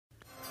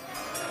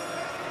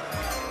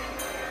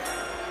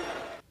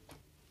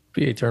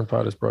PA Turn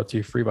Pod is brought to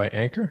you free by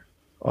Anchor.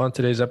 On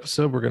today's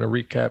episode, we're going to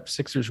recap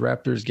Sixers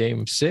Raptors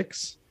Game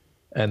 6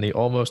 and the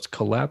almost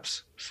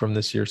collapse from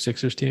this year's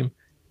Sixers team.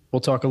 We'll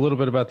talk a little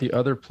bit about the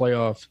other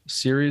playoff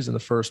series in the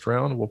first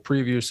round. We'll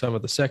preview some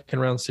of the second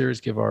round series,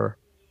 give our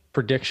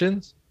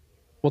predictions.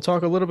 We'll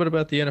talk a little bit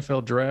about the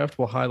NFL draft.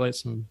 We'll highlight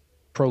some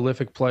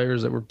prolific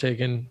players that were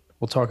taken.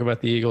 We'll talk about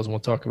the Eagles and we'll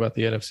talk about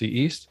the NFC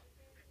East.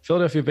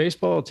 Philadelphia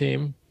baseball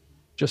team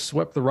just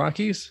swept the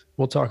Rockies.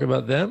 We'll talk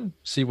about them,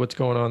 see what's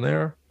going on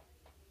there.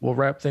 We'll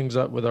wrap things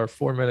up with our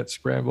 4-minute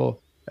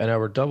scramble and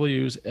our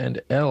W's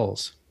and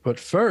L's. But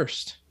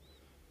first,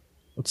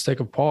 let's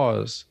take a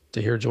pause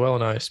to hear Joel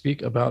and I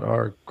speak about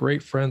our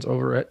great friends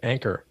over at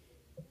Anchor.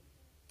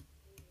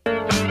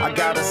 I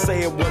gotta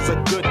say it was a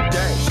good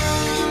day.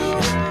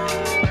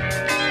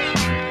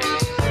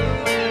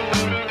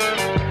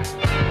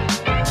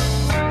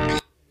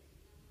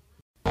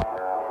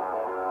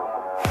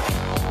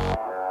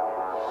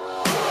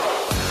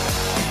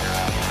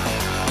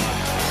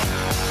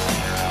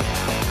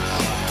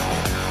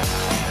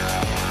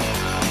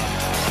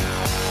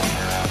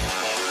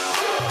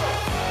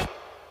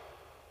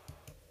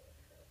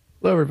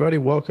 Hello, everybody.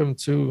 Welcome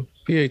to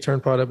PA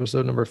Turn Pod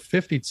episode number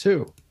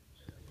 52.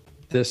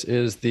 This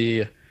is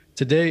the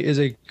Today is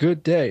a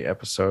Good Day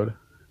episode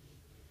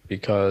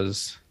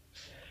because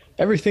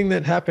everything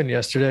that happened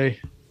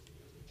yesterday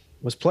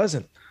was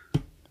pleasant,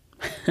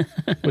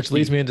 which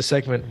leads me into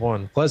segment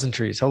one,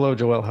 pleasantries. Hello,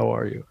 Joel. How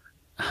are you?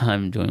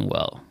 I'm doing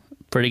well.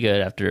 Pretty good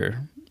after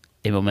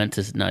a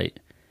momentous night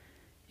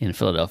in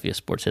Philadelphia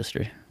sports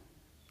history.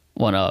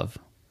 One of.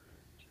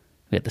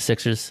 We had the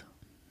Sixers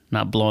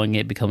not blowing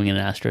it, becoming an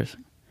asterisk.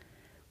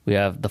 We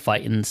have the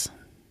Fightins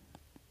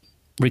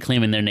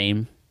reclaiming their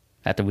name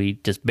after we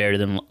just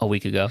buried them a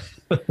week ago.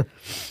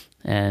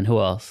 And who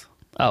else?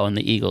 Oh, and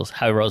the Eagles.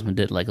 Howie Roseman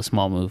did like a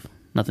small move.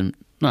 Nothing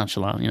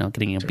nonchalant,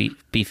 getting a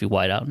beefy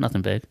whiteout.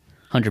 Nothing big.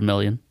 100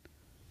 million.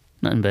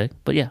 Nothing big.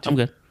 But yeah, I'm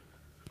good.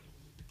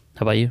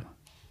 How about you?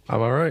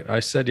 I'm all right. I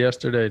said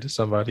yesterday to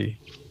somebody,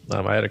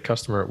 I had a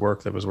customer at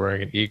work that was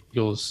wearing an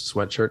Eagles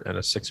sweatshirt and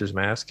a Sixers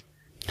mask.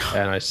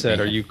 And I said,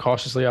 Are you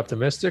cautiously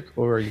optimistic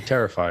or are you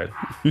terrified?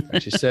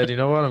 And she said, you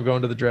know what? I'm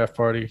going to the draft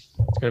party.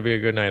 It's going to be a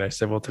good night. I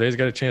said, well, today's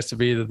got a chance to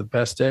be either the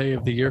best day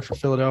of the year for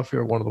Philadelphia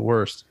or one of the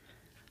worst.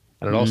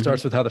 And it all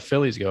starts with how the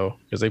Phillies go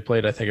because they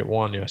played, I think, at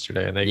 1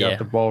 yesterday. And they got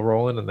the ball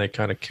rolling and they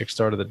kind of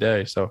kickstarted the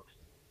day. So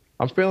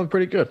I'm feeling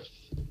pretty good.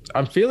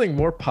 I'm feeling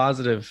more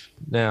positive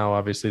now,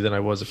 obviously, than I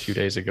was a few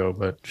days ago.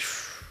 But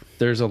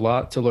there's a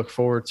lot to look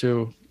forward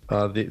to.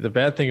 The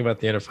bad thing about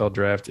the NFL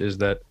draft is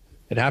that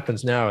it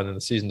happens now, and then the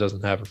season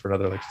doesn't happen for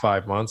another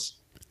 5 months.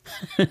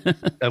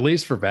 At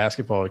least for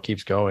basketball, it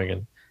keeps going.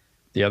 And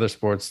the other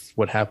sports,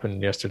 what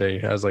happened yesterday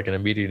has an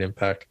immediate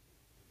impact.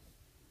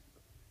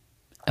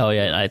 Oh,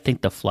 yeah. I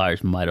think the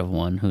Flyers might have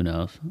won. Who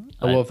knows?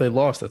 Well, if they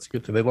lost, that's a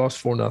good thing. They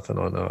lost 4-0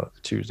 on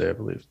Tuesday, I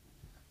believe,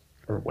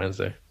 or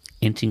Wednesday.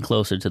 Inching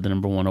closer to the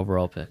number 1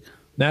 overall pick.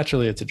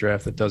 Naturally, it's a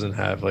draft that doesn't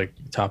have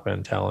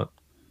top-end talent.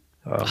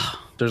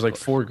 There's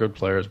 4 good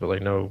players,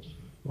 but no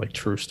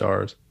true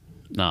stars.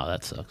 No,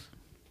 that sucks.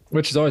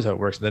 Which is always how it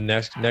works. And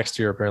then next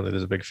year, apparently,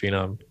 there's a big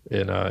phenom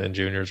in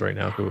juniors right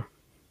now who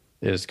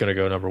is going to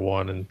go number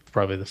 1, and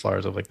probably the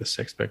Flyers have the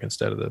 6th pick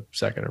instead of the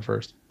 2nd or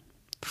 1st.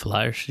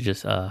 Flyers should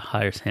just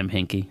hire Sam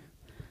Hinkie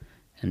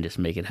and just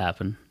make it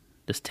happen.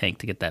 Just tank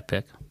to get that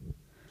pick.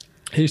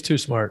 He's too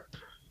smart.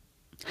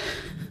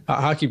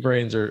 Hockey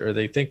brains are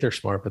they think they're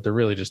smart, but they're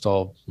really just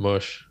all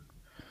mush.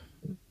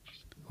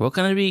 We're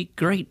going to be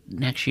great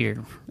next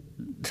year.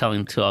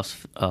 Telling to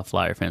us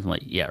Flyer fans, I'm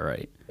like, yeah,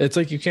 right. It's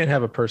you can't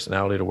have a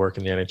personality to work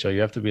in the NHL.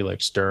 You have to be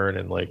stern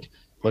and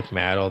look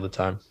mad all the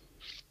time.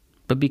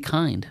 But be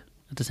kind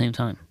at the same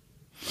time.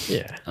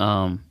 Yeah.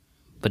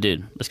 But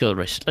dude,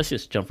 let's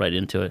just jump right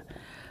into it.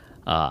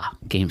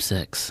 Game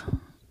 6.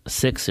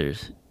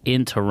 Sixers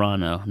in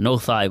Toronto. No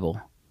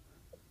Thibault.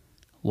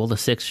 Will the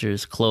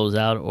Sixers close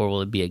out or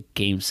will it be a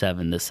Game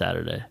 7 this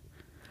Saturday?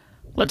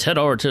 Let's head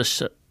over to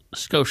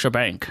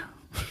Scotiabank.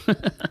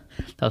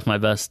 That was my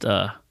best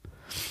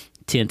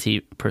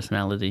TNT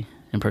personality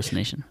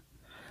impersonation.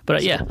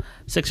 But yeah,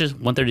 Sixers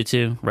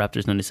 132,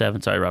 Raptors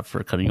 97. Sorry, Rob,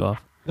 for cutting you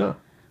off. No.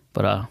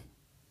 But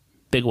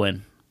big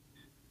win.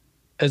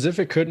 As if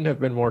it couldn't have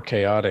been more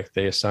chaotic,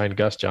 they assigned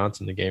Gus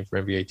Johnson the game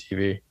for NBA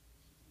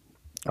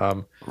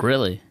TV.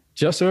 Really?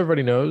 Just so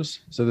everybody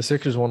knows, so the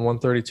Sixers won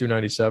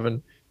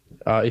 132-97.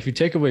 If you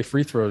take away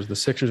free throws, the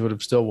Sixers would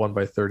have still won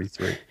by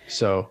 33.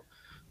 So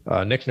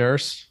Nick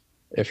Nurse,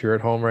 if you're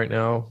at home right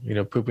now,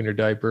 pooping your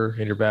diaper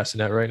in your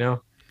bassinet right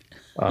now,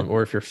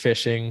 or if you're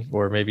fishing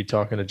or maybe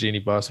talking to Jeannie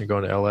Buss and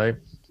going to LA,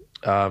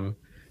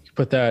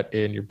 put that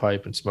in your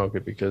pipe and smoke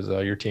it because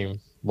your team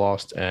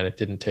lost and it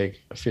didn't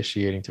take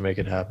officiating to make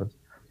it happen.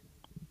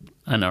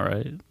 I know,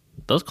 right?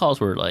 Those calls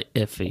were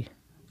iffy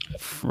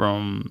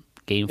from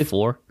game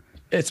 4.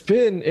 It's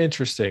been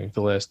interesting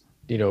the last,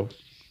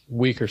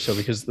 week or so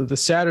because the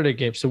Saturday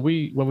game. So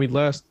when we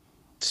last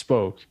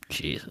spoke,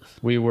 Jesus,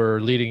 we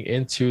were leading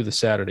into the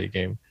Saturday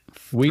game.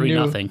 We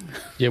 3-0.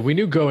 Yeah, we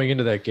knew going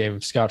into that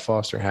game Scott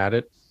Foster had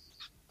it.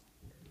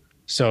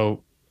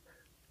 So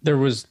there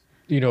was,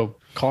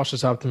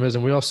 cautious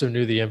optimism. We also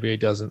knew the NBA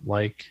doesn't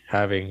like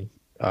having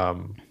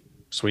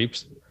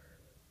sweeps.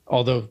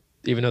 Although,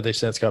 even though they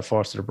sent Scott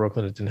Foster to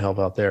Brooklyn, it didn't help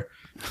out there.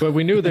 But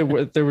we knew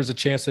there was a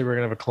chance they were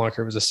going to have a clunker.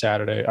 It was a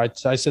Saturday.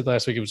 I said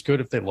last week it was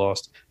good if they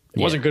lost. It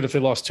wasn't good if they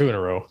lost 2 in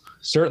a row.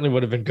 Certainly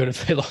would have been good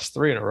if they lost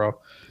 3 in a row.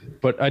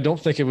 But I don't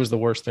think it was the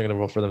worst thing in the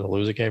world for them to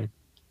lose a game,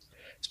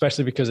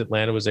 especially because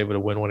Atlanta was able to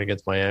win one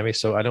against Miami.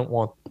 So I don't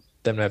want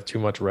them to have too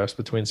much rest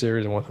between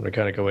series. I want them to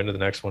kind of go into the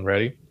next one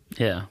ready.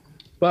 Yeah.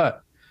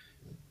 But,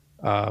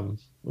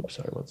 oops,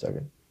 sorry, 1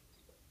 second.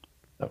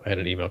 Oh, I had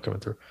an email coming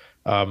through.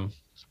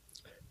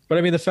 But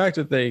I mean, the fact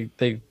that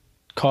they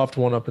coughed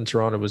one up in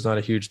Toronto was not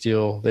a huge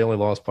deal. They only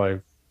lost by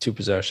 2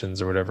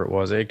 possessions or whatever it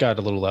was. It got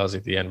a little lousy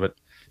at the end, but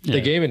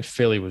the game in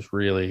Philly was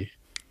really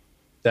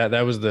that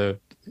was the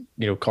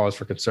cause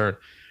for concern.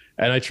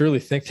 And I truly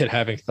think that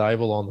having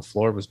Thibault on the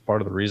floor was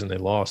part of the reason they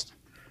lost.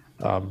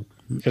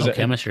 Because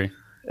chemistry.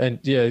 And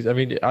yeah, I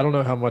mean, I don't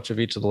know how much of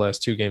each of the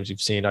last 2 games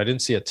you've seen. I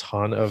didn't see a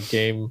ton of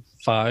game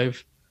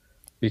 5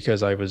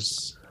 because where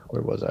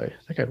was I? I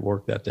think I'd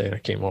worked that day and I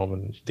came home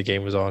and the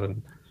game was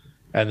on.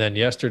 And then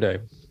yesterday,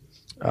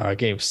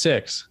 game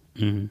 6,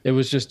 it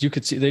was just, you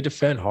could see they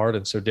defend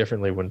Harden so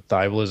differently when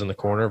Thibault is in the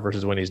corner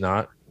versus when he's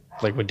not.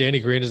 Like when Danny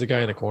Green is the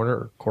guy in the corner,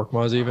 or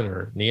Korkmaz even,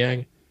 or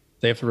Niang,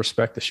 they have to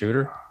respect the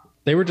shooter.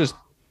 They were just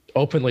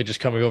openly just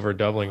coming over and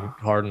doubling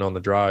Harden on the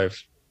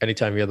drive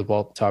anytime he had the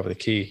ball at the top of the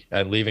key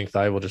and leaving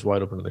Thibault just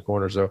wide open in the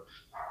corner. So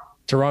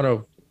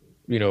Toronto,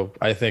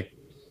 I think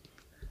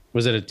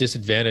was at a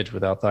disadvantage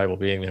without Thibault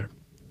being there.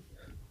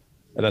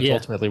 And that's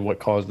ultimately what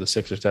caused the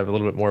Sixers to have a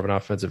little bit more of an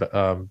offensive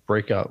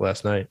breakout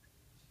last night.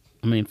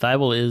 I mean,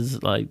 Thibault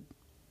is like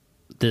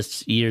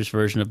this year's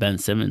version of Ben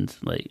Simmons.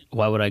 Like,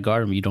 why would I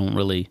guard him?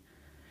 You're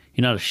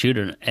not a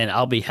shooter. And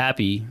I'll be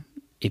happy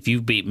if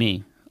you beat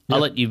me. I'll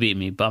let you beat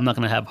me, but I'm not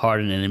going to have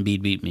Harden and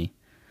Embiid beat me.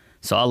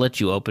 So I'll let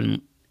you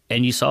open.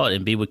 And you saw it.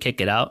 Embiid would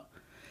kick it out,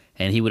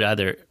 and he would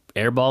either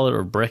airball it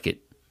or brick it,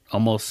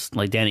 almost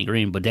like Danny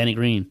Green. But Danny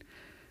Green,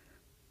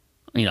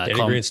 Danny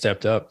Green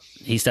stepped up.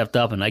 He stepped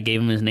up, and I gave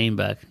him his name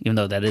back, even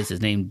though that is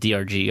his name,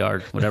 DRG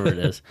Yard, whatever it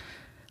is.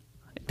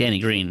 Danny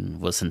Green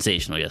was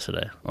sensational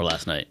yesterday or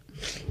last night.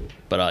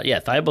 But,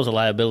 Thibault's a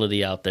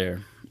liability out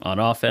there on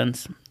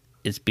offense.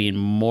 It's being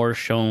more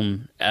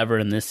shown ever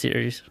in this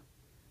series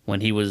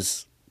when he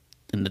was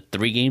in the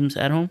 3 games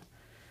at home.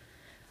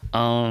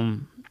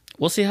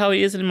 We'll see how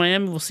he is in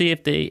Miami. We'll see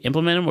if they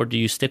implement him, or do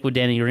you stick with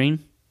Danny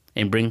Green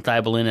and bring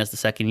Thibault in as the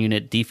second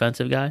unit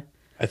defensive guy?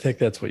 I think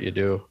that's what you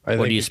do.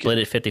 Or do you split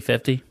it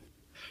 50-50?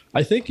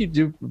 I think you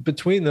do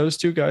between those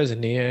 2 guys,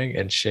 and Niang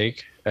and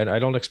Shake, and I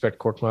don't expect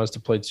Korkmaz to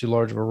play too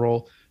large of a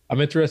role.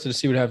 I'm interested to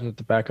see what happens with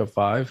the backup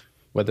 5,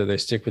 whether they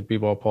stick with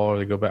B-Ball Paul or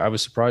they go back. I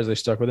was surprised they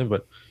stuck with him,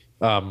 but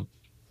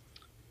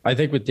I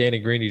think with Danny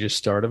Green, you just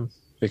start him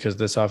because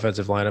this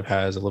offensive lineup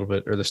has a little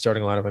bit, or the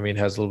starting lineup,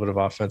 has a little bit of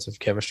offensive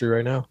chemistry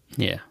right now.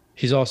 Yeah.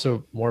 He's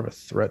also more of a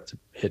threat to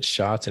hit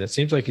shots, and it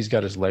seems like he's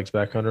got his legs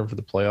back under him for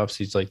the playoffs.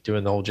 He's like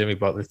doing the whole Jimmy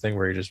Butler thing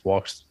where he just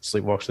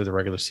sleepwalks through the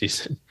regular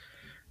season,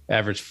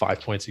 average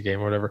 5 points a game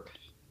or whatever.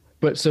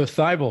 But so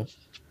Thibault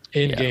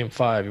in game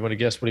 5, you want to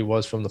guess what he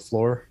was from the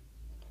floor?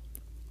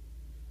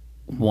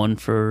 1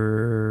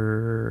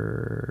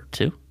 for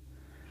 2?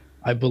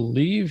 I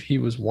believe he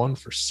was 1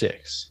 for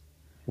 6,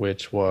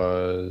 which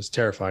was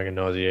terrifying and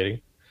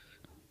nauseating.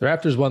 The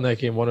Raptors won that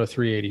game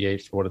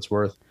 103-88 for what it's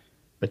worth.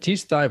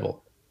 Matisse Thybulle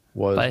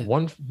was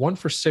 1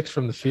 for 6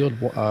 from the field,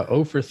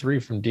 0 for 3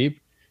 from deep.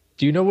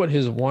 Do you know what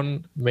his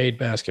one made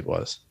basket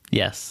was?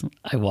 Yes,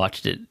 I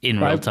watched it in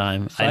real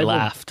time. I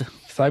laughed.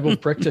 Thybulle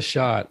bricked a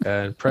shot,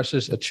 and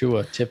Precious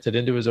Achiuwa tipped it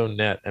into his own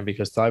net. And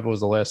because Thybulle was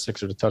the last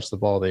Sixer to touch the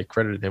ball, they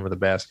credited him with a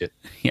basket.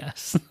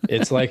 Yes.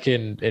 It's like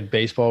in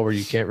baseball where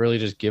you can't really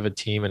just give a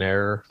team an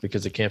error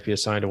because it can't be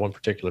assigned to one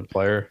particular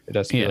player. It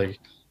has to be like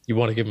you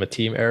want to give them a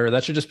team error.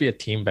 That should just be a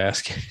team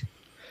basket.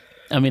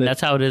 I mean,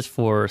 that's how it is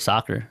for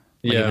soccer.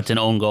 Like if it's an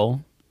own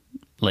goal,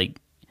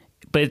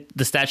 but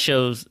the stat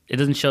shows it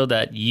doesn't show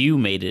that you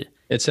made it.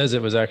 It says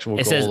it was actual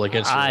goal says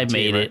against I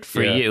made it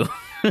for you,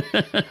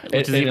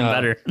 which is even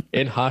better.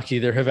 In hockey,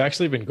 there have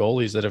actually been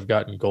goalies that have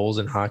gotten goals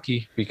in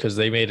hockey because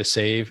they made a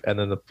save and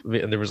then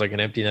there was like an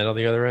empty net on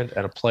the other end,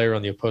 and a player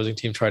on the opposing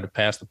team tried to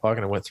pass the puck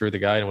and it went through the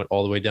guy and went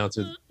all the way down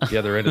to the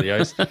other end of the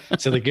ice.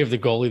 So they give the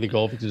goalie the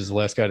goal because he's the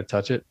last guy to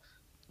touch it.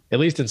 At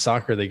least in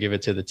soccer, they give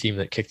it to the team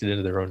that kicked it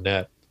into their own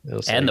net.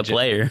 And the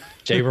player.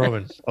 Jay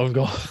Roman, own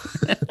goal.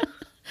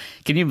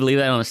 Can you believe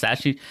that on the stat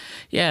sheet?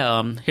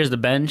 Yeah, here's the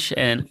bench,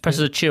 and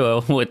Precious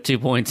Achiuwa with 2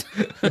 points.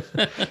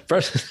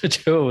 Precious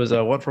Achiuwa was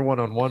 1 for 1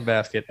 on one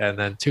basket and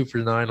then 2 for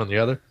 9 on the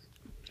other.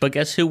 But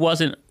guess who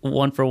wasn't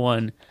 1 for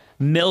 1?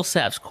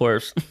 Millsap's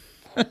corpse.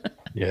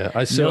 Yeah,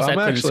 Millsap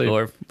couldn't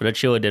score, but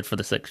Achiuwa did for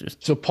the Sixers.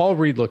 So Paul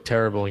Reed looked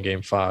terrible in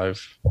Game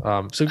 5.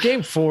 So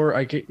Game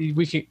 4,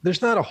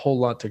 there's not a whole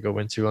lot to go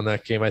into on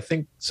that game. I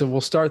think so.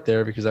 We'll start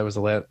there because that was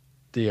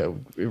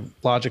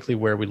logically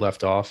where we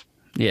left off.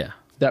 Yeah,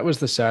 that was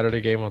the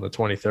Saturday game on the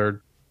 23rd.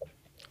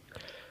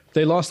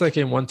 They lost that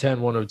game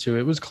 110-102.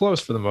 It was close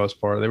for the most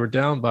part. They were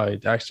down by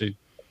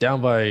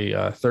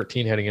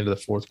 13 heading into the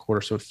fourth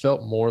quarter, so it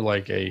felt more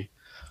like a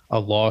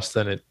loss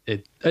than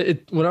it.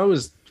 When I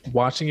was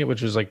watching it,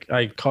 which was like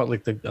I caught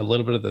like a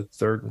little bit of the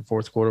third and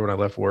fourth quarter when I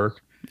left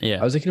work.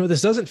 Yeah. I was like,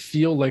 this doesn't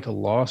feel like a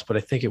loss, but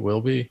I think it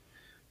will be.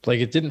 Like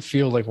it didn't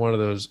feel like one of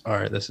those. All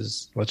right, let's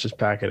just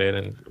pack it in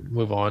and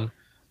move on.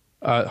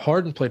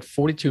 Harden played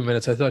 42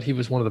 minutes. I thought he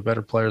was one of the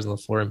better players on the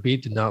floor.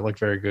 Embiid did not look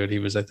very good. He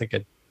was, I think,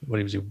 he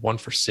 1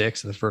 for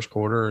 6 in the first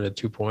quarter and had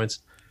 2 points.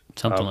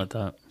 Something like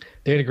that.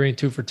 Danny Green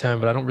 2 for 10,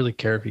 but I don't really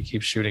care if he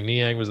keeps shooting.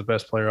 Niang was the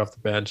best player off the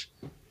bench.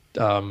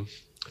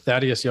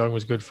 Thaddeus Young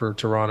was good for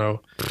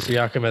Toronto.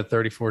 Siakam had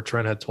 34.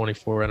 Trent had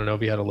 24.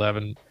 Anunoby had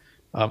 11.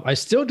 I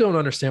still don't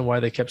understand why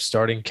they kept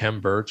starting Kem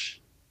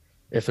Birch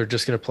if they're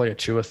just going to play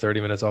Achua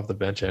 30 minutes off the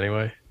bench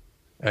anyway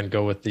and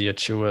go with the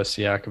Achua,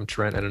 Siakam,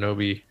 Trent,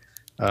 Anunoby,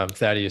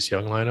 Thaddeus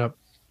Young lineup.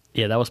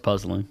 Yeah, that was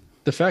puzzling.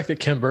 The fact that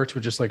Kem Birch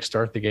would just like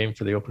start the game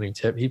for the opening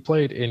tip. He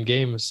played in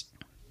games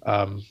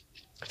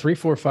 3,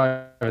 4,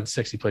 5, and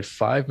 6. He played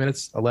 5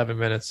 minutes, 11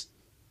 minutes,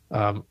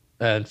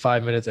 and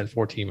 5 minutes and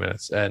 14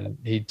 minutes. And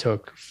he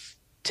took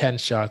 10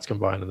 shots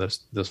combined in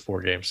those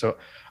 4 games. So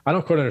I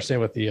don't quite understand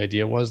what the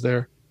idea was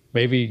there.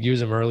 Maybe use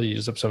him early,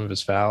 use up some of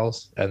his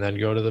fouls, and then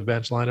go to the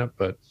bench lineup.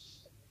 But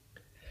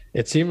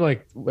it seemed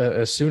like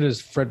as soon as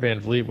Fred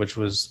VanVleet, which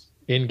was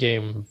in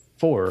game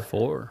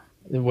 4,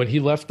 when he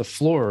left the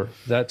floor,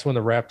 that's when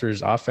the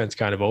Raptors' offense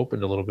kind of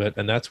opened a little bit,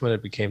 and that's when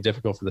it became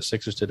difficult for the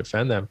Sixers to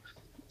defend them.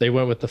 They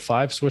went with the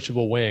 5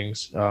 switchable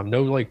wings,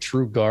 no like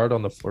true guard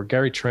on the floor.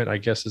 Gary Trent, I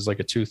guess, is like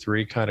a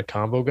 2-3 kind of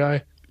combo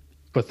guy,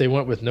 but they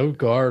went with no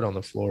guard on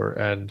the floor,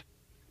 and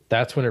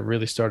that's when it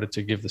really started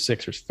to give the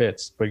Sixers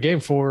fits. But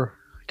game 4,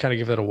 kind of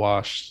give it a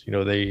wash.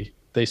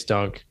 They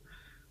stunk.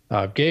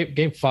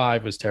 Game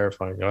 5 was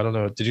terrifying. I don't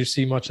know. Did you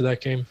see much of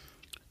that game?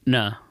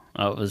 No,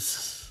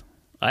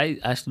 I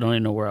actually don't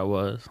even know where I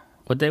was.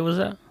 What day was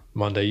that?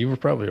 Monday. You were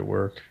probably at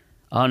work.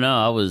 Oh no,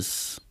 I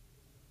was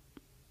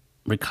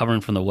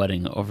recovering from the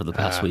wedding over the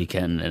past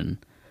weekend, and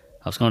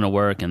I was going to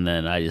work, and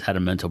then I just had a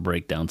mental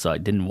breakdown, so I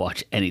didn't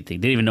watch anything.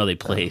 Didn't even know they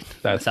played.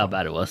 That's how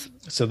bad it was.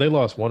 So they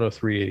lost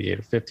 103-88,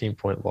 a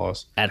 15-point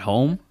loss. At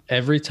home?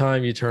 Every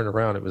time you turn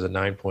around, it was a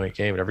 9-point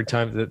game. And every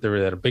time that they were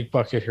at a big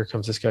bucket, here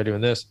comes this guy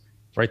doing this.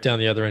 Right down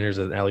the other end, here's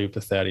an alley-oop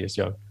to Thaddeus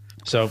Young.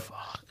 So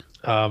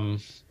the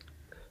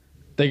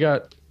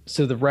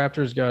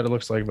Raptors got, it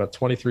looks like, about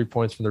 25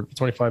 points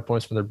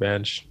from their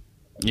bench.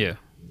 Yeah.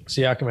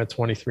 Siakam had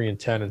 23 and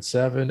 10 and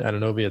 7.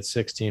 Anunoby had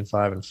 16,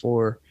 5 and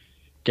 4.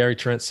 Gary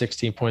Trent,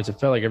 16 points. It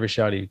felt like every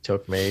shot he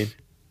took made.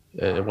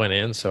 It went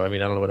in. So, I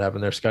mean, I don't know what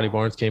happened there. Scotty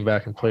Barnes came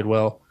back and played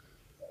well.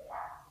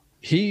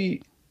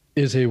 He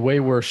is a way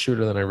worse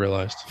shooter than I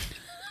realized.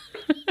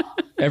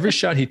 Every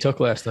shot he took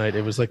last night,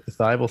 it was like the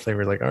Thibault thing.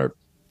 We're like, all right,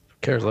 who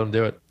cares? Let him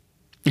do it.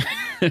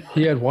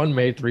 He had one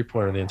made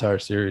 3-pointer in the entire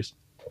series.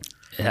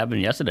 It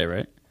happened yesterday,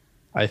 right?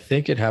 I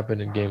think it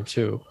happened in game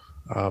 2.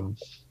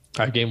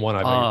 Game 1, I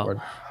beg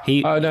your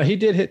pardon. No, he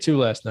did hit 2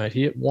 last night.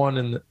 He hit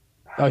 1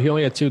 he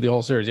only had 2 the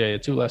whole series. Yeah, he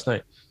had 2 last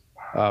night.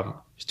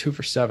 He's 2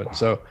 for 7.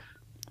 So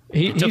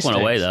he took one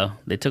away, though.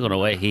 They took it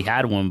away. He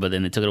had one, but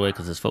then they took it away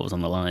because his foot was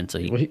on the line. So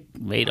he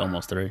made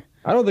almost 3.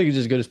 I don't think he's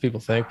as good as people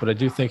think, but I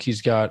do think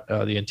he's got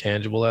the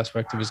intangible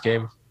aspect of his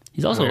game.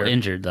 He's also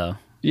injured, though.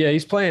 Yeah,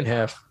 he's playing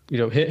half.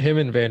 Him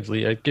and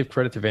VanVleet. I give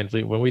credit to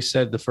VanVleet. When we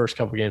said the first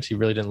couple games, he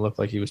really didn't look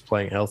like he was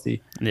playing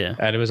healthy. Yeah.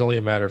 And it was only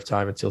a matter of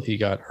time until he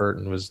got hurt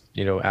and was,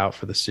 out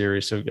for the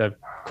series. So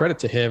credit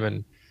to him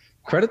and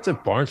credit to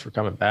Barnes for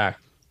coming back.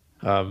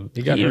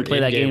 He got hurt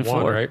in game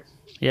 1, right?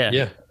 Yeah.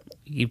 Yeah.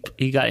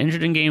 He got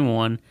injured in game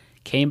 1,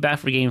 came back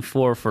for game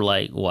 4 for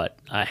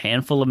a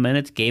handful of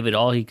minutes, gave it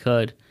all he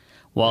could,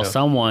 while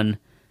someone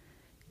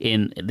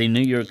in the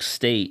New York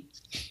State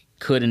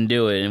couldn't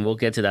do it, and we'll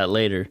get to that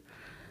later.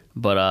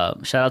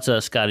 But shout out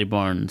to Scotty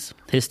Barnes.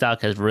 His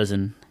stock has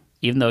risen.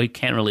 Even though he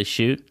can't really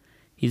shoot,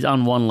 he's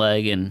on one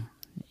leg, and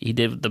he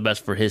did the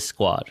best for his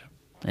squad.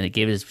 And it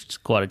gave his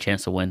squad a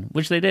chance to win,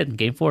 which they did in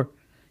game 4.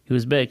 He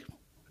was big.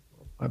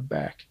 My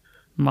back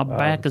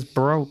is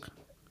broke.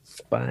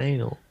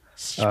 Spinal.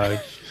 So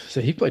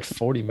he played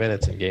 40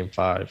 minutes in game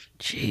 5.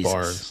 Jesus.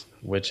 Barnes,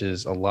 which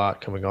is a lot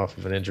coming off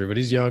of an injury. But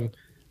he's young.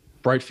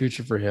 Bright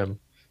future for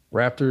him.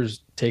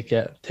 Raptors take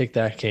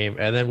that game,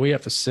 and then we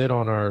have to sit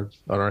on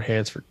our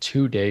hands for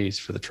 2 days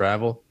for the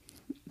travel.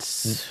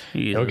 Jesus.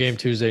 No game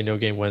Tuesday, no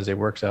game Wednesday.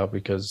 Works out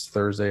because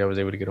Thursday I was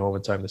able to get home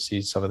in time to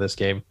see some of this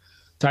game.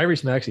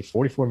 Tyrese Maxey,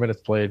 44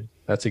 minutes played.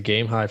 That's a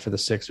game high for the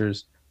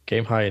Sixers.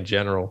 Game high in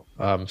general.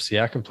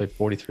 Siakam played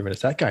 43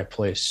 minutes. That guy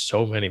plays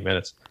so many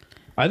minutes.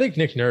 I think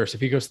Nick Nurse,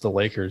 if he goes to the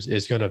Lakers,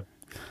 is going to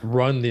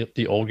run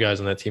the old guys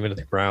on that team into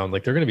the ground.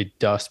 Like, they're going to be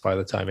dust by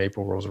the time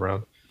April rolls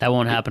around. That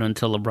won't happen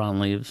until LeBron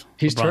leaves.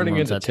 He's turning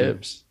into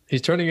Tibbs.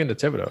 He's turning into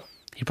Thibodeau.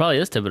 He probably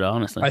is Thibodeau,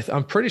 honestly.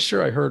 I'm pretty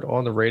sure I heard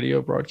on the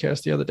radio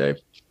broadcast the other day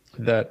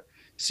that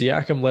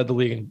Siakam led the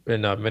league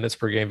in minutes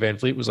per game.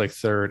 VanVleet was like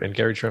 3rd, and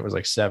Gary Trent was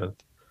like 7th,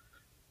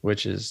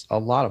 which is a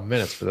lot of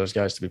minutes for those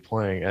guys to be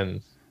playing.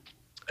 And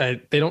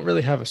they don't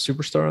really have a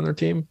superstar on their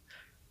team,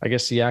 I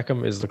guess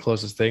Siakam is the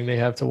closest thing they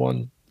have to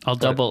one. I'll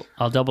double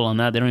on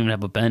that. They don't even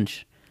have a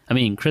bench. I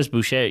mean, Chris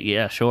Boucher,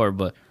 yeah, sure,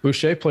 but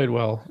Boucher played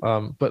well.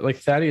 But like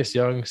Thaddeus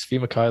Young, Svi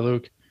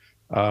Mikhailuk,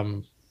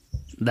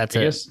 that's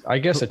I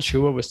guess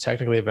Achua was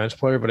technically a bench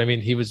player, but I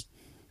mean, he was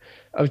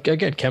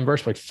again. Ken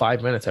Burch played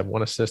 5 minutes, had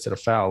 1 assist and a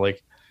foul.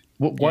 Like,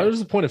 what is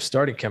the point of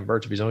starting Ken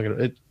Burch if he's only going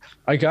to?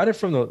 I got it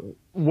from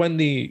when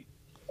the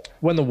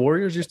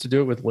Warriors used to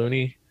do it with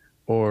Looney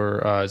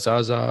or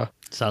Zaza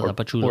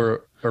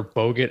Pachulia. or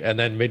Bogut, and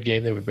then mid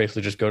game they would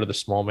basically just go to the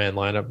small man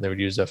lineup and they would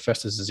use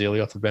Festus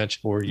Ezeli off the bench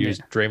or use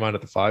Draymond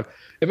at the 5.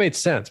 It made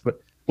sense, but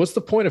what's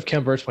the point of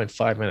Ken Burch playing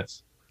 5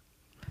 minutes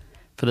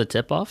for the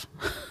tip off?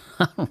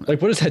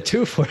 Like, what does that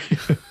do for you?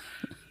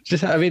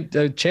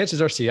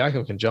 Chances are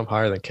Siakam can jump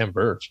higher than Ken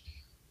Burch.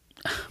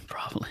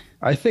 Probably.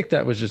 I think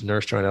that was just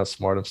Nurse trying to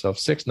outsmart himself.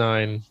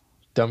 6'9",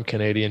 dumb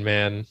Canadian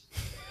man.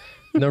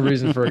 No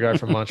reason for a guy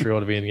from Montreal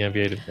to be in the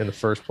NBA in the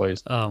first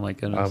place. Oh my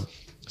goodness.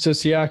 So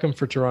Siakam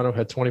for Toronto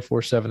had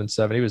 24, 7, and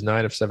 7. He was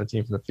 9 of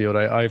 17 from the field.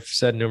 I've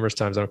said numerous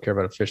times I don't care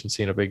about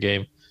efficiency in a big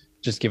game.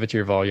 Just give it to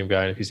your volume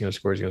guy, and if he's going to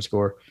score, he's going to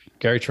score.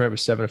 Gary Trent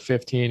was 7 of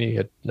 15. He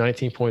had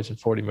 19 points in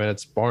 40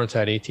 minutes. Barnes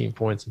had 18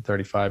 points in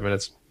 35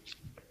 minutes.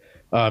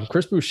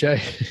 Chris Boucher,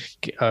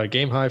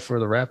 game high for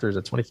the Raptors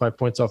at 25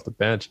 points off the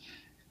bench.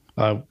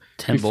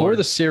 Before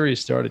the series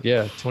started,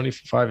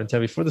 25 and 10.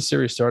 Before the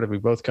series started, we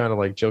both kind of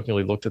like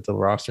jokingly looked at the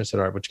roster and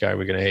said, all right, which guy are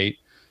we going to hate?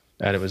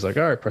 And it was like,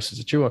 all right,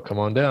 Precious Achiuwa, come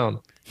on down.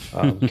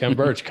 Ken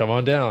Burch, come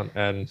on down.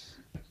 And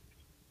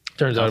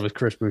turns out it was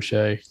Chris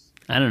Boucher.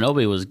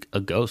 Anunoby was a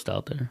ghost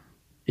out there.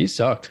 He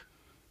sucked.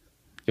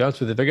 To be honest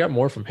with you, if they got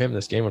more from him,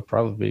 this game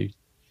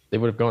they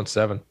would have gone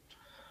 7.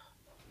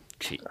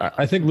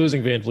 I think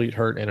losing Van Vliet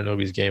hurt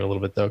Anunoby's game a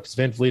little bit, though, because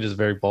Van Vliet is a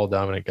very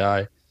ball-dominant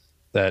guy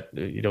that,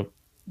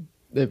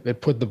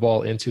 it put the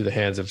ball into the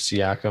hands of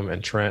Siakam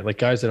and Trent, like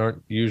guys that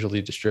aren't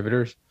usually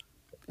distributors.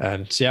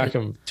 And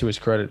Siakam, to his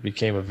credit,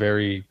 became a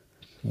very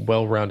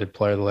well-rounded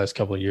player the last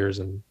couple of years.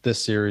 And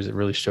this series, it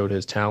really showed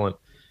his talent.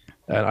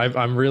 And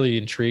I'm really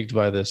intrigued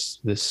by this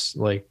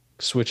like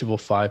switchable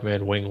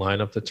 5-man wing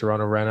lineup that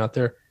Toronto ran out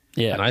there.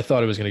 Yeah. And I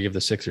thought it was going to give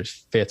the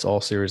Sixers fits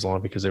all series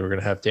long because they were going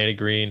to have Danny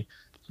Green,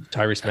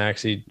 Tyrese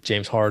Maxey,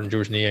 James Harden,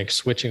 George Niang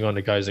switching on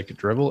to guys that could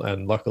dribble.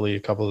 And luckily, a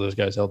couple of those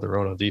guys held their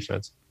own on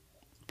defense.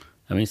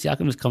 I mean,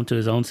 Siakam has come to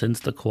his own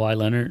since the Kawhi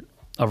Leonard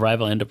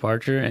arrival and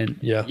departure. And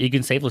you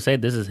can safely say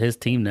this is his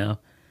team now.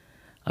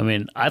 I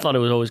mean, I thought it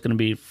was always going to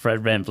be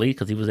Fred VanVleet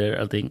because he was there,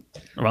 I think,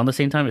 around the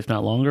same time, if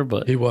not longer.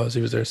 But he was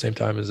there same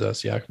time as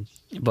Siakam.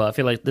 But I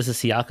feel like this is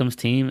Siakam's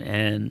team,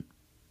 and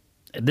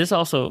this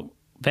also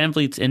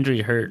VanVleet's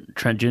injury hurt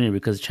Trent Jr.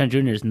 because Trent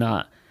Jr. is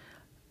not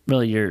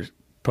really your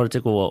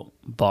prototypical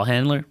ball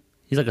handler.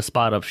 He's like a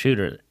spot up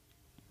shooter,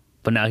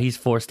 but now he's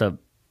forced to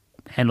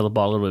handle the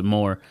ball a little bit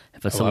more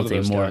and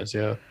facilitate more, guys,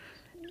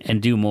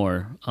 and do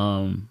more.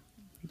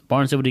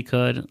 Barnes did what he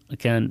could.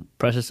 Again,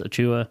 Precious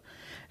Achiuwa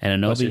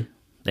and Anunoby.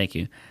 Thank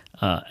you.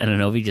 And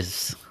Anunoby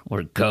just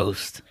were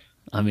ghost.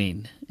 I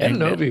mean,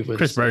 Anunoby was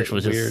Chris Birch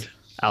was weird. just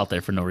out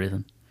there for no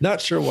reason. Not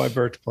sure why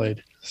Birch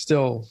played.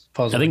 Still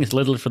puzzled. I think it's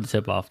literally for the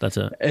tip off. That's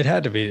it. It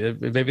had to be.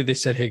 Maybe they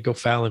said, "Hey, go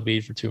foul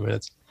Embiid for 2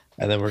 minutes,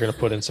 and then we're going to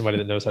put in somebody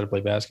that knows how to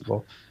play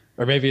basketball."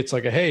 Or maybe it's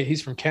like, "Hey,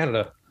 he's from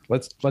Canada.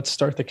 Let's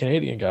start the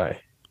Canadian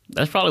guy."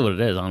 That's probably what it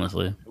is,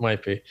 honestly. It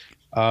might be.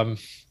 On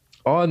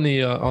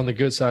the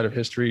good side of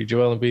history,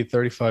 Joel Embiid,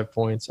 35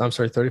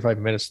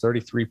 minutes,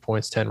 33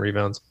 points, 10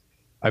 rebounds.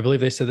 I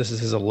believe they said this is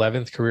his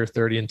 11th career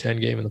 30 and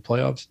 10 game in the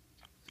playoffs.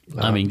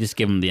 I mean, just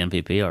give him the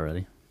MVP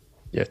already.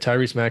 Yeah,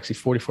 Tyrese Maxey,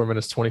 44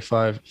 minutes,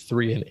 25,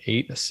 3 and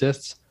 8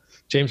 assists.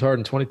 James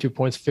Harden, 22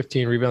 points,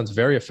 15 rebounds,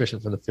 very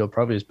efficient from the field,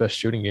 probably his best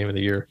shooting game of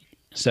the year,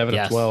 7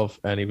 of 12,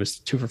 and he was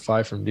 2 for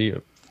 5 from deep,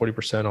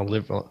 40%. I'll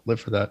live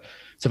for that.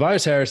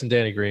 Tobias Harris and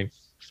Danny Green.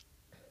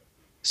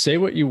 Say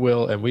what you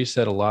will, and we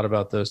said a lot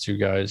about those two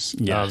guys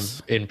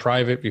in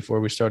private before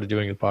we started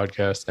doing the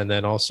podcast, and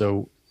then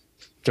also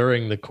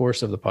during the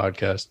course of the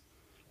podcast.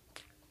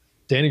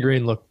 Danny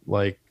Green looked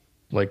like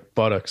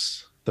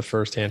buttocks the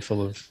first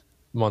handful of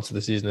months of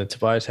the season, and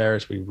Tobias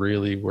Harris we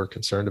really were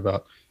concerned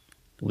about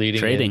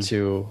leading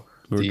into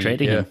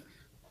trading him.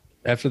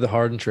 After the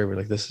Harden trade. We're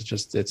like, this is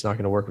just, it's not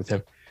going to work with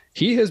him.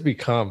 He has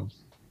become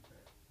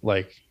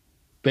like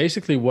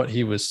basically what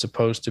he was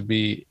supposed to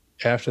be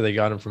after they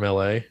got him from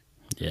LA.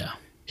 Yeah.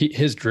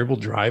 His dribble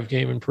drive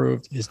game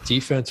improved. His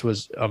defense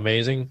was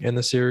amazing in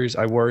the series.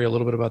 I worry a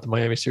little bit about the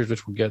Miami series,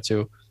 which we'll get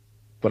to,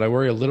 but I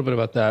worry a little bit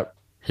about that.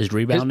 His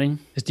rebounding?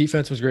 His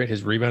defense was great.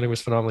 His rebounding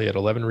was phenomenal. He had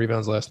 11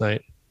 rebounds last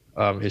night.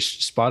 His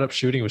spot-up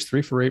shooting was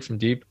 3 for 8 from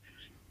deep.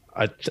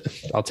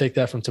 I'll take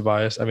that from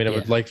Tobias. I mean, I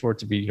would like for it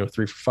to be 3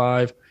 for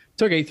 5.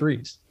 Took 8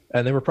 threes,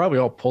 and they were probably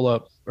all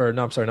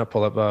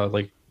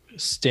like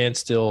stand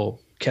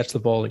still, catch the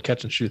ball, and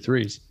catch and shoot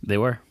threes. They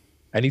were.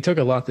 And he took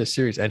a lot this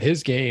series. And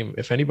his game,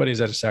 if anybody's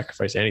had to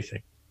sacrifice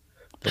anything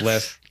the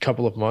last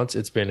couple of months,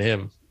 it's been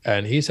him.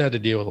 And he's had to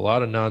deal with a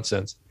lot of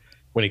nonsense.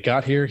 When he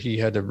got here, he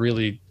had to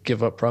really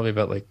give up probably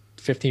about like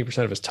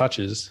 15% of his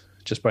touches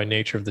just by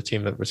nature of the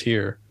team that was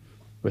here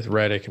with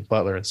Redick and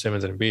Butler and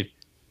Simmons and Embiid.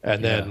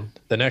 And then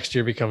the next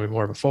year becoming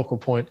more of a focal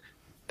point.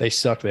 They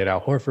sucked. They had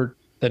Al Horford.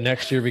 The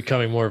next year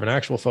becoming more of an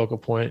actual focal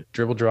point,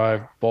 dribble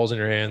drive, balls in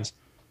your hands.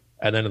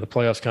 And then in the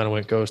playoffs kind of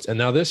went ghost. And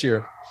now this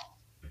year,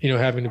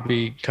 having to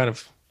be kind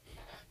of,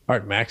 all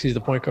right, Maxi's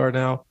the point guard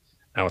now.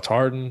 Now it's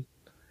Harden.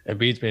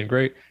 Embiid's being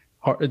great.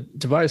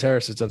 Tobias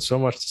Harris has done so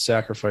much to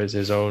sacrifice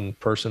his own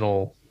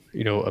personal,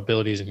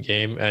 abilities in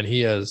game. And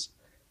he has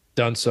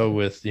done so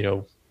with,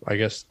 I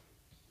guess,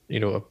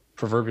 a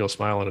proverbial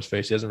smile on his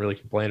face. He hasn't really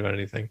complained about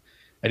anything.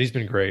 And he's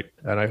been great.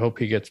 And I hope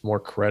he gets more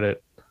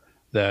credit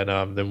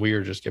than we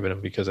are just giving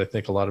him, because I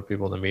think a lot of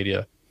people in the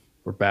media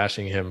were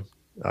bashing him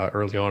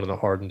early on in the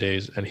Harden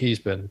days. And he's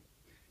been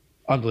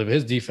unbelievable.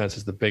 His defense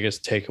is the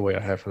biggest takeaway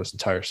I have from this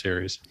entire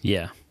series.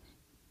 Yeah.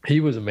 He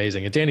was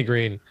amazing. And Danny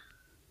Green,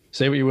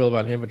 say what you will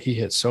about him, but he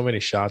hit so many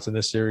shots in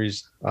this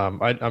series.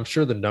 I'm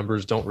sure the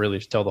numbers don't really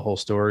tell the whole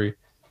story.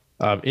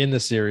 In the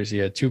series, he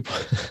had 2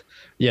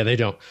 yeah, they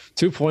don't.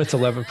 2 points,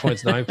 11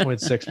 points, 9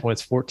 points, 6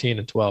 points, 14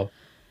 and 12.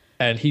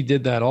 And he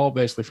did that all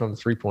basically from the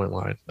 3-point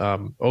line.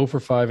 0 for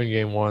 5 in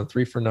game 1,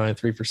 3 for 9,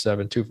 3 for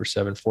 7, 2 for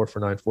 7, 4 for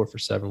 9, 4 for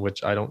 7,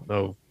 which I don't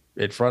know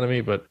in front of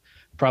me, but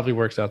probably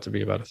works out to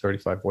be about a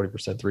 35-40%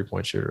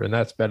 3-point shooter. And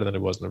that's better than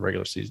it was in the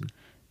regular season.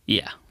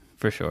 Yeah,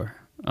 for sure.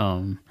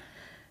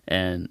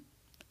 And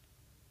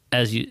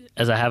as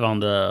I have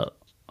on the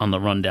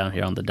rundown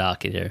here on the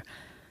docket here,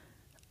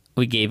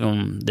 we gave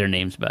them their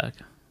names back,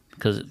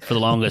 because for the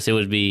longest it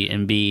would be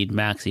Embiid,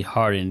 Maxey,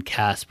 Harden,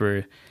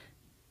 Casper,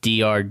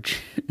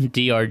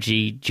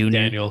 DRG Jr.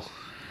 Daniel.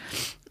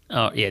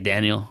 Oh yeah,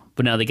 Daniel.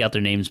 But now they got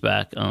their names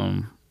back.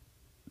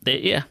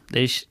 They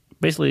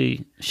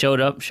basically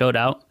showed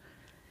out.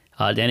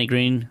 Danny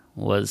Green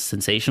was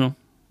sensational.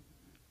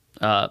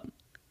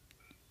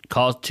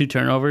 Caused 2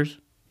 turnovers.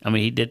 I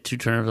mean, he did 2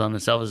 turnovers on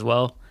himself as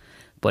well,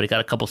 but he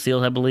got a couple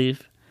steals, I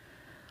believe.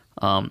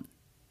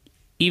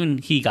 Even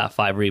he got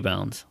 5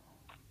 rebounds.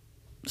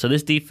 So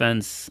this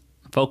defense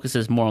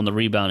focuses more on the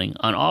rebounding.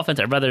 On offense,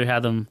 I'd rather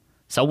have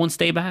someone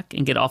stay back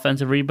and get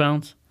offensive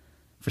rebounds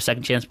for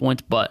second chance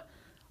points, but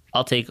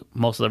I'll take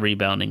most of the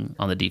rebounding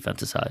on the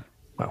defensive side.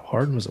 Wow,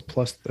 Harden was a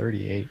plus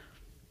 38.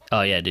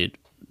 Oh, yeah, dude.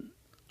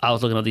 I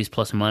was looking at these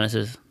plus and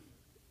minuses.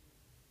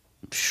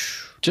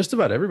 Just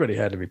about everybody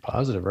had to be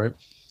positive, right?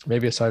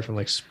 Maybe aside from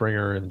like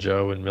Springer and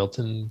Joe and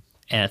Milton.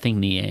 And I think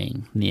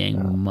Niang.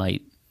 Niang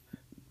might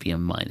be a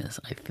minus,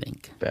 I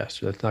think.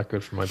 Bastard. That's not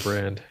good for my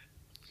brand.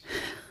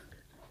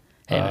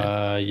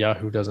 Hey,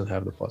 Yahoo doesn't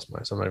have the plus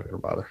minus. I'm not even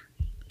going to bother.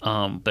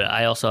 But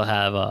I also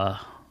have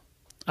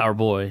our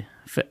boy,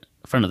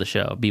 friend of the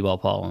show, B-Ball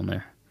Paul, on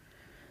there.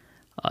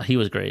 He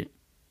was great.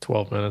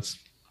 12 minutes.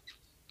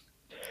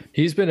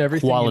 He's been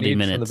everything Quality you need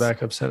minutes. from the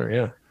backup center,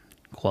 yeah.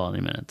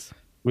 Quality minutes.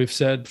 We've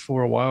said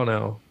for a while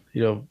now,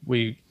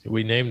 we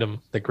named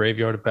them the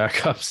graveyard of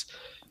backups.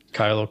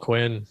 Kyle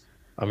O'Quinn,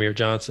 Amir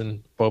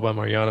Johnson, Boban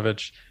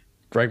Marjanovic,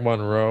 Greg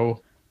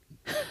Monroe,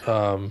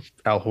 Al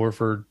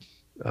Horford,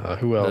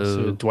 who else?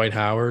 Ooh. Dwight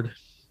Howard,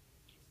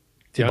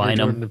 DeAndre Bynum.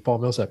 Jordan, and Paul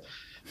Millsap.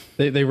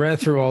 They ran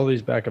through all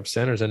these backup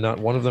centers, and not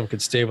one of them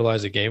could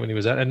stabilize a game when he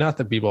was at. And not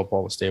that B-Ball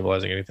Paul was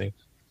stabilizing anything,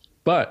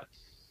 but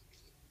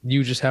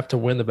you just have to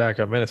win the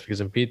backup minutes,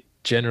 because Embiid,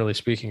 generally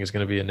speaking, is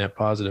going to be a net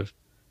positive.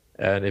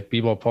 And if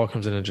B-Ball Paul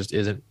comes in and just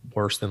isn't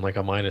worse than like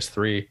a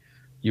 -3,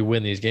 you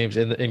win these games.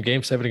 In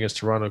Game 7 against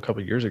Toronto a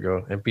couple of years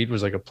ago, Embiid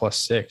was like a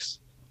 +6.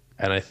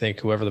 And I think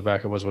whoever the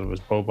backup was, whether it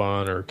was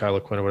Boban or Kyle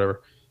Quinn or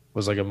whatever,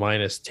 was like a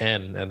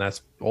 -10. And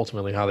that's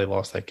ultimately how they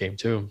lost that game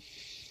too.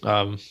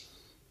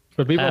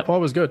 But B-Ball Paul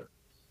was good.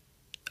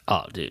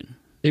 Oh, dude.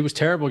 He was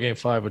terrible Game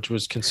 5, which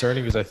was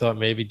concerning, because I thought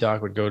maybe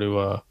Doc would go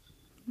to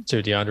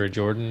DeAndre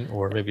Jordan,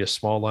 or maybe a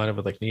small lineup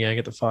with like Niang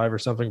at the 5 or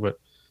something. But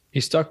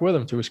he stuck with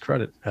him, to his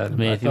credit. And I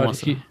mean, I if he thought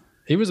wants to-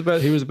 he was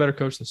a better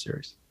coach in the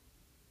series.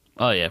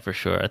 Oh, yeah, for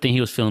sure. I think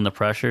he was feeling the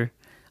pressure.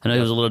 I know he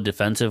was a little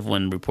defensive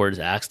when reporters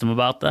asked him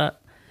about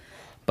that.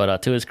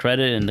 But to his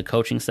credit and the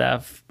coaching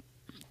staff,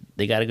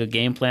 they got a good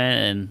game plan.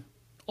 And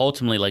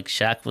ultimately, like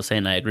Shaq was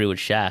saying, I agree with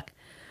Shaq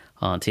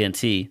on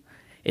TNT,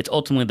 it's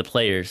ultimately the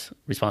players'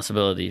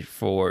 responsibility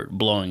for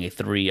blowing a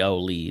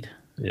 3-0 lead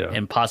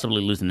and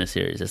possibly losing the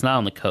series. It's not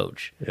on the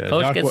coach. Yeah,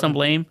 Coach Doc gets some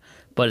blame,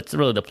 but it's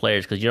really the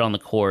players, because you're on the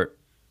court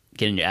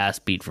getting your ass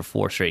beat for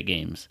 4 straight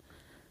games.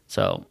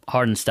 So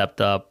Harden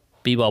stepped up.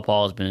 B-Ball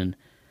Paul has been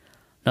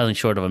nothing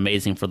short of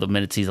amazing for the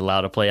minutes he's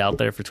allowed to play out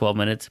there for 12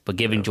 minutes, but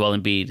giving Joel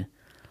Embiid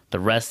the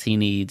rest he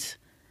needs,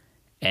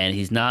 and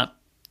he's not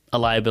a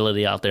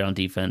liability out there on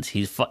defense.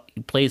 He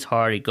plays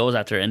hard. He goes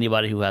after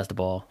anybody who has the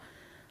ball.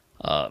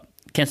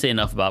 Can't say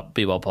enough about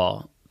B-Ball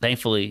Paul.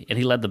 Thankfully, and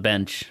he led the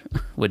bench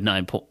with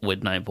 9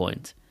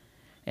 points.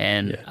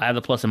 And I have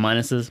the plus and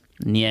minuses.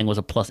 Niang was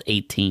a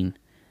 +18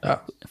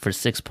 for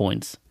 6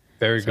 points.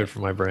 Very good for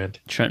my brand.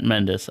 Trent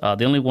Mendes.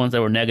 The only ones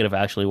that were negative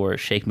actually were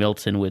Shake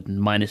Milton with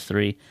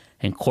 -3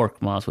 and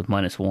Korkmaz with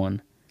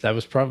 -1. That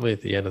was probably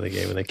at the end of the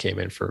game when they came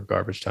in for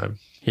garbage time.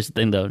 Here's the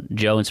thing, though.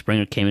 Joe and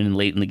Springer came in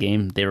late in the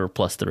game. They were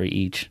 +3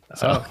 each.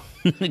 So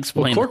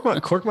explain. Well,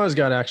 Korkmaz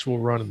got actual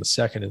run in the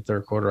second and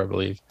third quarter, I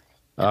believe.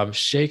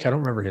 Shake, I don't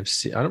remember him.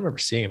 I don't remember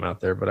seeing him out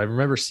there, but I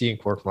remember seeing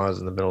Korkmaz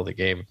in the middle of the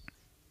game.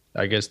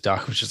 I guess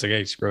Doc was just like,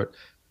 "Hey, screw it."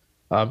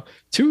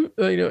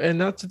 And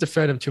not to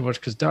defend him too much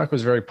because Doc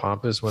was very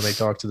pompous when they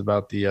talked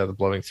about the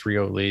blowing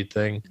 3-0 lead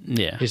thing.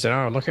 Yeah. He said,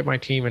 "Oh, look at my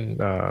team and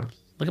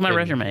Look at my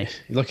resume.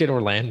 Look at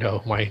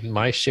Orlando, my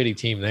shitty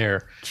team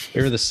there.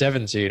 We were the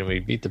 7 seed and we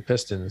beat the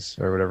Pistons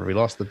or whatever. We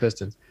lost to the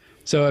Pistons.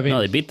 So I mean, No,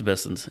 they beat the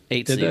Pistons.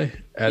 8 did seed. they?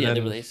 And Yeah, then,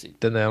 they were the 8 seed.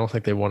 Then I don't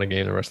think they won a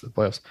game the rest of the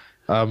playoffs.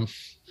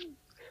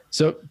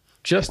 So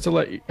just to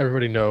let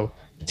everybody know,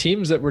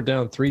 teams that were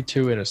down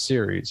 3-2 in a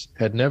series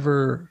had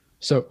never.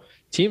 So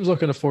teams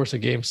looking to force a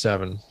game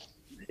 7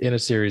 in a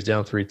series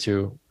down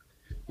 3-2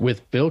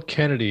 with Bill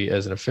Kennedy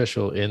as an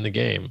official in the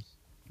game,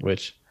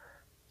 which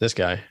this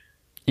guy.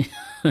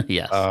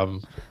 Yes.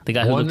 The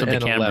guy who looked at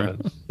the camera.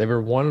 11. They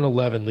were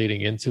 1-11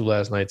 leading into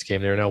last night's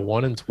game. They're now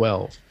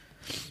 1-12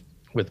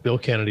 with Bill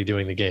Kennedy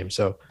doing the game.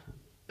 So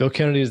Bill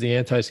Kennedy is the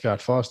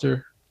anti-Scott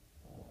Foster,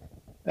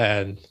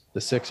 and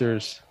the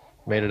Sixers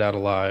made it out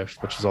alive,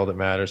 which is all that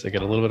matters. They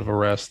get a little bit of a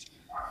rest.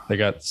 They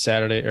got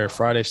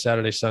Friday,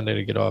 Saturday, Sunday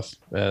to get off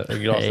their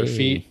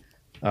feet.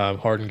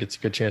 Harden gets a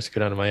good chance to go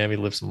down to Miami,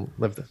 live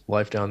the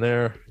life down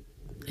there.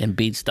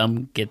 Embiid's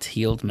thumb gets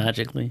healed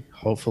magically.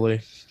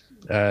 Hopefully.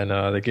 And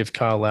they give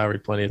Kyle Lowry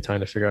plenty of time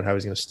to figure out how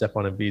he's going to step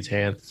on Embiid's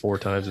hand 4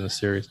 times in the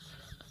series.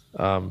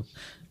 But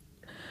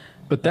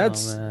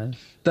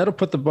that'll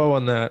put the bow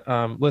on that.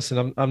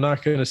 Listen, I'm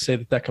not going to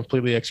say that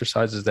completely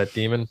exercises that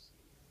demon.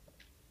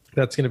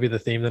 That's going to be the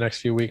theme the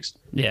next few weeks.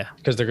 Yeah.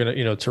 Because they're going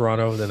to,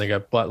 Toronto, then they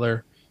got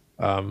Butler,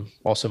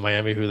 also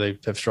Miami, who they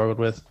have struggled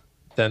with.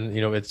 Then,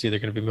 it's either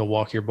going to be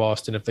Milwaukee or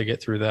Boston if they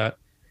get through that.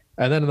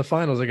 And then in the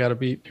finals, they got to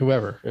beat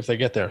whoever if they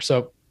get there.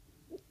 So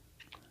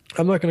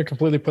I'm not going to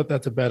completely put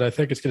that to bed. I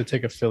think it's going to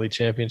take a Philly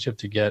championship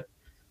to get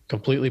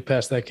completely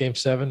past that game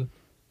 7.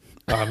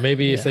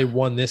 Maybe if they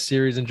won this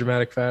series in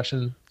dramatic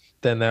fashion,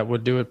 then that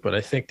would do it. But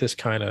I think this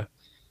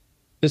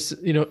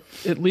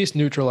at least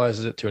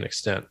neutralizes it to an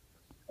extent.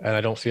 And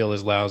I don't feel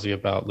as lousy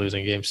about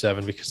losing game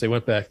 7 because they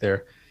went back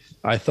there.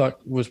 I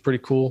thought was pretty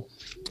cool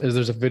is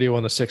there's a video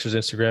on the Sixers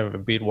Instagram of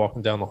Embiid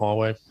walking down the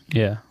hallway.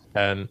 Yeah.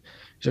 And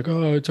he's like,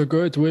 "Oh, it's a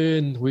great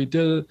win. We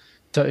did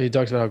it." He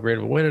talks about how great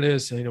of a win it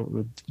is.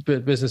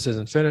 Business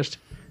isn't finished.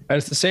 And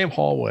it's the same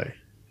hallway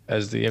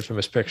as the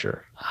infamous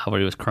picture. Where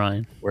he was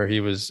crying. Where he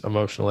was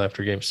emotional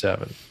after game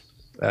 7.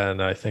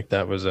 And I think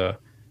that was a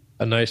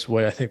nice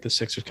way. I think the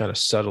Sixers kind of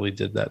subtly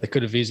did that. They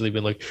could have easily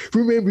been like,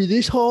 "Remember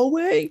this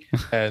hallway?"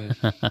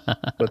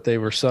 But they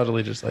were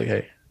subtly just like,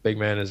 "Hey, big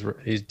man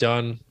he's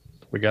done.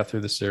 We got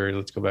through the series.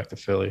 Let's go back to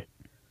Philly.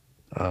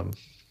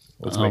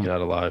 Let's make it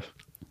out alive."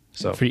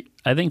 So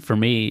I think for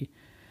me,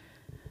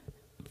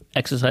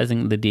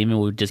 exercising the demon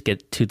would just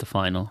get to the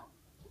final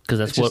because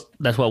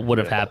that's what would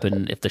have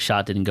happened if the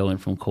shot didn't go in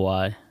from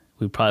Kawhi.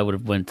 We probably would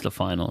have went to the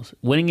finals.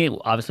 Winning it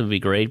obviously would be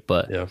great,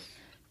 but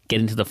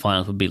getting to the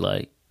finals would be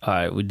like, all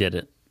right, we did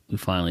it. We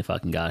finally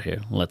fucking got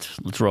here. Let's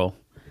roll.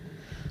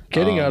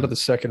 Getting out of the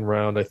second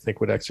round, I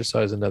think, would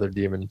exercise another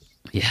demon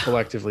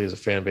collectively as a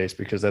fan base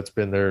because that's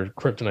been their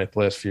kryptonite the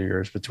last few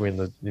years between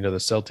the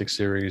Celtics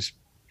series,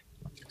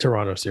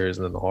 Toronto series,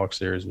 and then the Hawks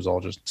series was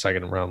all just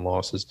second round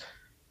losses.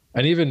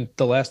 And even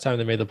the last time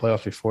they made the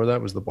playoffs before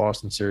that was the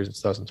Boston series in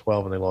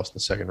 2012, and they lost in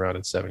the second round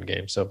in 7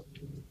 games. So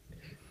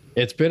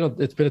it's been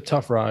a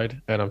tough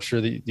ride, and I'm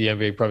sure the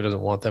NBA probably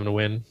doesn't want them to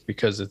win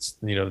because it's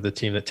the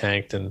team that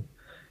tanked and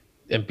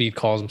Embiid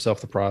calls himself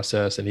the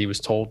process, and he was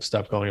told to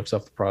stop calling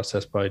himself the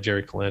process by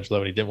Jerry Colangelo,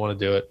 and he didn't want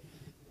to do it.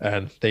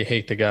 And they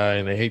hate the guy,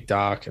 and they hate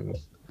Doc, and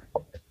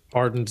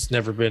Harden's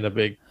never been a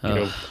big,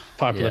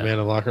 popular man in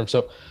the locker room.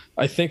 So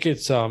I think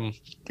it's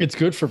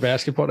good for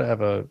basketball to have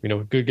a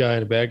good guy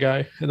and a bad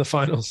guy in the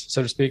finals,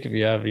 so to speak. If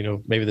you have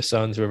maybe the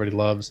Suns who everybody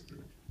loves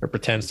or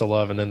pretends to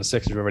love, and then the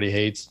Sixers everybody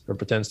hates or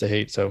pretends to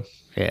hate. So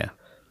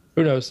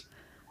who knows?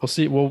 We'll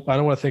see. Well, I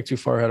don't want to think too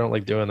far ahead. I don't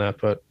like doing that,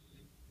 but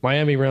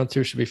Miami round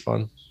 2 should be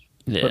fun.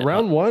 Yeah. But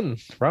round one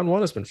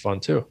has been fun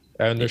too,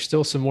 and there's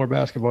still some more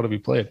basketball to be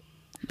played.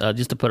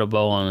 Just to put a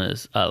bow on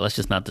this, let's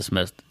just not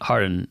dismiss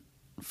Harden.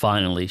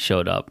 Finally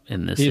showed up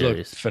in this series. He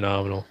looked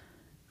phenomenal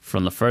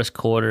from the first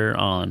quarter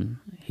on.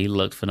 He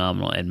looked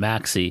phenomenal, and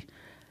Maxey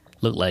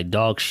looked like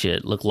dog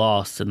shit. Looked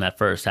lost in that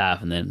first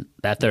half, and then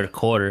that third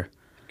quarter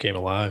came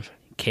alive.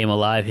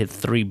 Hit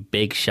 3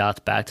 big shots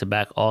back to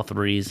back, all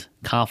threes.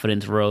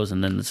 Confidence rose,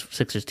 and then the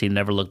Sixers team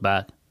never looked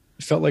back.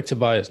 It felt like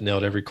Tobias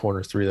nailed every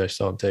corner 3 that I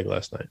saw him take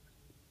last night.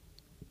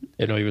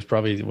 He was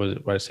probably, what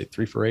did I say,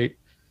 3 for 8?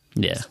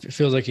 Yeah. It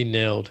feels like he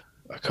nailed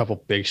a couple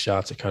big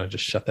shots that kind of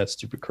just shut that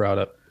stupid crowd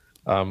up.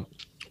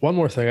 One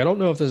more thing. I don't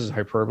know if this is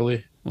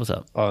hyperbole. What's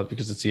up?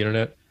 Because it's the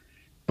internet.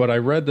 But I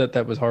read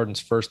that was Harden's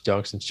first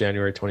dunk since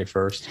January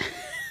 21st.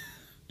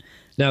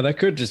 Now, that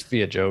could just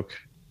be a joke.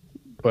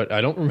 But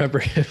I don't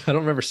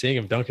remember seeing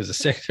him dunk as a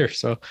Sixer.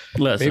 So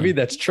maybe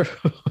that's true.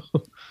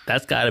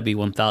 That's got to be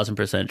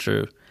 1,000%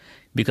 true.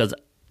 Because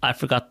I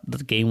forgot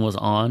the game was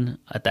on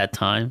at that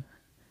time.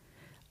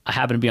 I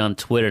happened to be on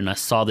Twitter and I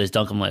saw this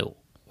dunk. I'm like,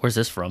 where's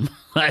this from?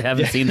 I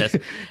haven't seen this.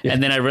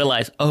 And then I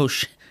realized,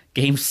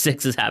 Game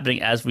 6 is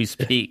happening as we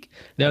speak.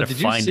 Now, Gotta did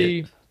you find see?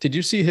 it. Did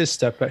you see his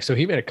step back? So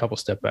he made a couple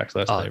step backs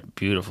last Oh, night.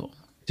 beautiful.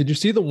 Did you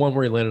see the one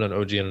where he landed on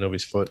OG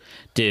Anunoby's foot?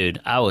 Dude,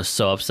 I was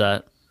so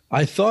upset.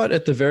 I thought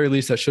at the very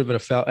least that should have been a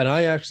foul. And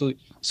I actually,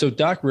 so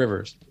Doc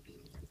Rivers,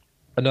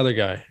 another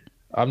guy.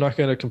 I'm not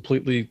going to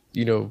completely,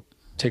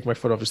 take my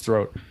foot off his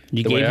throat.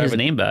 You The way gave I his would-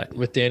 name back.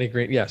 with Danny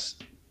Green. Yes.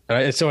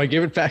 So I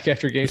gave it back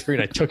after game 3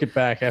 and I took it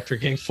back after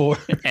game 4.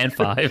 And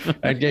 5.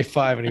 I had game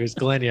 5 and he was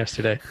Glenn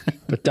yesterday.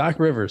 But Doc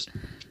Rivers,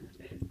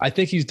 I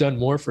think he's done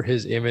more for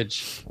his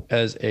image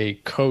as a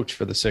coach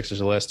for the Sixers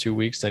the last 2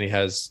 weeks than he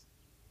has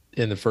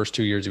in the first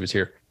 2 years he was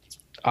here.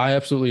 I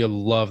absolutely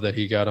love that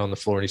he got on the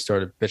floor and he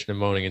started bitching and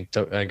moaning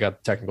and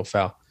got the technical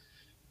foul.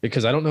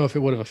 Because I don't know if it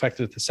would have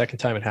affected it the second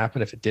time it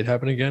happened, if it did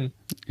happen again.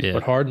 Yeah.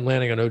 But Harden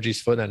landing on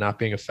OG's foot and that not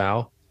being a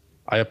foul,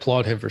 I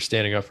applaud him for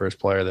standing up for his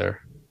player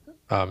there.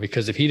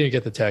 Because if he didn't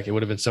get the tech, it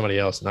would have been somebody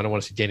else. And I don't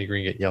want to see Danny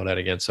Green get yelled at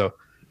again. So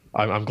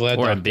I'm glad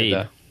Or Doc did Embiid.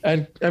 that.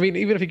 And I mean,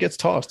 even if he gets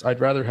tossed, I'd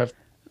rather have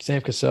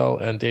Sam Cassell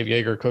and Dave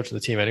Yeager coaching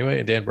the team anyway,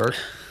 and Dan Burke.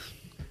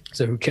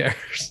 So who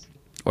cares?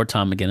 Or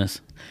Tom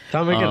McGinnis.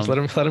 Tom Higgins, let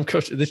him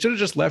coach. They should have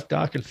just left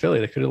Doc in Philly.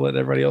 They could have let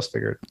everybody else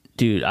figure it.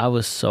 Dude, I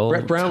was so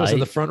Brett Brown was in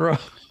the tight. front row.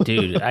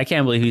 Dude, I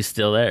can't believe he's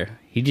still there.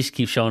 He just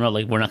keeps showing up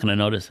like we're not going to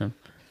notice him.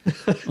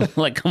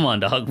 Like, come on,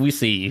 dog. We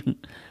see you.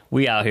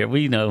 We out here.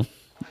 We know.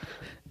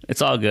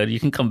 It's all good. You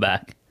can come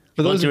back.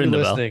 For Once those of you're you in the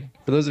bell.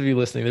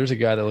 listening, there's a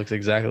guy that looks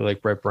exactly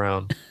like Brett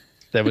Brown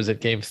that was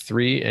at game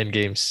 3 and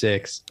game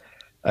 6.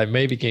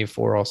 Maybe game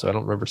 4 also. I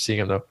don't remember seeing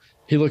him though.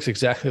 He looks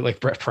exactly like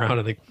Brett Brown,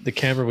 and the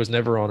camera was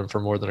never on him for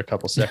more than a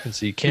couple seconds,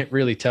 so you can't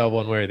really tell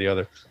one way or the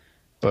other.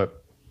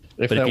 But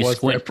if But that you was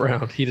squint- Brett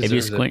Brown, he If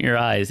deserves you it. squint your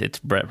eyes, it's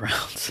Brett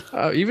Brown's.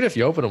 Even if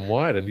you open them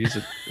wide and use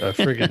a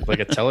friggin' like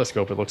a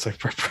telescope, it looks like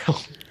Brett Brown.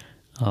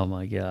 Oh,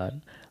 my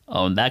God.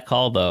 That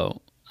call,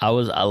 though, I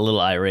was a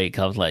little irate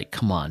 'cause I was like,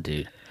 come on,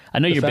 dude. I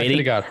know The you're fact that baiting.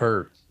 he got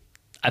hurt.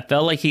 I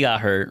felt like he got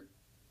hurt.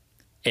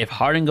 If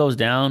Harden goes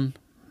down,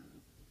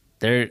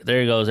 there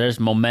he goes. There's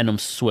momentum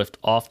swift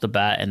off the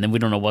bat, and then we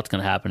don't know what's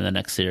going to happen in the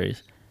next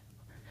series.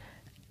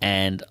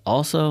 And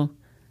also,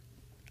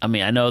 I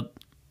mean, I know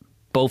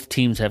both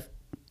teams have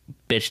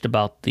bitched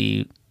about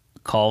the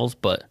calls,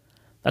 but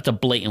that's a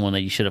blatant one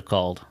that you should have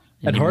called.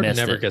 And you Harden missed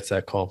never it. gets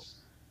that call.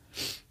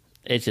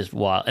 It's just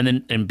wild. And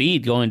then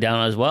Embiid going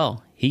down as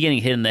well. He getting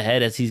hit in the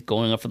head as he's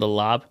going up for the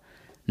lob.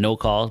 No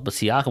calls, but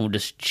Siakam would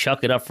just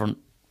chuck it up from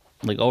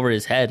like over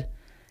his head.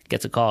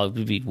 Gets a call. It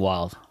would be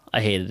wild. I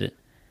hated it.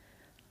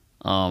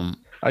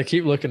 I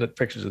keep looking at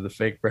pictures of the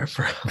fake Brett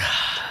Brown.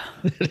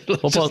 It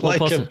looks We'll just post,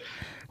 like him.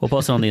 we'll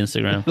post it on the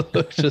Instagram. It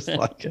looks just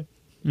like him.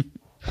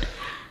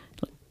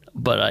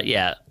 But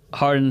yeah,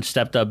 Harden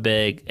stepped up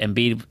big.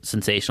 Embiid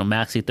sensational.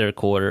 Maxey third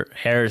quarter.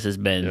 Harris has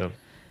been Yeah.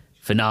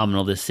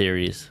 phenomenal this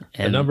series.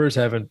 The And numbers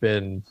haven't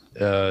been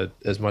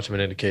as much of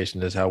an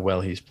indication as how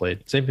well he's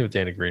played. Same thing with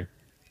Danny Green.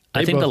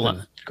 I think both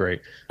been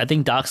great. I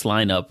think Doc's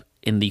lineup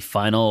in the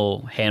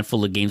final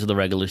handful of games of the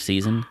regular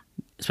season,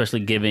 especially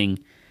giving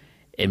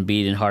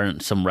Embiid and Harden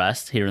some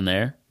rest here and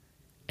there,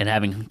 and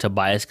having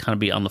Tobias kind of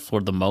be on the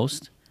floor the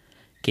most,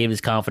 gave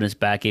his confidence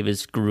back, gave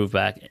his groove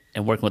back,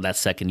 and working with that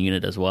second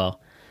unit as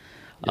well.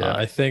 Yeah,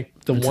 I think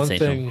the it's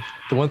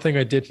one thing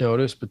I did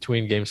notice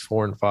between games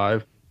 4 and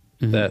 5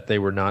 that they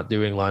were not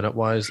doing lineup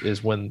wise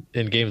is when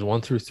in games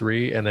 1 through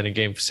 3 and then in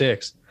game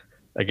 6,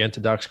 again to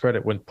Doc's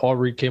credit, when Paul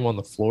Reed came on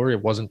the floor,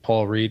 it wasn't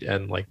Paul Reed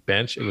and like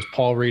bench, it was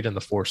Paul Reed and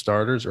the 4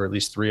 starters, or at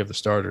least 3 of the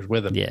starters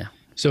with him. Yeah,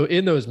 So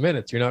in those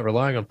minutes, you're not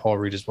relying on Paul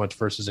Reed as much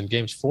versus in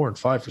games 4 and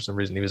 5 for some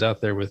reason. He was out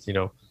there with,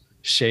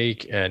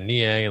 Shake and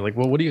Niang and like,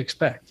 well, what do you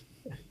expect?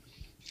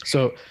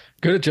 So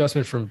good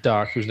adjustment from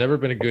Doc, who's never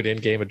been a good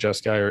in-game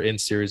adjust guy or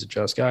in-series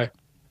adjust guy.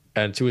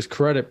 And to his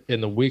credit,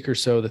 in the week or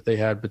so that they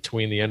had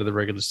between the end of the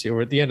regular season,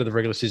 or at the end of the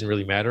regular season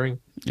really mattering,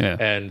 yeah.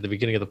 and the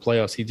beginning of the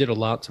playoffs, he did a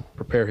lot to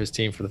prepare his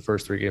team for the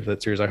first 3 games of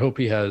that series. I hope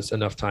he has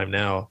enough time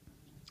now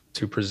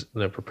to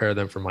prepare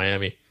them for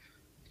Miami,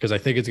 because I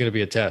think it's going to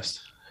be a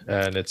test.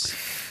 And it's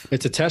a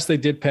test they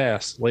did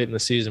pass late in the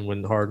season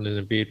when Harden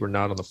and Embiid were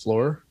not on the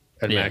floor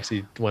and Yeah.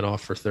 Maxey went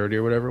off for 30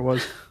 or whatever it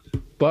was.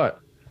 But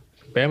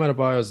Bam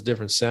Adebayo is a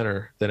different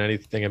center than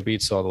anything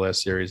Embiid saw the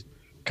last series.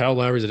 Kyle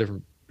Lowry's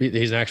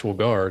he's an actual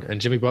guard,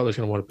 and Jimmy Butler's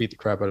going to want to beat the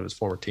crap out of his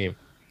former team.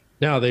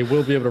 Now, they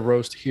will be able to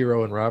roast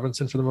Hero and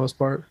Robinson for the most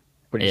part,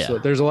 but Yeah.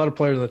 there's a lot of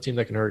players on the team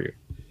that can hurt you.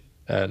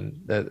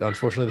 And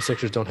unfortunately, the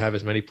Sixers don't have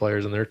as many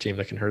players on their team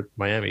that can hurt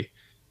Miami.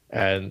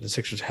 And the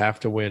Sixers have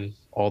to win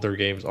all their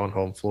games on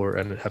home floor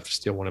and have to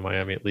steal one in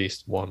Miami, at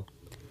least one.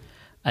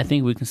 I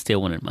think we can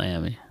still win at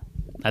Miami.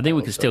 I think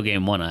we can steal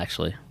game 1,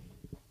 actually.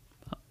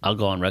 I'll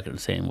go on record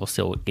saying we'll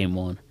steal game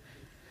 1.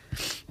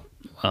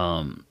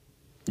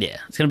 Yeah,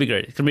 it's gonna be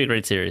great. It's gonna be a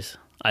great series.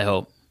 I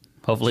hope.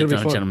 Hopefully, It's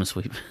it's gonna not be a fun. gentleman's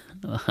sweep.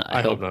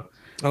 I hope not.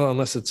 Oh,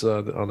 unless it's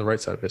on the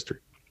right side of history.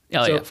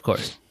 Oh So- yeah, of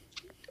course.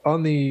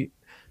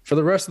 For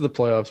the rest of the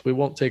playoffs, we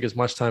won't take as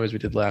much time as we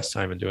did last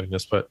time in doing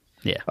this, but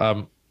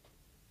Yeah,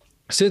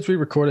 since we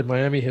recorded,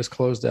 Miami has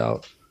closed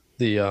out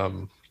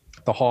the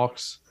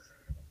Hawks.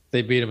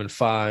 They beat them in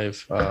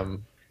 5.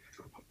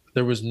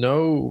 there was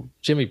no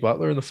Jimmy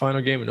Butler in the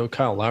final game and no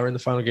Kyle Lowry in the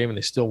final game, and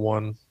they still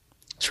won.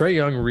 Trae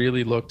Young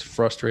really looked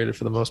frustrated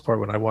for the most part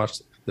when I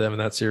watched them in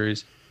that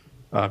series.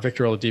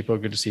 Victor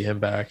Oladipo, good to see him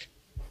back.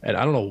 And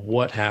I don't know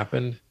what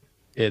happened.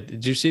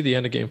 Did you see the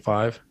end of Game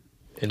 5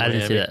 in I Miami?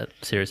 didn't see that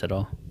series at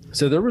all.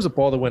 So there was a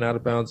ball that went out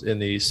of bounds in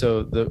the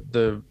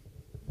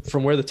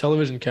from where the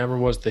television camera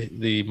was,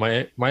 the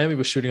Miami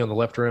was shooting on the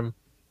left rim,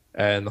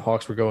 and the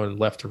Hawks were going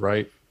left to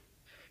right.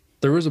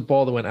 There was a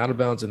ball that went out of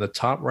bounds in the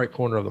top right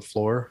corner of the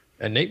floor,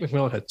 and Nate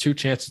McMillan had 2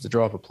 chances to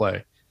draw up a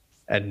play,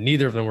 and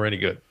neither of them were any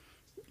good.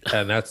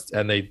 And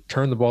they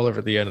turned the ball over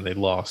at the end and they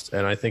lost.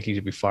 And I think he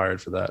should be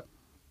fired for that,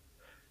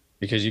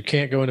 because you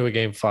can't go into a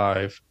Game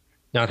 5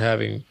 not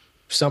having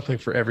something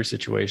for every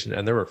situation.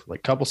 And there were like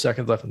a couple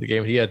seconds left in the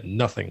game. He had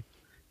nothing.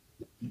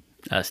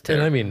 That's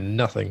terrible. And I mean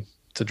nothing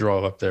to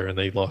draw up there, and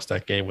they lost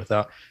that game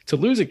to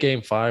lose a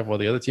Game 5 while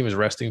the other team is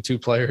resting 2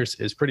 players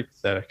is pretty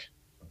pathetic.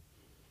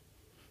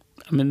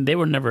 I mean, they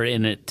were never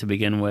in it to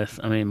begin with.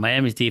 I mean,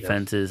 Miami's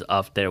defense is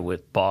up there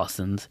with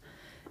Boston's,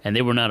 and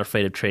they were not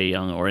afraid of Trae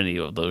Young or any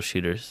of those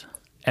shooters.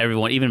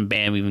 Everyone, even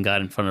Bam, even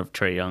got in front of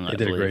Trae Young. They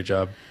did a great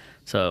job.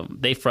 So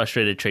they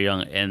frustrated Trae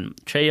Young, and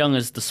Trae Young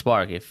is the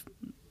spark. If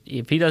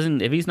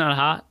he's not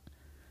hot,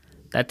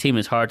 that team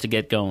is hard to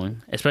get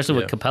going, especially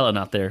with Capella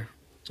not there.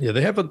 Yeah,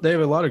 they have a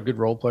lot of good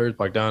role players: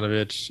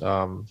 Bogdanovich,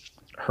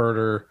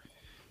 Herter,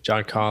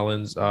 John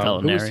Collins.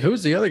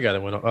 Who's the other guy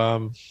that went off?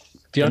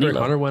 DeAndre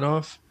Hunter went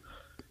off.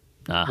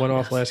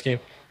 Off last game.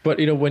 But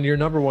when your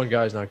number one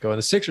guy's not going,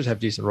 the Sixers have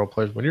decent role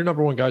players. When your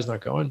number one guy's not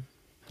going,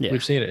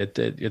 we've seen it.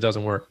 It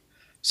doesn't work.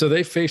 So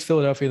they face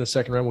Philadelphia in the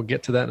second round. We'll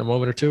get to that in a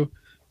moment or two.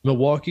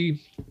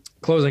 Milwaukee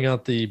closing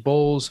out the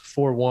Bulls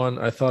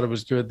 4-1. I thought it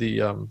was good.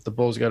 The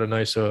Bulls got a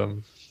nice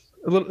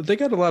they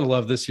got a lot of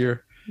love this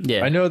year.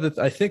 Yeah.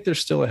 I think they're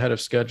still ahead of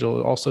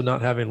schedule. Also,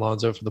 not having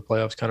Lonzo for the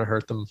playoffs kind of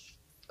hurt them.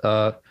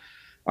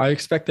 I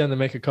expect them to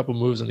make a couple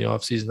moves in the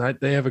offseason.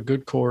 They have a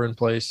good core in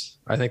place.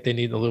 I think they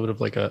need a little bit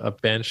of like a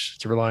bench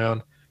to rely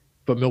on.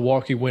 But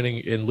Milwaukee winning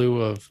in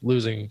lieu of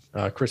losing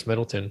Chris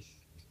Middleton,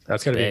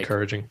 that's going to be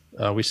encouraging.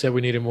 We said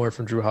we needed more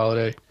from Drew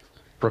Holiday,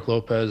 Brook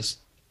Lopez.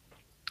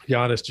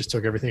 Giannis just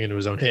took everything into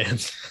his own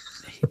hands.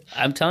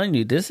 I'm telling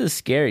you, this is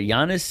scary.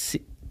 Giannis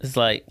is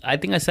like, I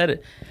think I said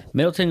it.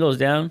 Middleton goes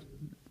down.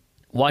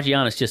 Watch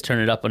Giannis just turn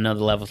it up another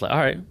level. It's like, all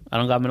right, I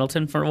don't got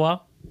Middleton for a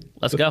while.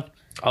 Let's go.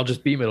 I'll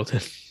just beat Middleton.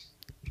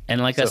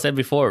 And like I said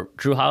before,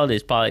 Drew Holiday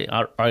is probably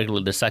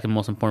arguably the second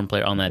most important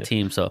player on that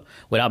team. So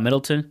without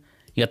Middleton,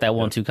 you got that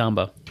 1-2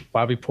 combo.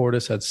 Bobby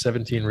Portis had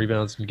 17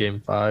 rebounds in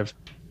Game 5.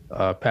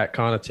 Pat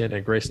Connaughton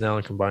and Grayson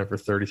Allen combined for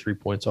 33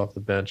 points off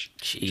the bench.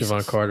 Jesus.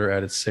 Javon Carter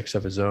added 6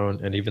 of his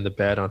own, and even the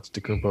bad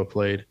Antetokounmpo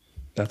played.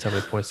 That's how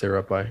many points they were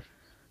up by.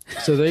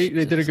 So they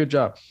did a good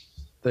job.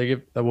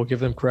 We'll give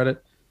them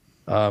credit.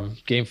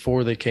 Game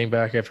 4, they came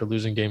back after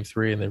losing Game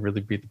 3, and they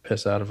really beat the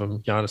piss out of them.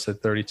 Giannis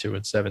had 32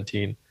 and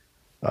 17.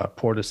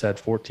 Portis had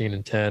 14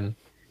 and 10.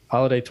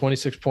 Holiday,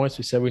 26 points.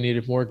 We said we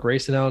needed more.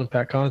 Grayson Allen and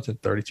Pat Connaughton,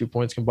 32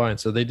 points combined.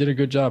 So they did a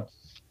good job.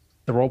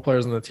 The role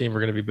players on the team are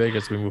going to be big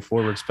as we move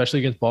forward, especially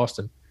against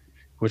Boston,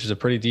 which is a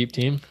pretty deep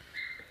team.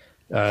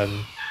 And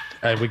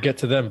we get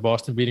to them,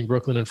 Boston beating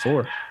Brooklyn in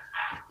 4.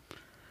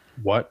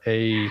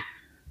 I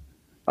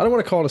don't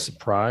want to call it a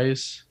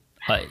surprise.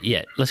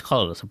 Yeah, let's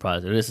call it a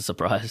surprise. It is a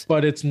surprise.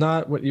 But it's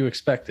not what you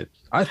expected.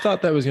 I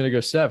thought that was going to go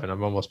 7.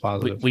 I'm almost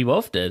positive. We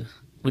both did.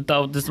 We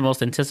thought this was the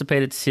most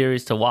anticipated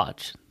series to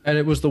watch. And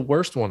it was the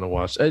worst one to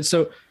watch. And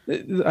so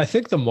I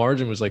think the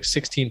margin was like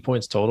 16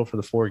 points total for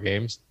the 4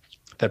 games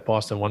that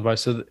Boston won by.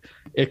 So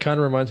it kind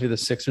of reminds me of the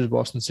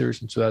Sixers-Boston series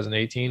from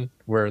 2018,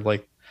 where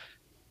like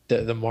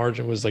the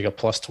margin was like a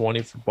plus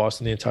 20 for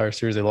Boston the entire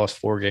series. They lost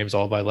 4 games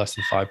all by less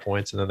than 5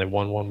 points, and then they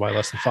won one by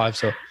less than 5.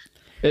 So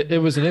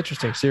it was an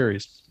interesting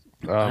series.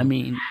 I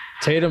mean,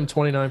 Tatum,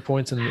 29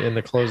 points in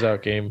the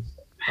closeout game.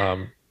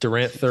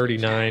 Durant,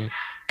 39.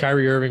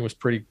 Kyrie Irving was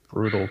pretty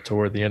brutal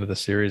toward the end of the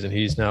series, and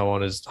he's now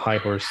on his high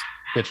horse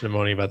bitching and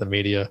moaning about the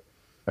media.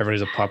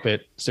 Everybody's a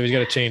puppet. So he's got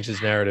to change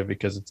his narrative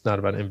because it's not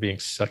about him being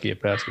sucky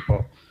at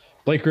basketball.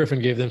 Blake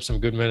Griffin gave them some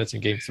good minutes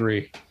in Game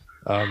 3.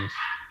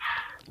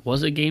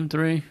 Was it Game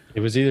 3? It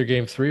was either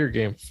Game 3 or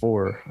Game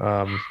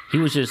 4. He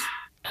was just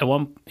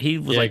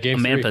like a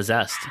man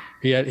possessed.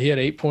 He had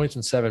 8 points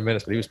in 7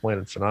 minutes, but he was playing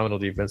a phenomenal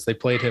defense. They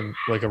played him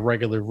like a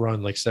regular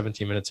run, like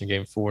 17 minutes in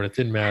Game 4, and it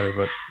didn't matter.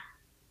 But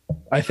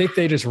I think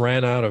they just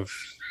ran out of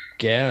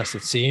gas,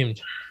 it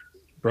seemed.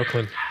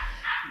 Brooklyn.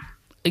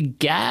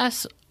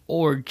 Gas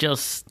or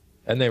just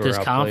and they were this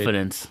outplayed.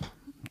 Confidence.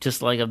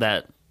 Just like of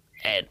that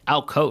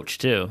out-coach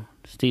too.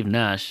 Steve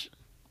Nash.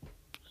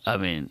 I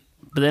mean,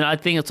 but then I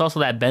think it's also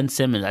that Ben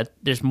Simmons.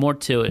 There's more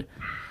to it.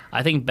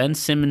 I think Ben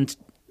Simmons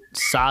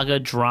saga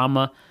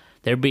drama,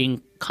 they're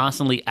being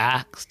constantly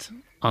asked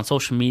on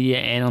social media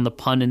and on the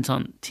pundits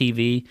on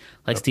TV,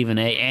 like Stephen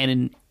A. and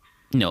in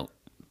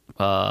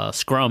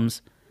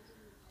scrums.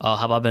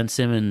 How about Ben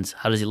Simmons?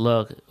 How does he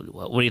look?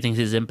 What do you think is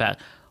his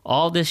impact?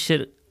 All this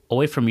shit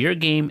away from your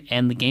game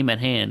and the game at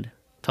hand.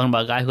 Talking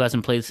about a guy who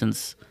hasn't played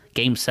since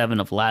Game 7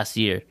 of last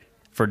year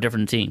for a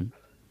different team,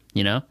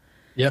 you know?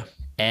 Yeah.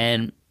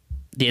 And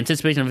the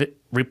anticipation of it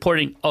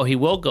reporting, oh, he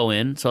will go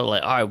in. So,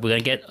 like, all right, we're going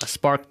to get a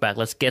spark back.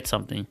 Let's get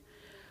something.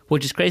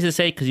 Which is crazy to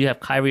say because you have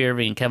Kyrie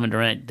Irving and Kevin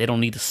Durant. They don't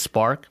need a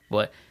spark,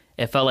 but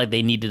it felt like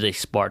they needed a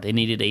spark. They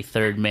needed a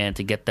third man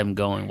to get them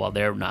going while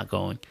they're not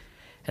going.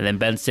 And then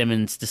Ben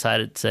Simmons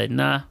decided to say,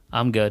 nah,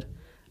 I'm good.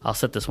 I'll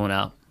sit this one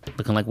out.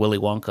 Looking like Willy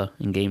Wonka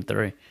in Game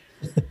 3.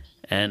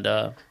 And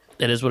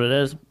it is what it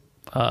is.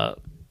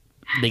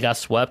 They got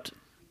swept.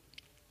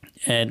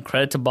 And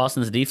credit to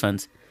Boston's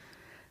defense.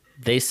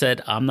 They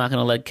said, I'm not going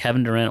to let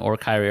Kevin Durant or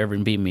Kyrie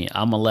Irving beat me.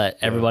 I'm going to let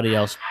everybody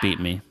else beat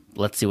me.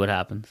 Let's see what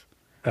happens.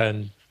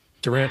 And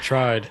Durant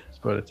tried,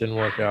 but it didn't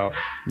work out.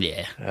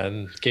 Yeah.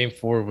 And Game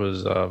 4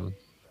 was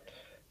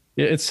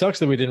it sucks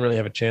that we didn't really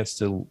have a chance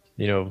to,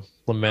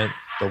 lament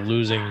the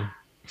losing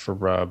for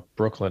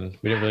Brooklyn.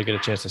 We didn't really get a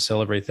chance to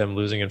celebrate them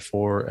losing in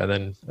 4 and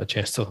then a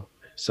chance to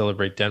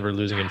celebrate Denver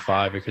losing in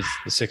 5 because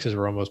the Sixers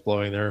were almost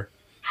blowing their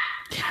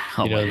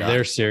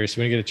their series.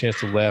 So we didn't get a chance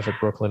to laugh at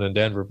Brooklyn and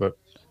Denver, but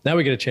now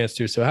we get a chance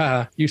to.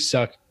 So, you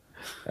suck.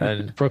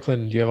 And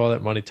Brooklyn, you have all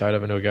that money tied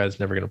up into a guy that's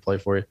never going to play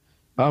for you.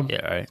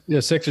 Yeah, right.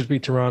 The Sixers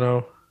beat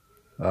Toronto.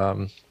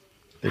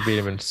 They beat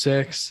him in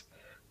 6.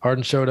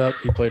 Harden showed up.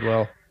 He played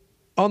well.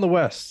 On the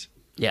West.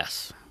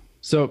 Yes.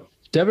 So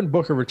Devin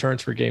Booker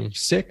returns for Game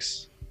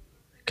 6,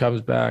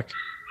 comes back,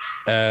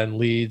 and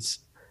leads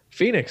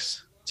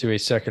Phoenix to a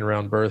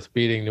second-round berth,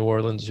 beating New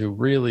Orleans, who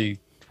really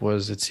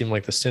was, it seemed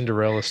like the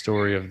Cinderella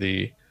story of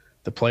the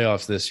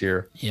playoffs this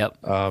year. Yep.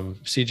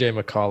 C.J.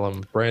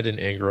 McCollum, Brandon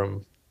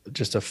Ingram,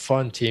 just a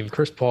fun team.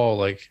 Chris Paul,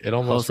 like it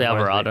almost Jose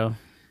Alvarado.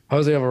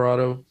 Jose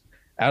Alvarado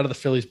out of the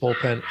Phillies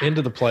bullpen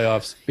into the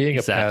playoffs, being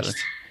a pest.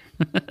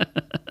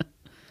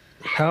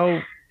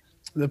 How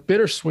the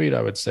bittersweet,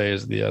 I would say,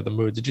 is the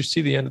mood. Did you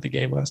see the end of the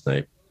game last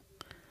night?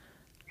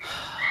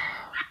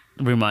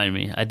 Remind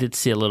me. I did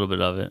see a little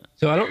bit of it.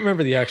 So I don't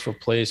remember the actual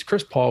plays.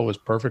 Chris Paul was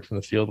perfect from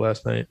the field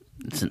last night.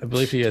 I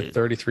believe he had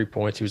 33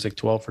 points. He was like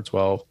 12 for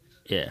 12.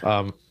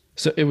 Yeah.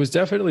 So it was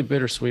definitely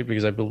bittersweet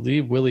because I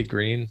believe Willie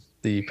Green,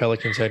 the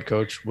Pelicans head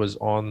coach, was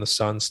on the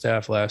Suns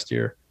staff last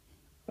year.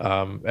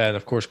 And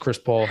of course, Chris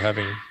Paul,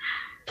 having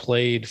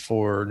played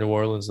for New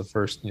Orleans the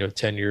first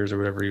 10 years or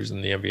whatever he was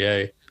in the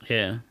NBA.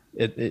 Yeah.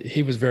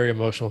 He was very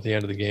emotional at the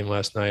end of the game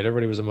last night.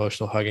 Everybody was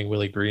emotional hugging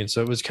Willie Green.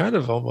 So it was kind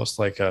of almost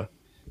like a,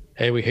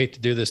 hey, we hate to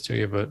do this to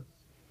you, but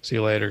see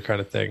you later kind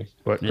of thing.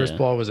 But Chris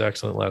Paul was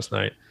excellent last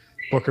night.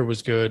 Booker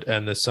was good,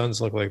 and the Suns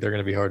look like they're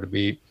going to be hard to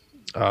beat.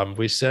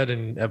 We said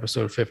in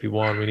episode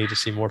 51 we need to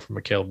see more from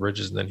Mikal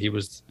Bridges, and then he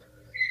was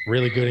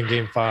really good in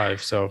Game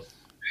 5. So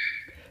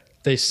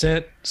they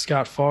sent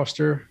Scott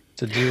Foster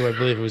to do, I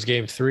believe it was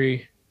Game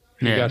 3.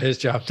 He got his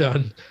job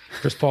done.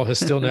 Chris Paul has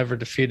still never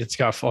defeated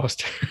Scott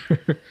Foster.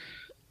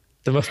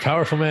 The most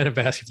powerful man in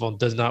basketball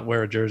does not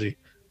wear a jersey.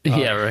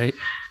 Yeah, right.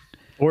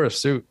 Or a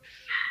suit.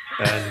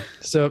 And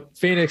so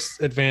Phoenix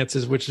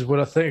advances, which is what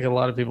I think a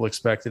lot of people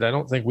expected. I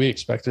don't think we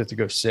expected it to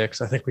go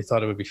 6. I think we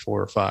thought it would be 4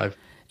 or 5.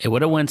 It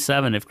would have went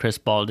 7 if Chris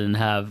Paul didn't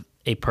have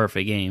a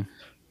perfect game.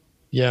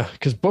 Yeah,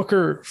 because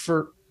Booker,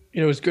 for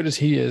as good as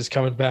he is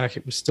coming back,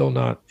 he's still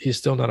not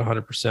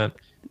 100%.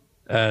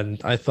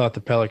 And I thought the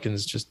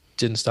Pelicans just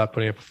didn't stop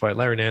putting up a fight.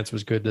 Larry Nance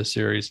was good this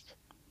series.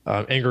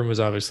 Ingram was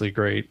obviously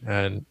great,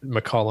 and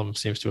McCollum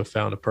seems to have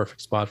found a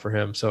perfect spot for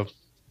him. So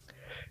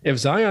if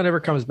Zion ever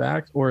comes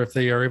back, or if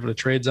they are able to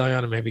trade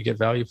Zion and maybe get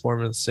value for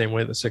him in the same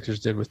way the Sixers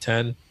did with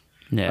 10,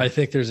 I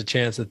think there's a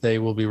chance that they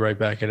will be right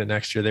back in it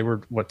next year. They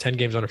were, 10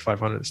 games under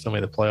 500 and still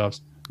made the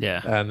playoffs.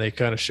 Yeah. And they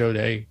kind of showed,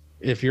 hey,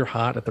 if you're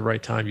hot at the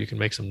right time, you can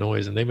make some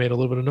noise. And they made a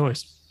little bit of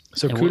noise.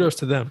 So kudos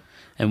to them.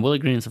 And Willie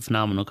Green's a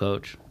phenomenal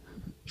coach.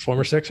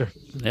 Former Sixer.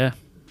 Yeah.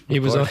 He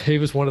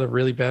was one of the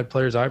really bad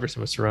players Iverson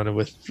was surrounded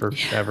with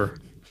forever.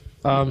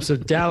 So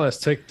Dallas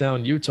took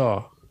down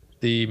Utah.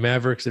 The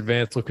Mavericks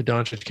advanced. Luka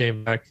Doncic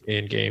came back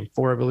in Game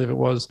 4, I believe it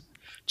was.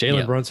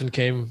 Jalen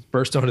Brunson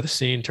burst onto the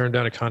scene, turned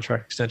down a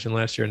contract extension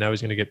last year, and now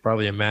he's going to get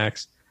probably a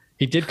max.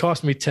 He did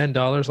cost me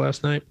 $10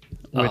 last night,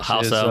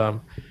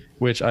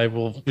 which I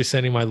will be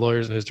sending my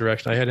lawyers in his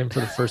direction. I had him for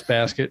the first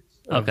basket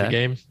of the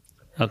game.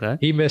 Okay.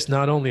 He missed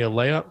not only a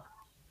layup,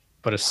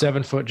 but a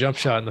 7-foot jump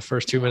shot in the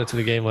first 2 minutes of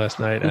the game last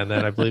night, and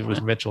then I believe it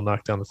was Mitchell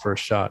knocked down the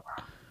first shot.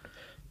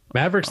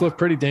 Mavericks look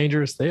pretty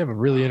dangerous. They have a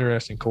really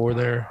interesting core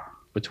there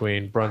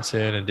between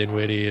Brunson and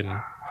Dinwiddie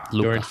and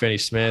Dorian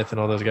Finney-Smith and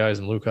all those guys,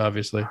 and Luke,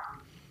 obviously,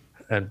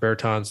 and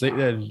Bertans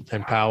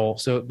and Powell.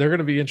 So they're going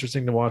to be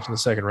interesting to watch in the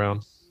second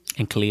round.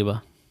 And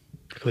Kleber,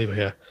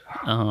 yeah.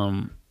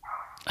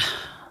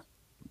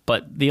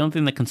 But the only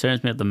thing that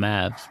concerns me of the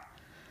Mavs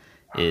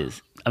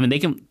is, they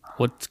can.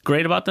 What's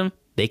great about them?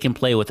 They can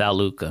play without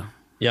Luka.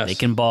 Yes. They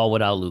can ball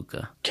without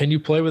Luka. Can you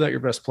play without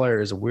your best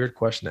player is a weird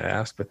question to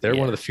ask, but they're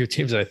one of the few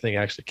teams that I think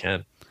actually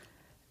can.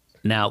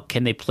 Now,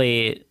 can they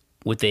play it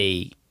with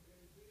a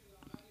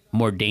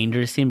more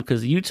dangerous team?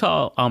 Because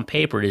Utah, on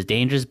paper, is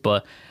dangerous,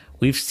 but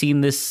we've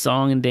seen this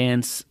song and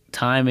dance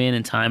time in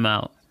and time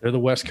out. They're the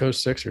West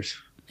Coast Sixers.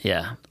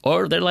 Yeah.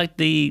 Or they're like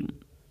the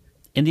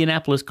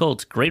Indianapolis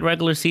Colts. Great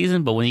regular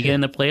season, but when you get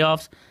in the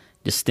playoffs,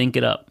 just stink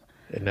it up.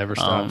 It never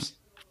stops.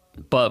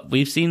 But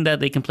we've seen that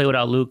they can play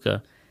without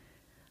Luka.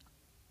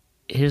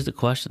 Here's the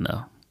question,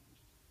 though.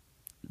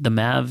 The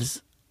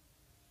Mavs,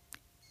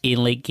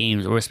 in late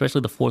games, or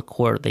especially the fourth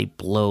quarter, they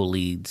blow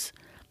leads.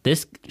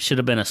 This should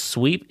have been a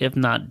sweep, if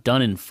not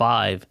done in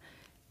 5,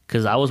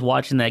 because I was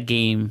watching that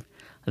game,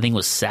 I think it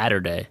was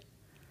Saturday,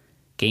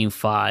 Game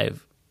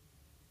 5,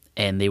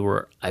 and they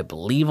were, I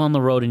believe, on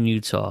the road in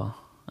Utah,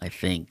 I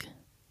think.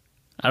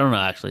 I don't know,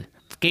 actually.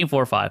 Game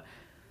 4 or 5.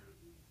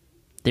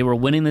 They were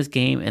winning this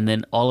game, and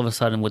then all of a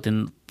sudden,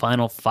 within the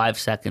final 5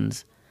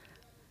 seconds,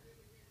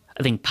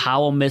 I think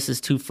Powell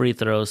misses 2 free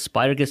throws.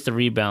 Spider gets the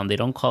rebound. They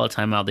don't call a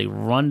timeout. They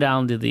run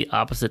down to the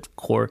opposite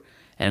court,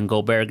 and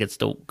Gobert gets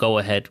the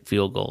go-ahead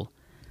field goal.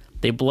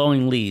 They're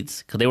blowing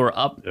leads because they were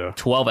up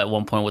 12 at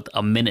one point with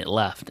a minute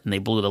left, and they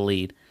blew the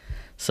lead.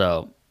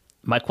 So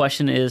my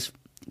question is,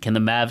 can the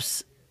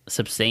Mavs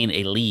sustain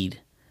a lead?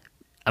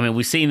 I mean,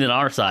 we've seen it on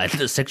our side.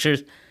 The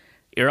Sixers,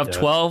 you're up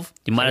 12.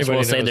 You might as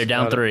well say they're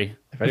down 3.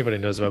 If anybody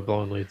knows about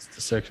blowing leads, it's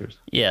the Sixers.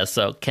 Yeah,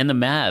 so can the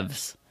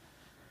Mavs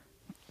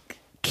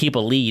keep a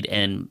lead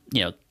and,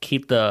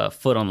 keep the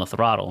foot on the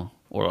throttle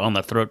or on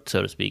the throat,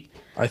 so to speek?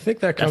 I think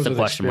that comes with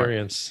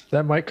experience.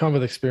 That might come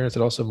with experience.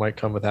 It also might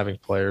come with having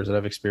players that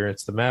have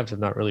experience. The Mavs have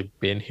not really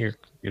been here,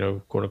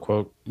 quote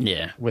unquote.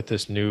 Yeah. With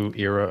this new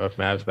era of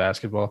Mavs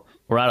basketball.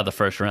 We're out of the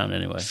first round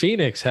anyway.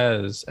 Phoenix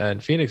has,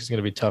 and Phoenix is going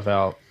to be tough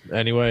out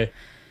anyway.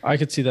 I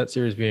could see that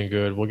series being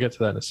good. We'll get to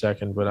that in a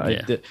second, but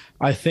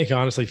I think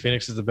honestly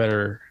Phoenix is the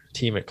better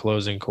team at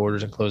closing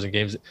quarters and closing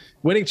games.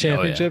 Winning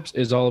championships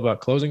is all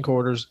about closing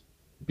quarters,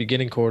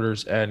 beginning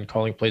quarters, and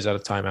calling plays out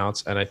of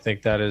timeouts. And I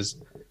think that is,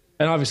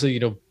 and obviously,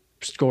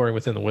 scoring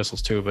within the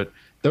whistles too, but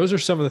those are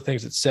some of the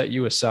things that set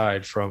you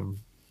aside from,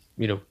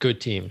 good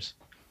teams.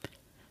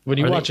 When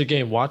you watch a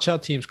game, watch how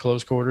teams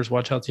close quarters,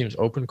 watch how teams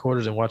open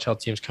quarters, and watch how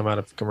teams come out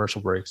of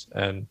commercial breaks.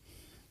 And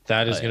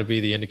that is going to be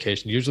the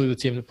indication. Usually the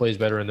team that plays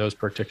better in those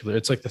particular,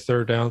 it's like the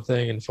third down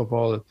thing in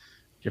football. If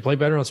you play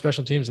better on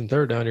special teams in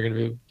third down, you're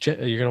going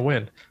to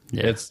win.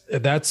 Yeah.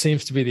 That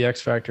seems to be the X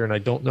factor. And I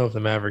don't know if the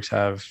Mavericks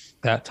have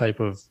that type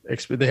of,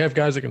 they have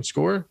guys that can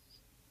score.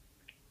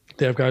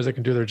 They have guys that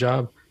can do their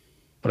job,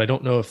 but I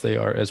don't know if they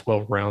are as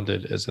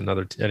well-rounded as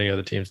any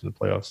other teams in the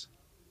playoffs.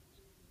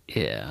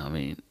 Yeah. I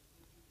mean,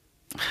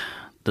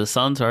 the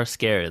Suns are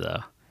scary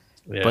though,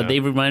 but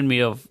they remind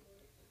me of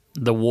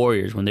the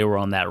Warriors when they were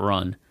on that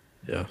run.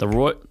 Yeah.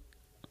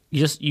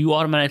 You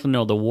automatically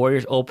know the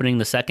Warriors opening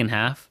the second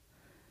half.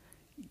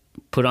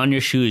 Put on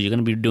your shoes. You're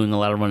going to be doing a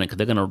lot of running because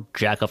they're going to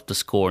jack up the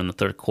score in the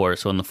third quarter.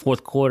 So in the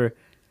fourth quarter,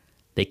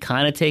 they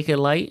kind of take it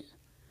light.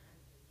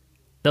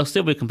 They'll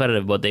still be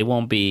competitive, but they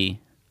won't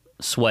be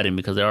sweating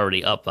because they're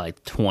already up by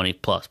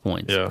 20-plus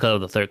points because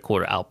of the third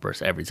quarter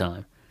outburst every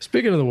time.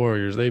 Speaking of the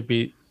Warriors, they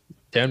beat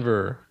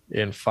Denver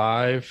in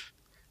 5.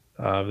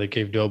 They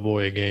gave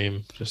Doughboy a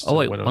game.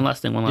 One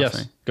last thing.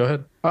 Yes, go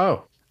ahead.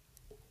 Oh.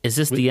 Is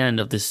this the end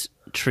of this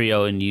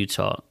trio in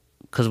Utah?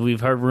 Because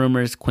we've heard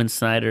rumors, Quinn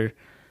Snyder,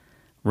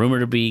 rumored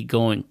to be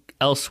going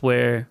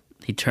elsewhere.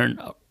 He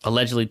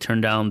allegedly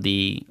turned down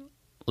the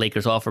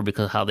Lakers offer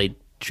because of how they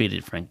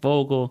treated Frank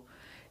Vogel.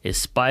 Is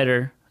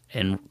Spider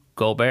and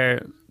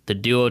Gobert the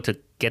duo to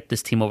get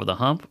this team over the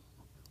hump?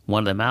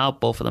 One of them out,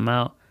 both of them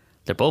out.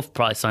 They're both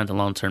probably signed to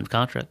long-term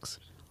contracts.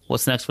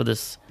 What's next for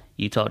this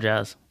Utah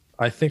Jazz?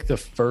 I think the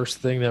first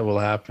thing that will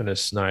happen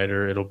is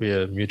Snyder. It'll be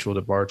a mutual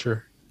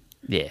departure.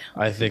 Yeah.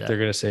 I think they're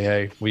going to say,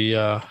 hey, we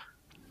go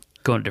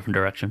in a different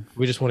direction.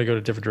 We just want to go to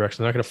a different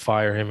direction. They're not going to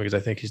fire him because I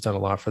think he's done a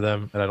lot for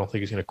them, and I don't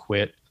think he's going to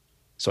quit.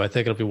 So I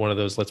think it'll be one of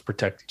those, let's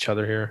protect each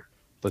other here.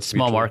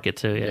 Small market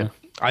too, yeah.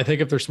 I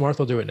think if they're smart,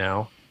 they'll do it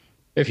now.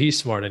 If he's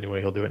smart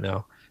anyway, he'll do it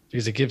now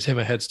because it gives him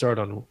a head start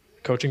on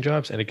coaching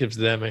jobs and it gives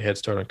them a head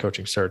start on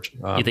coaching search.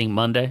 You think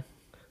Monday?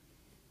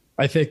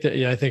 I think that,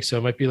 I think so.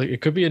 It might be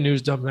it could be a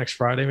news dump next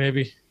Friday,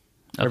 maybe,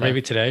 or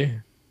maybe today,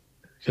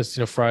 because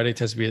Friday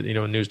tends to be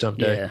a news dump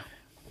day.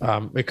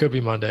 Yeah. It could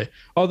be Monday.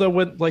 Although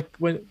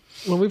when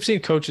we've seen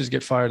coaches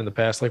get fired in the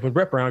past, like when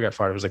Brett Brown got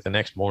fired, it was like the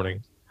next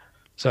morning.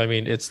 So I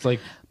mean, it's like,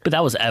 but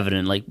that was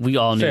evident. Like we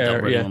all knew that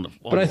already on the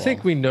But I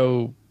think we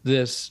know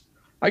this.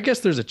 I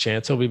guess there's a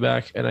chance he'll be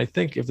back, and I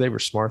think if they were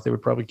smart, they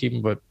would probably keep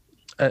him. But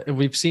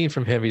we've seen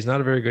from him, he's not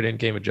a very good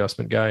in-game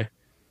adjustment guy.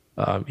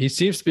 He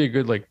seems to be a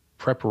good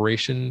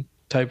preparation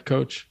type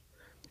coach,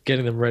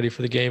 getting them ready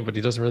for the game, but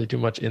he doesn't really do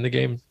much in the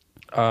game.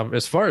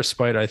 As far as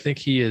Spider, I think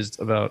he is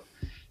about.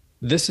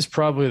 This is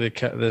probably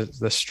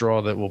the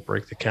straw that will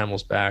break the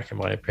camel's back, in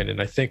my opinion.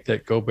 I think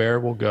that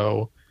Gobert will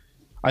go.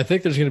 I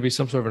think there's going to be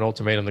some sort of an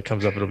ultimatum that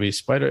comes up. It'll be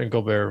Spider and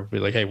Gobert will be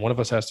like, hey, one of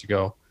us has to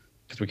go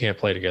because we can't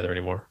play together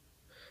anymore.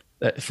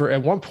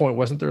 At one point,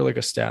 wasn't there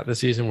a stat this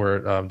season where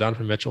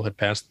Donovan Mitchell had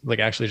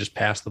actually just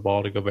passed the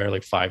ball to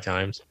Gobert 5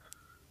 times?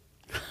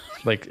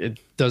 He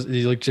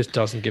just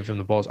doesn't give him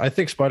the balls. I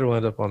think Spider will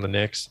end up on the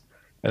Knicks,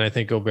 and I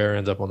think Gobert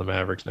ends up on the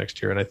Mavericks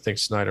next year, and I think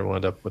Snyder will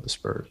end up with the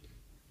Spurs.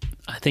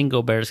 I think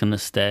Gobert's going to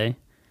stay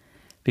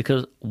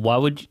because why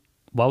would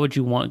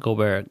you want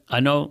Gobert? I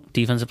know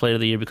defensive player of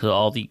the year because of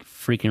all the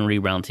freaking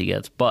rebounds he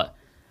gets, but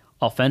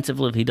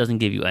offensively, if he doesn't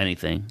give you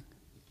anything,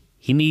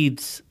 he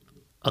needs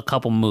a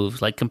couple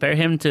moves. Like compare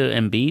him to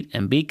Embiid.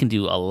 Embiid can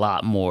do a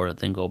lot more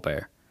than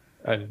Gobert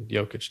And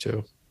Jokic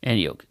too. and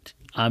Jokic.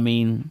 I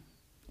mean,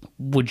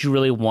 would you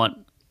really want?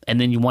 And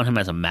then you want him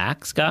as a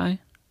max guy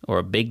or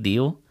a big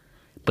deal,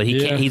 but he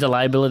can't. He's a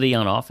liability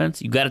on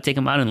offense. You got to take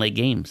him out in late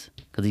games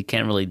because he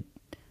can't really.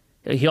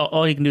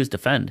 All he can do is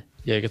defend.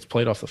 Yeah, he gets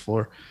played off the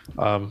floor.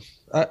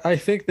 I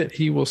think that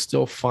he will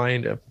still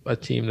find a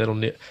team that'll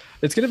need.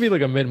 It's going to be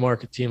like a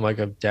mid-market team, like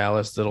a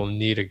Dallas, that'll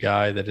need a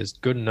guy that is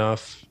good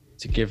enough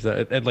to give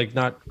that, and like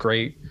not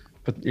great,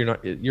 but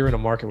you're in a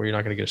market where you're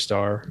not going to get a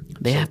star.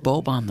 They have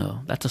Boban though.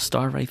 That's a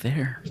star right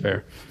there.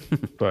 Fair,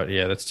 but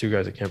yeah, that's two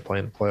guys that can't play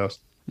in the playoffs.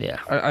 Yeah,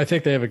 I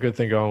think they have a good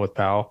thing going with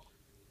Powell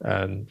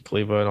and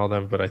Kleba and all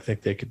them, but I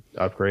think they could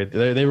upgrade.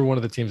 They were one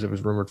of the teams that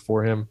was rumored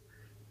for him.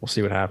 We'll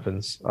see what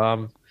happens.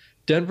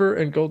 Denver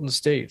and Golden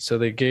State. So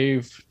they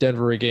gave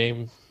Denver a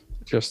game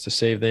just to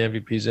save the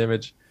MVP's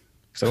image,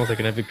 because I don't think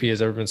an MVP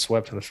has ever been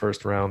swept in the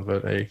first round,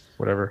 but hey,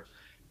 whatever.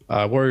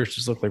 Warriors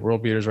just look like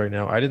world beaters right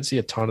now. I didn't see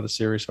a ton of the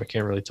series, so I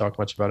can't really talk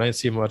much about it. I didn't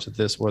see much of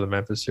this or the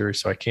Memphis series,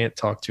 so I can't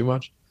talk too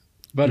much.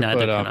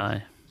 neither can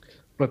I.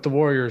 But the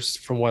Warriors,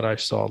 from what I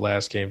saw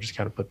last game, just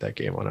kind of put that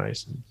game on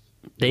ice.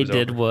 They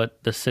did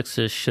what the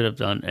Sixers should have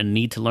done and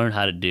need to learn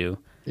how to do.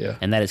 Yeah.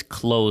 And that is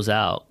close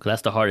out. Because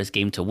that's the hardest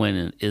game to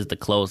win is the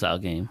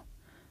closeout game.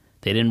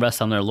 They didn't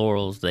rest on their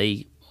laurels.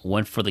 They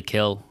went for the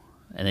kill,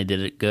 and they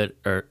did it good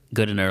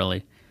and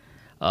early.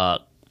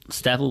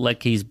 Steph looked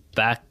like he's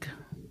back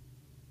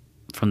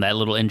from that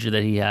little injury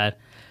that he had.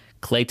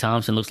 Klay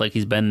Thompson looks like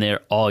he's been there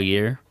all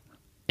year,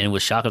 and it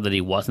was shocking that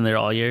he wasn't there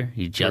all year.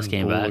 He just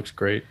came back. Looks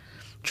great.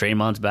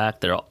 Draymond's back.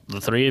 The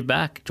three are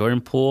back.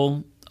 Jordan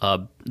Poole,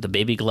 the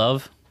baby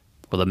glove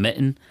or the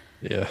mitten.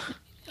 Yeah.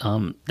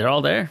 They're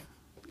all there.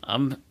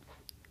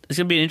 It's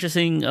gonna be an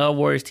interesting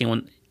Warriors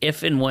team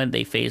if and when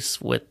they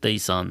face with the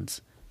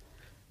Suns.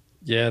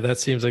 Yeah, that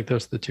seems like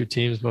those are the two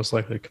teams most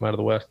likely to come out of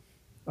the West.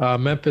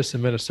 Memphis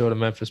and Minnesota.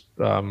 Memphis,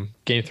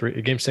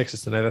 game 6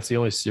 is tonight. That's the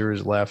only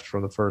series left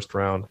from the first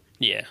round.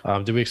 Yeah.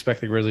 Do we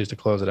expect the Grizzlies to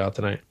close it out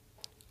tonight?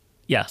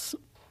 Yes.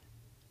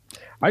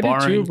 I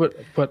do too,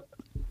 but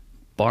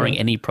barring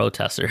any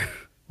protester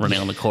running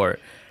on the court,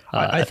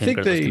 I think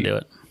the Grizzlies can do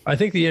it. I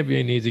think the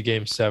NBA needs a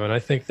game 7. I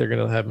think they're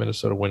going to have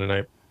Minnesota win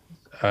tonight.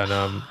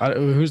 And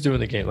who's doing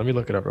the game? Let me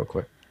look it up real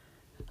quick.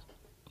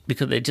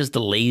 Because it just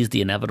delays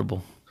the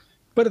inevitable.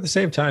 But at the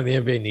same time, the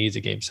NBA needs a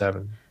game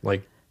 7.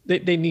 Like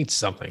they need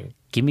something.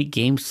 Give me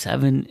game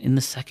 7 in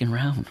the second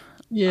round.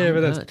 Yeah,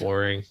 but that's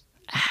boring.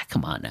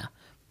 Come on now.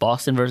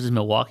 Boston versus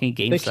Milwaukee,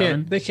 game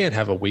 7. They can't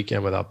have a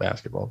weekend without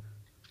basketball.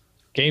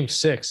 Game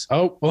 6.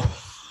 Oh.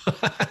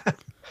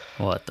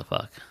 What the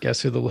fuck?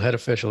 Guess who the head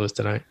official is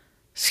tonight?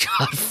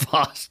 Scott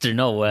Foster.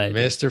 No way.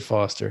 Mr.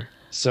 Foster.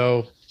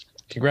 So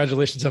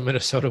congratulations on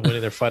Minnesota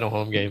winning their final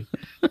home game.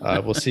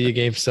 We'll see you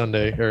game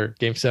 7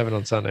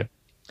 on Sunday.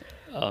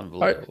 All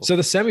right, so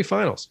the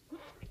semifinals.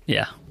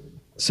 Yeah.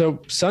 So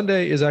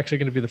Sunday is actually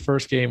going to be the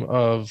first game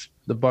of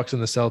the Bucks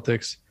and the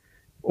Celtics,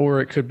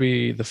 or it could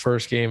be the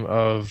first game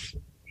of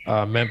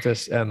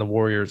Memphis and the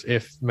Warriors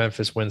if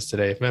Memphis wins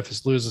today. If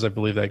Memphis loses, I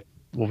believe that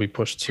will be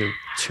pushed to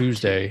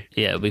Tuesday.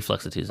 Yeah, it'll be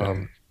flexed to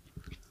Tuesday.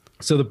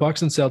 So the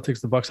Bucks and Celtics,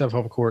 the Bucks have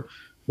home court.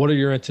 What are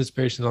your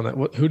anticipations on that?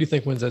 Who do you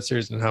think wins that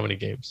series and how many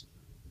games?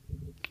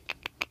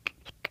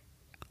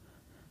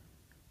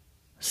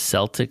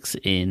 Celtics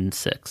in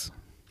 6.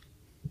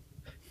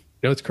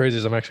 You know what's crazy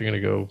is I'm actually going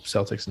to go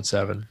Celtics in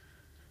 7.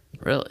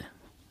 Really?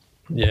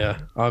 Yeah.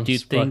 Do you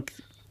think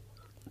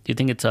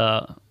it's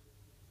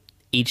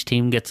each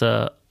team gets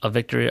a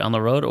victory on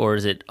the road, or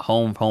is it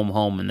home,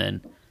 and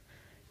then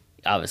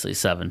obviously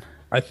 7?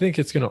 I think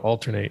it's going to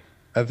alternate.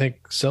 I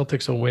think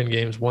Celtics will win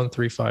games 1,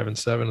 3, 5, and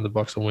 7, and the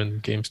Bucks will win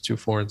games 2,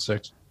 4, and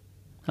 6.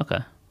 Okay.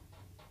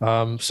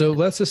 So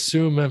let's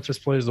assume Memphis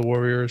plays the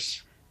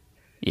Warriors.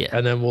 Yeah.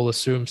 And then we'll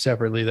assume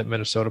separately that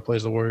Minnesota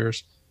plays the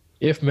Warriors.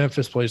 If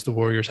Memphis plays the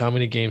Warriors, how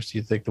many games do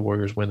you think the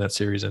Warriors win that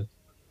series in?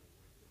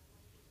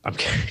 I'm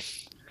kidding.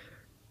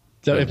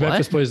 So if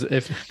Memphis plays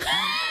if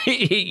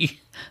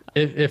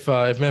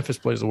Memphis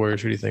plays the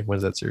Warriors, who do you think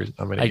wins that series?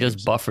 How many? I games?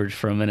 just buffered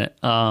for a minute.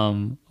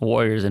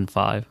 Warriors in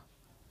 5.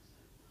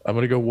 I'm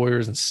gonna go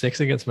Warriors in 6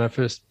 against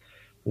Memphis.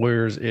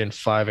 Warriors in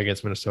 5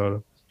 against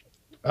Minnesota.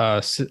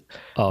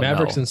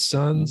 Mavericks and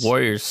Suns.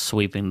 Warriors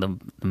sweeping the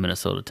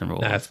Minnesota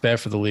Timberwolves. Nah, it's bad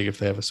for the league if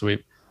they have a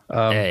sweep.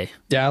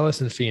 Dallas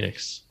and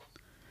Phoenix.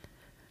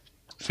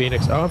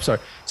 Oh, I'm sorry.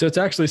 So it's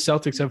actually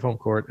Celtics have home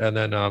court, and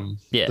then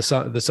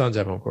the Suns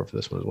have home court for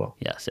this one as well.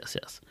 Yes.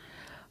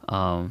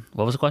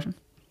 What was the question?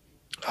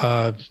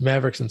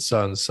 Mavericks and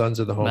Suns. Suns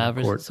are the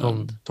Mavericks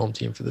home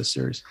team for this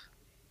series.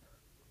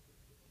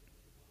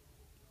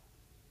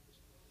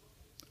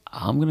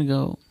 I'm gonna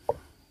go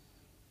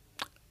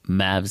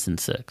Mavs in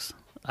 6.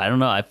 I don't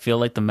know. I feel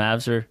like the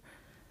Mavs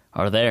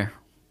are there.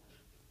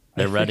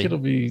 They're ready. It'll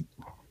be.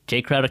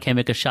 Jay Crowder can't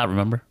make a shot.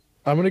 Remember?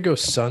 I'm gonna go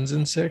Suns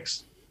in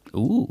 6.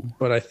 Ooh.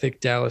 But I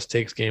think Dallas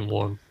takes game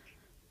 1.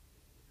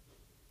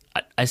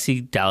 I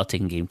see Dallas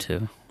taking game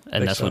 2,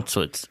 and that's what.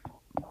 So it's.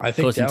 I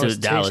think goes into Dallas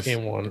Dallas. takes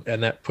game 1,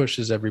 and that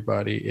pushes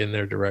everybody in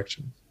their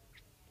direction.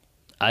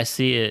 I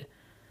see it.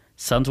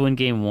 Suns win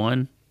game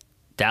 1.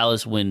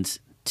 Dallas wins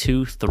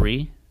 2,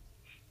 3,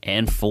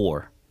 and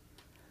 4.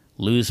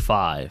 Lose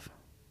 5.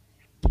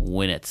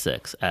 Win at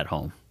 6 at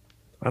home.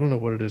 I don't know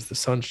what it is. The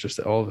Suns just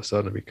all of a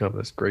sudden have become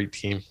this great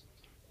team.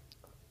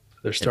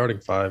 Their starting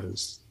 5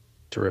 is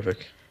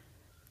terrific.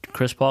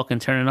 Chris Paul can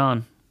turn it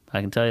on.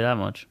 I can tell you that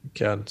much.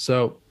 Can.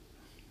 So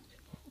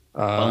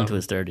Well into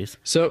his 30s.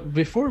 So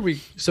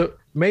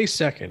May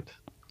 2nd,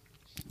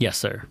 Yes,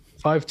 sir.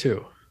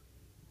 5-2.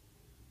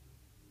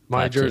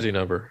 My 5-2. jersey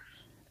number.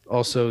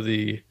 Also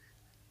the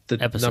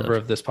Episode. number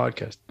of this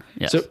podcast.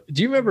 Yes. So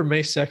do you remember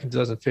May 2nd,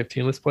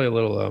 2015? Let's play a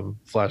little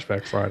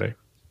Flashback Friday.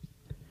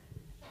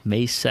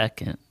 May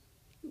 2nd.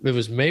 It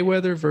was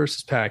Mayweather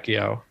versus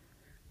Pacquiao.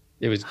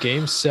 It was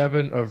game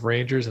 7 of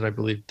Rangers and I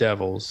believe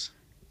Devils.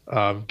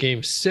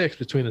 Game 6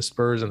 between the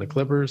Spurs and the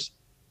Clippers.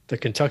 The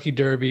Kentucky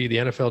Derby, the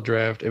NFL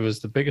draft. It was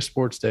the biggest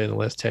sports day in the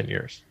last 10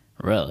 years.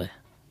 Really?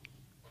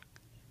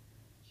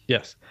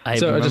 Yes. I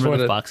So remember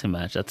the boxing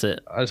match. That's it.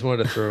 I just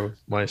wanted to throw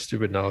my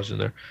stupid knowledge in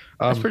there.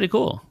 That's pretty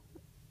cool.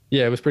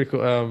 Yeah, it was pretty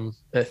cool.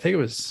 I think it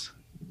was.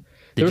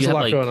 There was a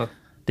lot going on.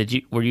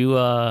 Were you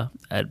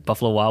at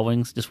Buffalo Wild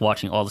Wings just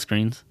watching all the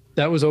screens?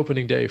 That was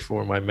opening day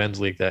for my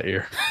men's league that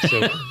year.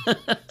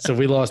 So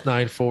we lost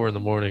 9-4 in the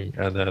morning,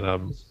 and then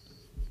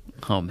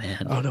Oh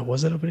man. oh no,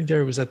 was it opening day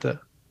or was that the?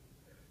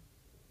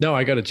 No,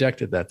 I got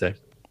ejected that day.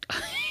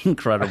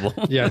 Incredible.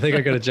 Yeah, I think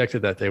I got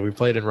ejected that day. We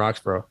played in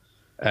Roxborough,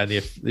 and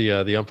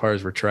the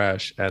umpires were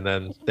trash, and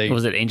then they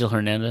Was it Angel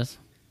Hernandez?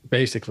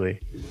 basically,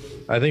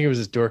 I think it was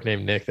this dork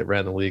named Nick that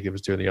ran the league that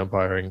was doing the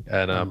umpiring,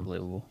 and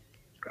Unbelievable.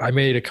 I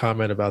made a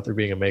comment about there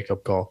being a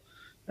makeup call,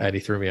 and he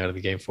threw me out of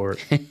the game for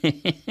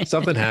it.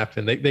 Something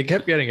happened. They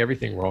kept getting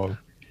everything wrong.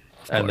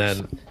 And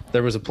then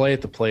there was a play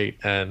at the plate,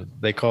 and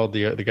they called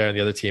the guy on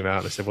the other team out.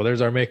 And I said, well,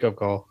 there's our makeup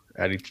call.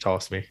 And he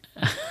tossed me.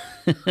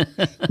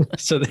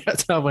 So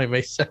that's how my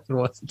May 2nd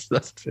was in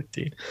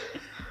 2015.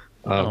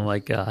 Oh, my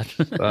God.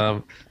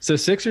 So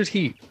Sixers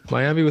Heat.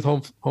 Miami with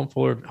home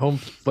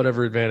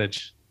whatever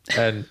advantage.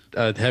 And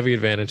heavy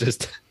advantage is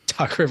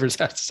Doc Rivers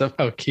has to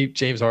somehow keep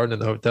James Harden in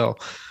the hotel.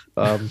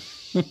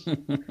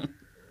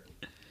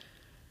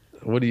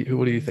 What do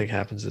you think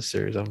happens this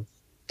series? I'm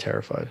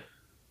terrified.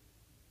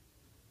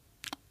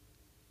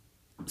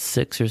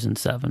 Sixers and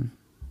 7.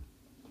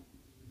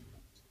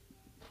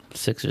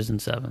 Sixers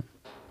and 7.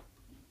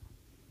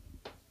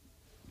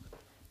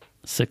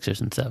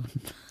 Sixers and 7.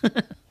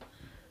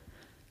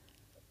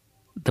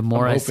 The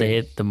more I say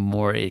it, the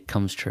more it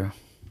comes true.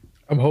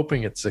 I'm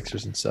hoping it's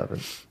Sixers and 7.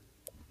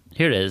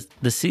 Here it is.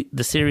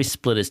 The series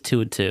split is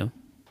 2-2.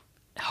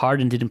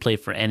 Harden didn't play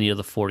for any of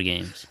the 4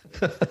 games.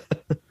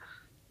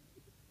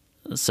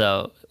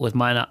 So with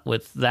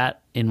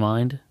that in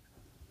mind,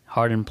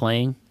 Harden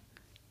playing,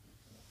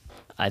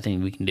 I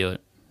think we can do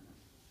it.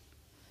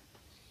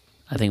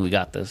 I think we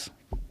got this.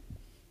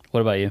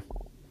 What about you?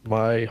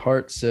 My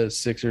heart says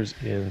Sixers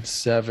in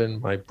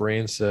 7. My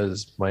brain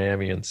says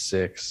Miami in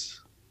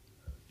 6.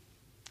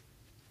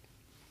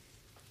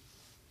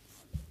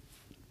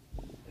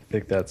 I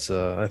think that's.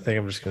 I think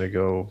I'm just gonna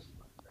go.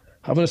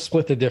 I'm gonna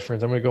split the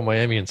difference. I'm gonna go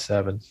Miami in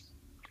 7.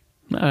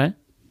 All right.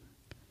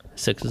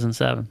 Sixers and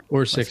 7.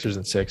 Or Sixers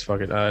and 6.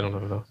 Fuck it. I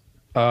don't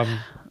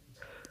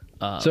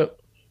know. So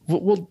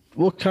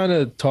we'll kind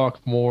of talk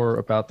more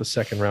about the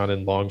second round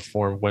in long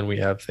form when we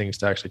have things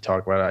to actually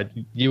talk about.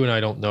 You and I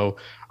don't know.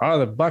 Oh,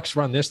 the Bucks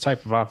run this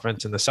type of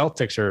offense, and the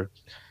Celtics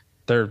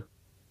they're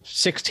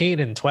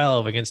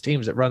 16-12 against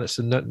teams that run it.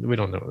 So we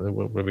don't know.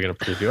 What are we going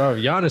to preview? Oh,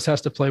 Giannis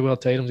has to play well.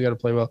 Tatum's got to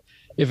play well.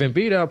 If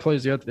Embiid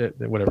outplays the other,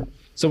 whatever.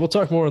 So we'll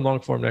talk more in long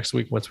form next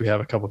week once we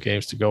have a couple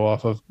games to go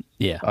off of.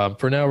 Yeah.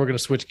 For now, we're going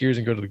to switch gears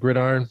and go to the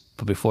gridiron.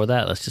 But before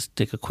that, let's just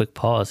take a quick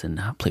pause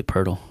and play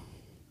Pirtle.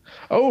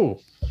 Oh,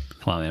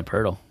 come on, man,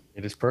 Pirtle.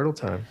 It is Pirtle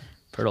time.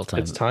 Pirtle time.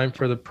 It's time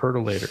for the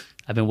Pirtleator.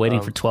 I've been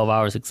waiting for 12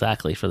 hours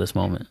exactly for this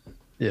moment.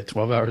 Yeah,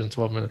 12 hours and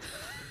 12 minutes.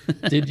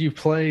 Did you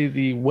play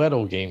the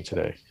Weddle game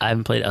today? I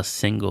haven't played a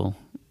single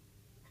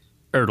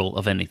Ertl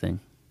of anything.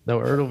 No,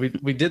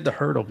 Ertl. We did the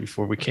hurdle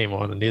before we came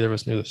on, and neither of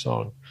us knew the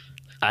song.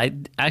 I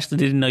actually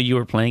didn't know you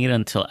were playing it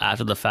until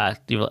after the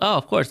fact. You were like, oh,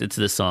 of course, it's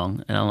this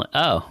song. And I'm like,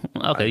 oh,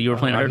 okay, you were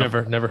playing I've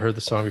Ertl. never heard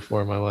the song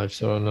before in my life,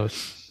 so I don't know.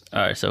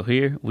 All right, so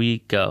here we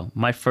go.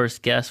 My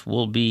first guess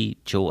will be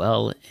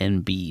Joel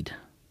Embiid.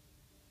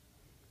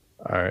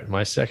 All right,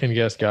 my second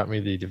guess got me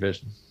the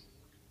division.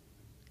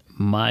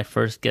 My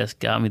first guess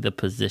got me the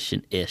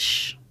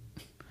position-ish,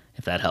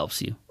 if that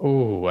helps you.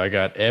 Oh, I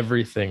got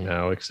everything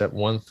now except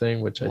one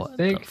thing, which What I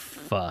think. the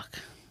fuck?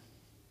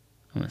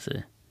 Let me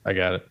see. I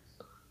got it.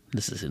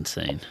 This is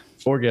insane.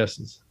 4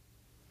 guesses.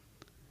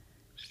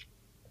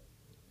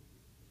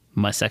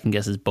 My second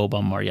guess is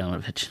Boban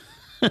Marjanovic.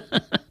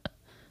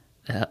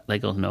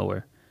 That goes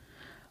nowhere.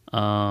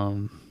 Let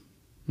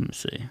me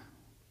see.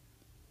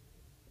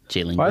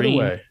 Jalen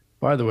Green.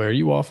 By the way, are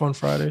you off on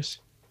Fridays?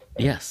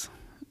 Yes.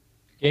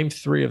 Game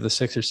 3 of the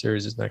Sixers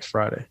series is next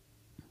Friday.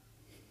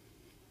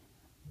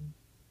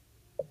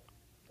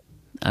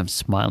 I'm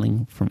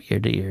smiling from ear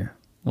to ear.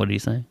 What are you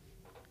saying?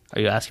 Are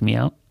you asking me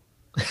out?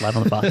 live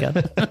on the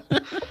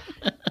podcast.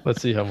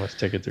 Let's see how much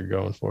tickets are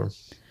going for.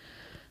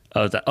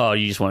 Oh,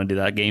 you just want to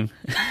do that game?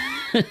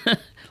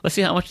 Let's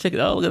see how much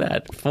tickets. Oh, look at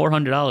that.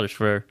 $400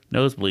 for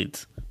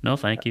nosebleeds. No,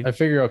 thank you. I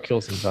figure I'll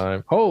kill some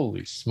time.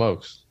 Holy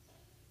smokes.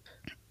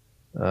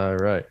 All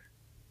right.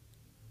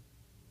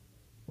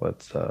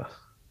 Let's,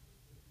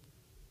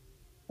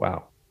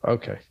 wow.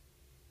 Okay.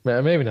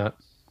 Maybe not.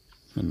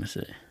 Let me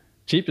see.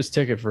 Cheapest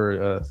ticket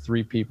for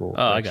 3 people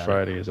I next got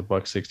Friday is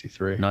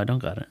 $1.63. No, I don't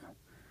got it.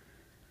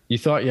 You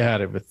thought you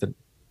had it, but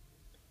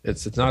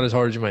it's not as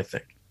hard as you might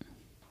think.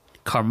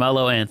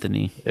 Carmelo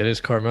Anthony. It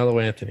is Carmelo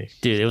Anthony.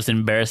 Dude, it was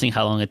embarrassing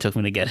how long it took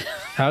me to get it.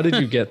 How did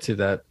you get to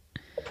that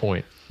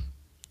point?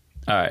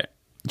 All right.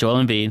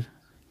 Joel Embiid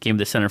gave me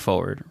the center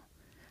forward.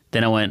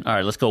 Then I went, all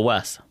right, let's go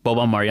west.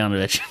 Boban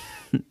Marjanovic.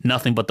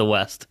 Nothing but the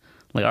west.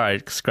 Like, all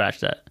right, scratch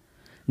that.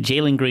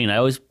 Jalen Green. I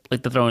always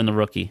like to throw in the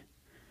rookie.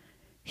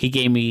 He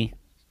gave me,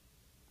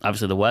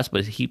 obviously, the west,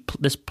 but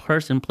this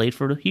person played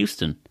for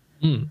Houston.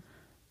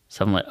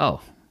 So I'm like,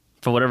 oh,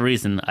 for whatever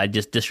reason, I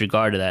just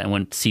disregarded that and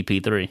went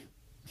CP3.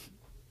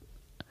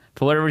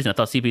 For whatever reason, I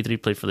thought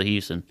CP3 played for the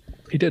Houston.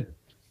 He did.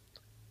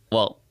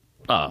 Well,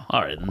 all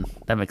right, then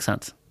that makes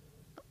sense.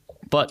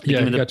 But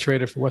Yeah, he got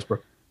traded for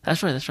Westbrook.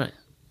 That's right.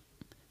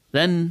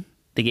 Then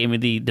they gave me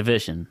the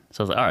division.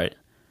 So I was like, all right,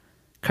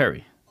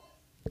 Curry.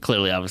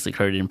 Clearly, obviously,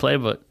 Curry didn't play,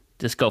 but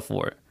just go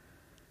for it.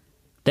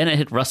 Then I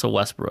hit Russell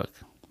Westbrook.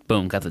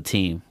 Boom, got the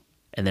team.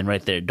 And then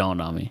right there, it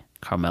dawned on me,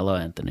 Carmelo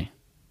Anthony.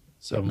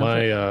 So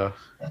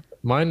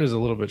mine was a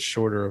little bit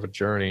shorter of a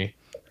journey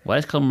Why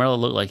does Carmelo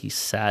look like he's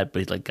sad, but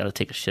he's like got to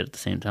take a shit at the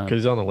same time? because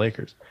he's on the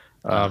Lakers.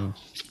 My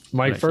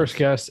Makes first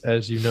guess,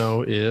 as you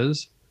know,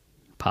 is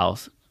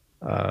Pascal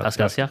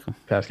Siakam.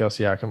 Pascal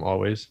Siakam,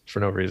 always, for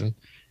no reason.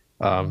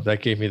 That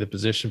gave me the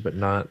position, but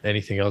not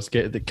anything else.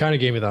 It kind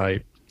of gave me the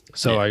hype.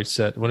 So I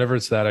said, whenever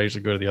it's that, I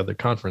usually go to the other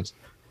conference.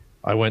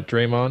 I went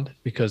Draymond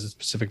because it's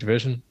Pacific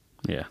Division.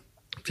 Yeah.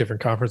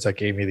 Different conference. That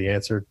gave me the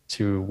answer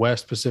to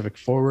West Pacific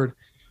forward,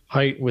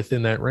 height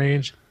within that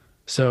range.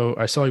 So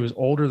I saw he was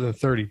older than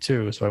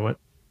 32. So I went,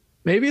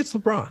 maybe it's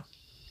LeBron.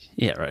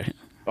 Yeah, right.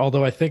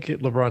 Although I think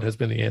LeBron has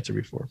been the answer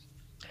before.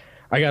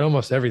 I got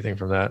almost everything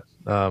from that.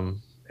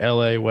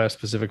 LA West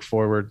Pacific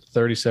forward,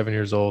 37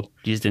 years old.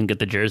 You just didn't get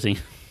the jersey.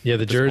 Yeah,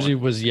 the jersey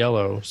was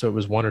yellow, so it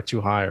was 1 or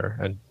 2 higher,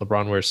 and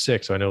LeBron wears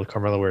 6, so I know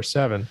Carmelo wears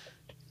 7,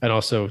 and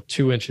also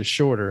 2 inches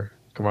shorter.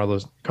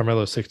 Carmelo's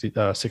 6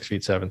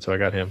 feet 7, so I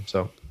got him.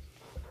 So a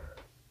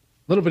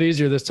little bit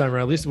easier this time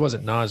around. At least it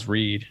wasn't Nas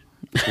Reed.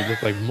 We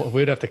looked like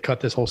we'd have to cut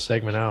this whole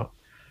segment out.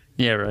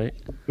 Yeah, right.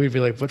 We'd be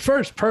like, but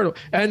first Pirtle,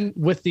 and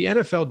with the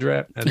NFL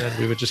draft, and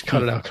then we would just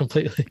cut it out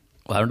completely.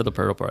 Well, I went to the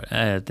Pirtle part.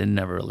 It didn't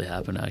never really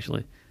happen,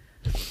 actually.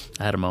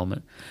 I had a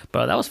moment,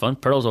 but that was fun.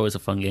 Pirtle's always a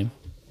fun game.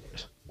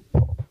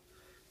 All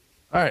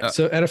right,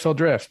 so NFL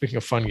draft. Speaking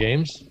of fun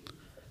games,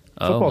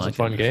 football's a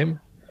fun game.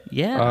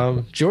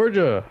 Yeah.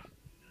 Georgia,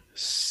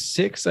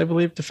 6, I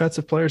believe,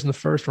 defensive players in the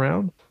first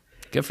round.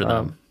 Good for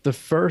them. The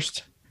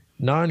first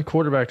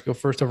non-quarterback to go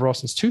first overall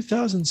since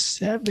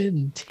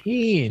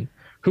 2017.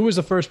 Who was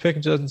the first pick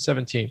in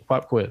 2017?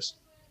 Pop quiz.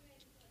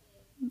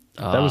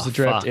 That was the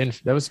draft in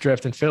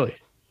Philly.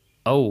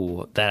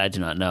 Oh, that I do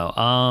not know.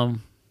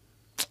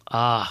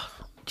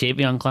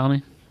 Javion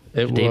Clowney.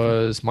 It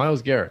was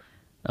Myles Garrett.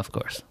 Of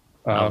course.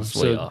 I was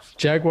way off.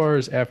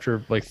 Jaguars,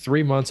 after like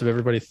 3 months of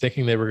everybody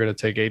thinking they were going to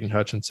take Aiden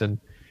Hutchinson,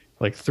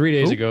 like 3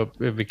 days ago,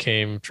 it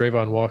became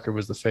Trayvon Walker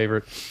was the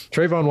favorite.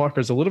 Trayvon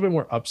Walker is a little bit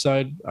more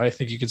upside, I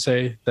think you could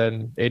say,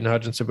 than Aiden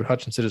Hutchinson, but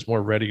Hutchinson is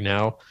more ready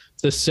now.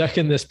 The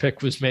second this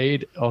pick was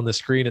made on the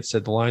screen, it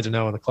said the Lions are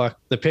now on the clock.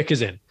 The pick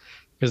is in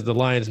because the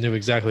Lions knew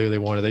exactly who they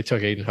wanted. They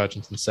took Aiden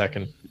Hutchinson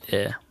second.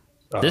 Yeah.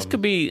 This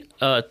could be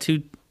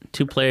two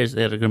players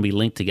that are going to be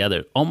linked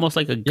together, almost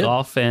like a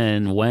Goff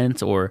and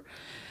Wentz or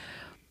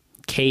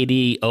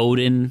KD,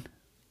 Odin.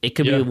 It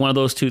could be one of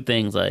those two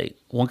things. Like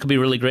one could be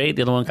really great,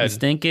 the other one can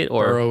stink it.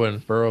 Or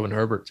Burrow and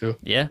Herbert too.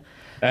 Yeah.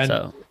 And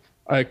so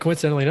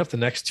coincidentally enough, the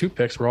next 2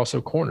 picks were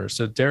also corners.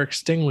 So Derek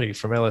Stingley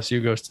from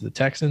LSU goes to the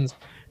Texans.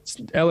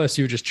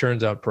 LSU just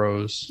churns out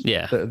pros.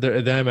 Yeah.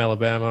 Them,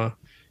 Alabama,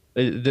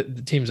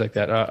 the teams like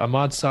that.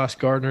 Ahmad Sauce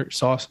Gardner.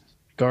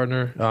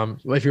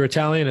 If you're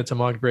Italian, it's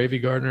Ahmad Gravy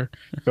Gardner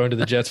going to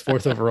the Jets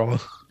 4th overall.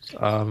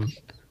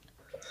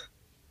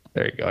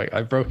 There you go.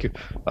 I broke you.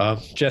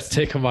 Jets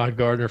take Ahmad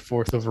Gardner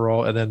 4th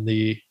overall, and then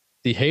the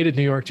hated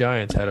New York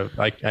Giants had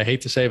I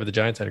hate to say it, but the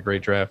Giants had a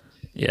great draft.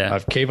 Yeah.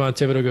 Kayvon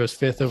Thibodeau goes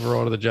 5th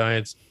overall to the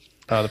Giants.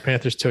 The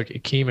Panthers took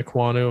Ikem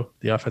Ekwonu,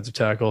 the offensive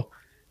tackle,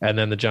 and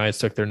then the Giants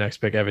took their next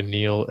pick, Evan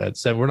Neal, at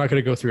 7. We're not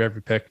going to go through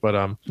every pick,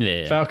 but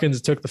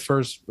Falcons took the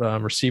first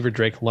receiver,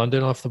 Drake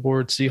London, off the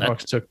board.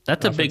 Seahawks took.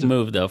 That's a big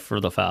move though for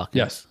the Falcons.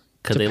 Yes,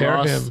 because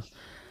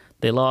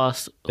they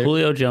lost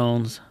Julio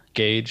Jones,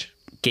 Gage,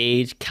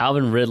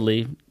 Calvin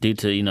Ridley due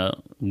to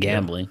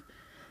gambling,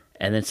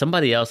 and then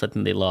somebody else. I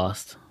think they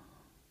lost.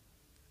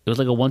 It was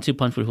like a 1-2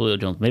 punch with Julio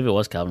Jones. Maybe it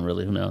was Calvin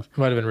Ridley. Who knows?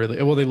 Might have been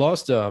Ridley. Well, they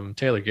lost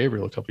Taylor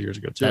Gabriel a couple years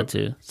ago too. That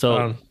too.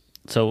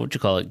 So what you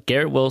call it?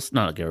 Drake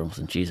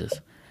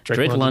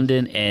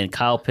London and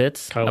Kyle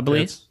Pitts, I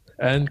believe.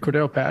 and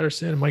Cordell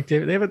Patterson and Mike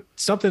Davis. They have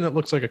something that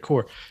looks like a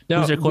core. Now,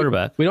 Who's their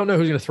quarterback? We don't know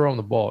who's going to throw him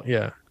the ball.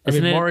 Yeah.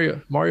 Isn't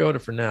it Mariota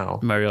for now.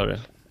 Mariota.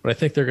 But I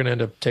think they're going to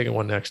end up taking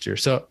one next year.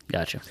 So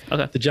Gotcha.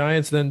 Okay. the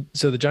Giants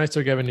the Giants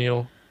took Evan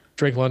Neal,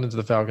 Drake London to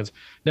the Falcons.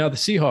 Now the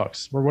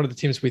Seahawks were one of the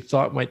teams we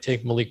thought might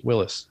take Malik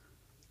Willis.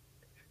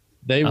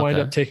 They wind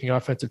up taking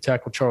offensive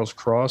tackle Charles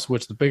Cross,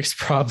 which the biggest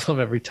problem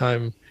every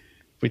time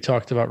we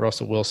talked about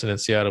Russell Wilson in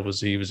Seattle was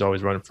he was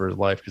always running for his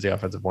life because the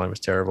offensive line was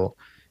terrible.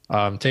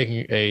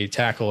 Taking a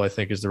tackle, I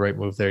think, is the right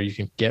move there. You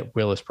can get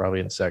Willis probably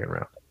in the second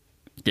round.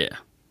 Yeah.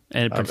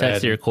 And it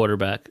protects your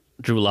quarterback,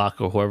 Drew Lock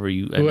or whoever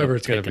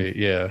it's going to be.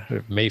 Yeah.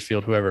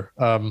 Mayfield, whoever.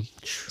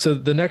 So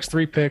the next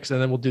 3 picks,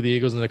 and then we'll do the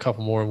Eagles and a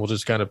couple more, and we'll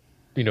just kind of,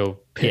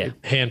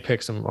 hand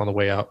pick some on the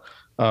way out.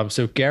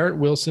 So Garrett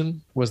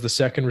Wilson was the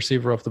second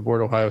receiver off the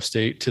board, Ohio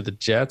State, to the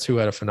Jets, who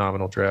had a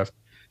phenomenal draft.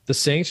 The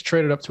Saints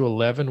traded up to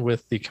 11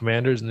 with the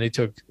Commanders, and they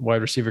took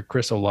wide receiver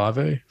Chris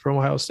Olave from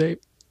Ohio State.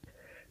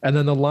 And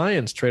then the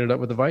Lions traded up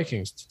with the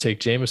Vikings to take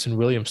Jameson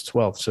Williams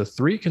 12th. So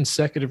 3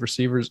 consecutive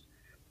receivers.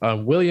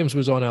 Williams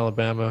was on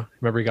Alabama.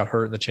 Remember, he got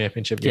hurt in the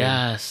championship game.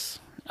 Yes,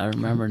 I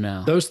remember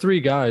now. Those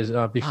 3 guys,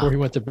 before he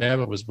went to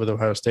Bama, was with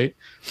Ohio State.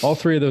 All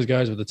 3 of those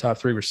guys were the top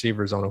 3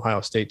 receivers on Ohio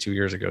State 2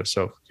 years ago.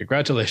 So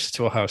congratulations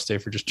to Ohio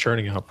State for just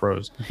churning out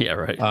pros. Yeah,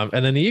 right.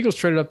 And then the Eagles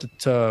traded up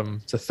to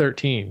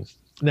 13.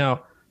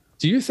 Now,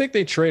 do you think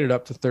they traded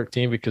up to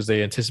 13 because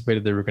they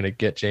anticipated they were going to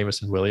get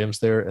Jameson Williams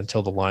there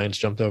until the Lions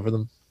jumped over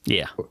them?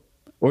 Yeah.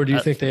 Or do you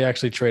think they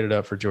actually traded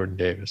up for Jordan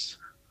Davis?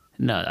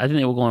 No, I think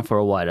they were going for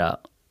a wideout.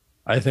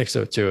 I think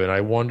so too. And I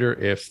wonder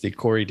if the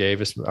Corey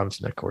Davis, I'm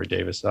not Corey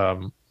Davis,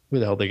 who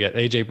the hell they get?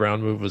 AJ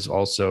Brown move was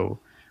also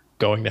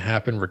going to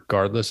happen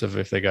regardless of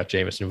if they got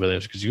Jameson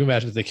Williams. Because you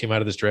imagine if they came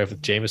out of this draft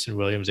with Jameson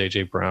Williams,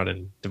 AJ Brown,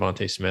 and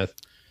Devontae Smith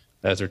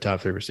as their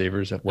top 3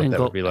 receivers, what that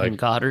would be like. And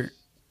Goddard.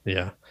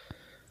 Yeah.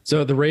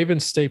 So the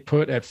Ravens stay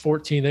put at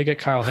 14. They get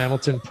Kyle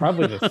Hamilton,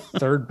 probably the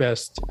 3rd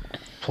best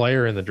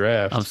player in the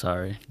draft. I'm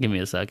sorry. Give me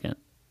a second.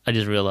 I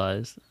just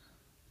realized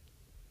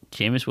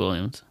Jameis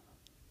Williams,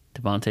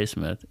 Devontae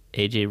Smith,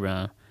 A.J.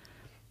 Brown,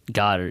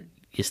 Goddard.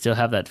 You still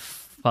have that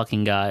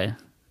fucking guy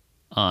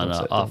on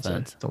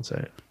offense. Don't say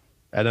it.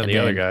 And then the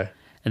other guy.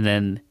 And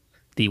then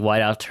the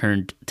wideout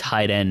turned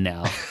tight end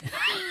now.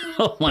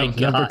 Oh, my God.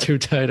 Number 2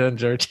 tight end,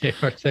 J.J.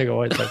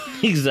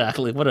 Arcega-Whiteside.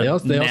 Exactly. What a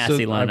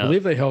nasty lineup. I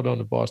believe they held on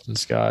to Boston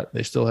Scott.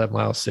 They still have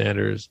Miles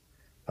Sanders.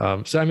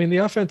 So, I mean, the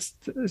offense,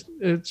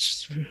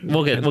 it's...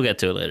 We'll get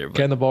to it later. But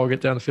can the ball get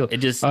down the field? It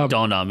just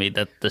dawned on me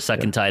that the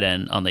second tight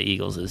end on the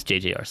Eagles is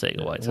J.J.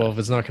 Arcega-Whiteside. Well, if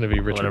it's not going to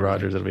be Richard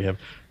Rodgers, it'll be him.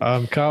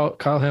 Kyle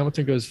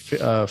Hamilton goes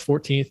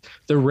 14th.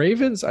 The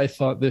Ravens, I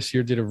thought this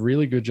year, did a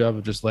really good job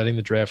of just letting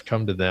the draft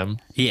come to them.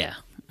 Yeah.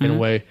 In a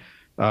way.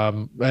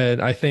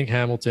 And I think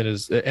Hamilton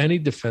is any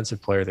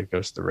defensive player that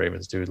goes to the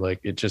Ravens, dude, like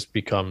it just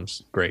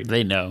becomes great.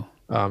 They know.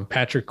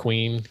 Patrick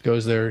Queen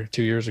goes there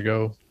 2 years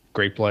ago.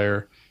 Great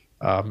player.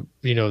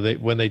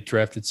 When they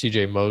drafted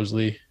CJ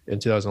Mosley in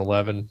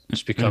 2011,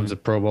 just becomes a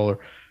Pro Bowler.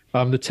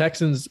 The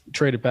Texans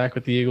traded back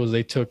with the Eagles.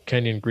 They took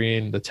Kenyon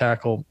Green, the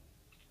tackle.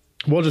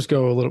 We'll just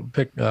go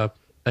pick a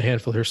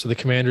handful here. So the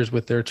Commanders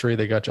with their tree,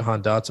 they got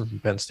Jahan Dotson from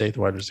Penn State, the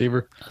wide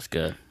receiver. That's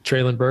good.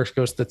 Traylon Burks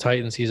goes to the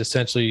Titans. He's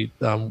essentially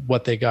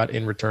what they got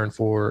in return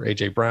for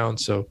A.J. Brown.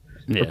 So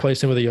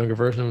replace him with a younger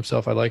version of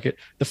himself. I like it.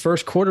 The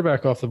first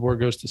quarterback off the board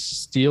goes to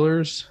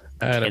Steelers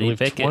at, I believe,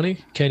 20.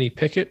 Kenny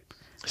Pickett.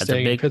 That's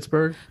staying in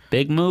Pittsburgh.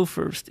 Big move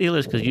for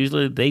Steelers because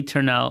usually they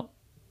turn out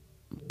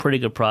pretty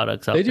good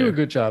products out there. They do a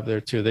good job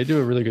there, too. They do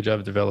a really good job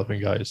of developing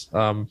guys.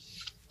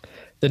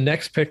 The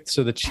next pick,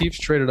 so the Chiefs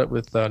traded up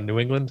with New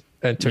England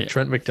and took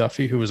Trent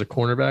McDuffie, who was a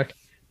cornerback.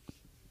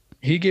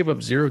 He gave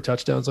up 0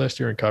 touchdowns last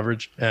year in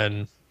coverage,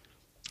 and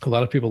a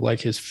lot of people like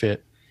his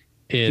fit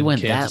in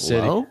Kansas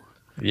City. Low?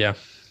 Yeah.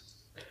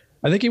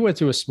 I think he went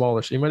to a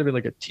smaller – he might have been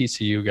like a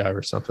TCU guy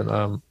or something.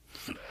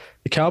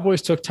 The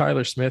Cowboys took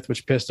Tyler Smith,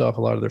 which pissed off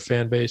a lot of their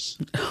fan base.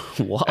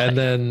 Why? And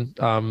then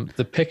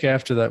the pick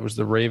after that was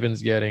the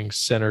Ravens getting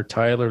center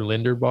Tyler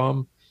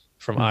Linderbaum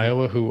from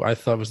Iowa, who I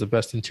thought was the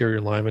best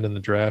interior lineman in the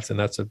draft, and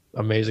that's an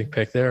amazing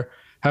pick there.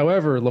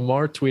 However,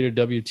 Lamar tweeted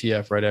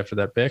WTF right after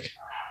that pick.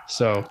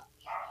 So,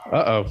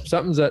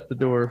 something's at the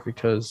door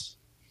because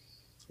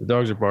the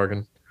dogs are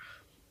barking.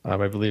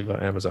 I believe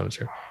Amazon is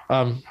here.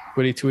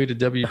 But he tweeted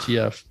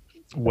WTF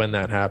when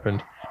that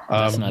happened.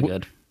 That's not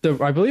good.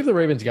 I believe the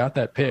Ravens got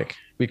that pick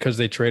because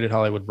they traded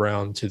Hollywood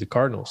Brown to the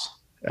Cardinals,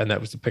 and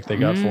that was the pick they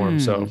got for him.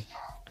 So,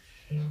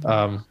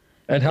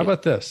 and how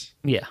about this?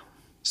 Yeah.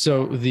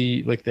 So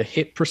the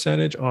hit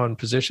percentage on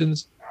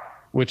positions,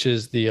 which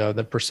is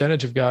the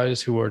percentage of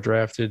guys who are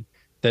drafted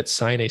that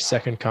sign a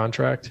second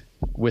contract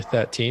with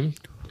that team.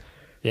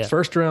 Yeah.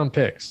 First round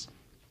picks,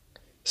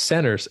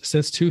 centers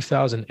since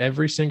 2000,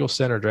 every single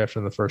center drafted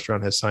in the first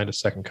round has signed a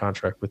second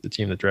contract with the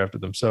team that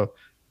drafted them. So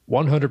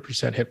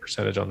 100% hit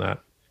percentage on that.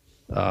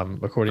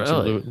 According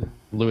to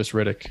Louis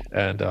Riddick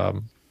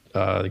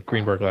and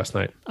Greenberg last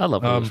night. I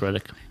love Louis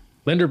Riddick.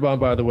 Linderbaum,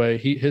 by the way,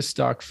 his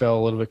stock fell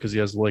a little bit because he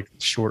has like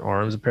short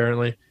arms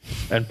apparently.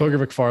 And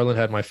Booger McFarland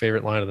had my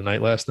favorite line of the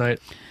night last night.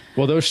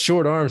 Well, those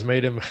short arms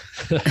made him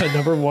a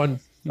number one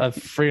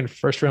freaking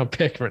first round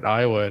pick from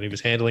Iowa, and he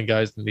was handling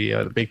guys in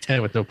the Big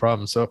Ten with no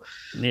problem. So,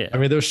 Yeah. I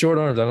mean, those short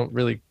arms, I don't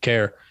really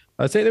care.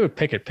 I'd say they would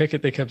pick it.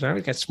 They kept saying,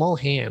 "He got small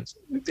hands."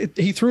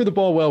 He threw the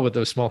ball well with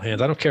those small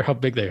hands. I don't care how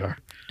big they are.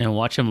 And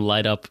watch him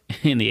light up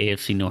in the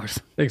AFC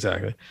North.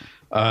 Exactly.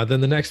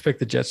 Then the next pick,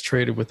 the Jets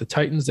traded with the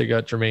Titans. They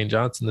got Jermaine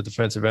Johnson, the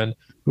defensive end,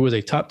 who was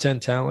a top 10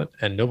 talent,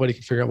 and nobody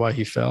can figure out why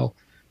he fell.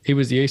 He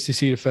was the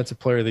ACC Defensive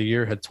Player of the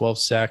Year, had 12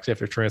 sacks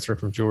after transferring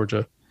from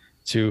Georgia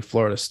to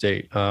Florida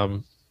State.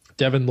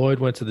 Devin Lloyd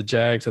went to the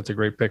Jags. That's a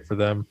great pick for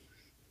them.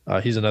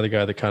 He's another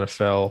guy that kind of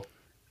fell.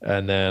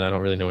 And then I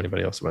don't really know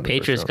anybody else about the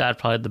Patriots first round. got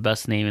probably the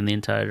best name in the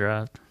entire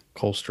draft.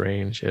 Cole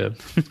Strange, yeah.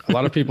 A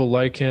lot of people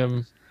like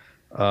him.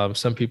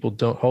 Some people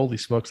don't. Holy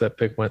smokes, that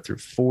pick went through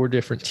 4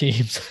 different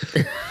teams.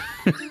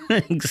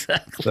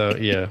 Exactly. So,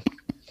 yeah.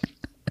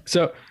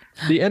 So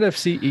the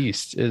NFC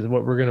East is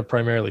what we're going to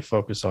primarily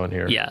focus on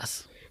here.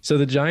 Yes. So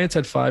the Giants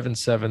had 5 and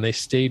 7. They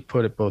stayed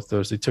put at both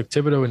those. They took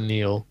Thibodeau and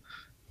Neal.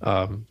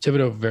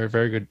 Thibodeau, very,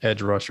 very good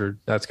edge rusher.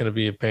 That's going to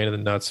be a pain in the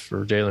nuts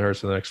for Jalen Hurts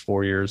for the next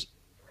 4 years.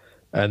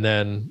 And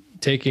then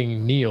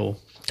taking Neal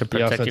to be Protect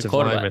your offensive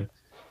quarterback. lineman.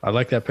 I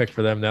like that pick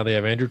for them. Now they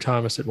have Andrew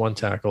Thomas at one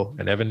tackle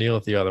and Evan Neal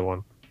at the other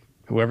one.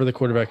 Whoever the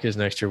quarterback is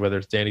next year, whether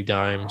it's Danny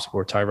Dimes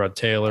or Tyrod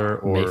Taylor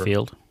or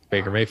Mayfield.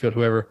 Baker Mayfield,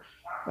 whoever,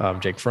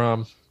 Jake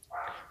Fromm,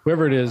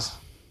 whoever it is,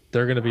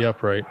 they're going to be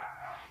upright.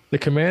 The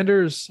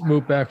Commanders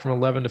move back from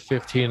 11 to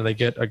 15, and they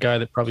get a guy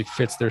that probably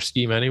fits their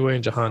scheme anyway,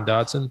 in Jahan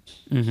Dotson.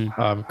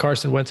 Mm-hmm.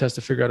 Carson Wentz has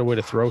to figure out a way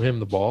to throw him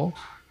the ball,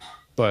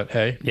 but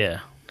hey. Yeah.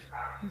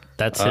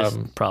 That's his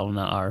problem,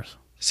 not ours.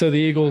 So the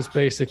Eagles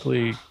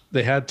basically,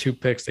 they had 2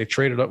 picks. They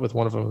traded up with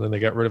one of them, and then they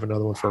got rid of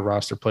another one for a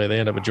roster play. They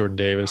end up with Jordan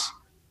Davis.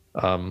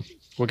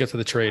 We'll get to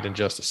the trade in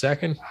just a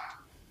second.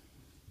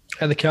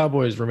 And the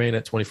Cowboys remain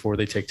at 24.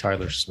 They take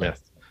Tyler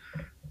Smith.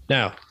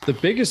 Now, the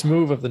biggest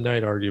move of the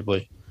night,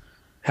 arguably,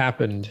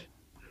 happened.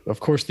 Of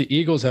course, the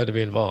Eagles had to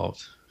be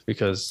involved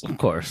because Of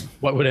course.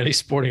 what would any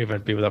sporting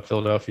event be without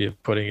Philadelphia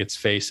putting its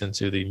face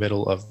into the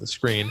middle of the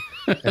screen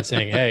and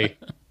saying, hey,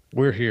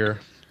 we're here.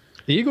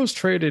 The Eagles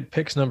traded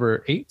picks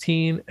number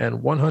 18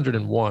 and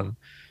 101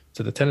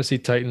 to the Tennessee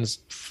Titans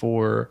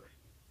for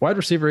wide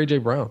receiver A.J.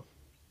 Brown.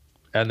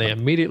 And they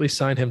immediately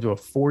signed him to a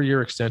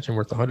 4-year extension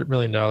worth $100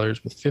 million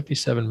with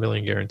 $57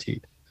 million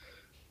guaranteed.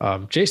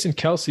 Jason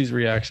Kelsey's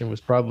reaction was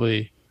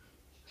probably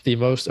the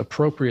most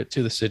appropriate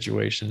to the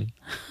situation.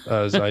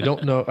 As I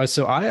don't know.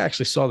 So I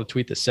actually saw the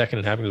tweet the second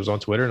it happened. It was on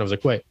Twitter. And I was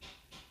like, wait,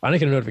 I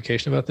didn't get a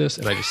notification about this.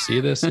 And I just see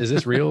this. Is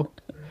this real?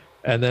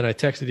 And then I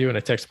texted you and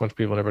I texted a bunch of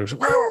people and everybody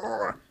was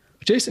like,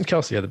 Jason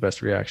Kelsey had the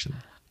best reaction.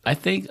 I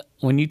think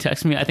when you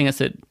text me, I think I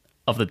said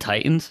of the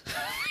Titans,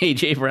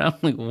 AJ Brown.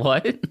 Like,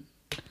 what?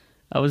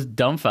 I was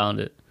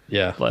dumbfounded.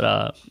 Yeah. But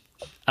I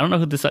don't know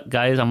who this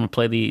guy is. I'm gonna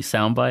play the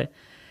soundbite.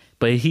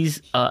 But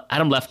he's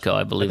Adam Lefkoe,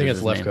 I I believe. think is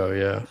it's his name.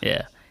 Lefkoe, yeah.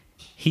 Yeah.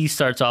 He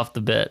starts off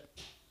the bit.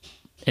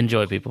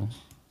 Enjoy, people.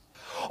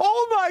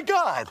 Oh my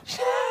God!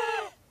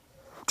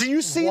 Do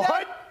you see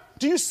that?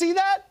 Do you see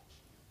that?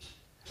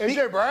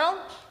 AJ Brown?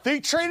 They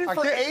traded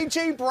for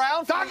AJ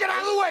Brown. Doc, get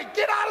out of the way!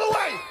 Get out of the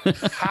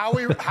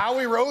way!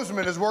 Howie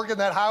Roseman is working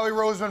that Howie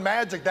Roseman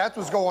magic. That's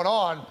what's going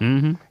on.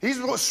 Mm-hmm. He's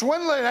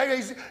swindling.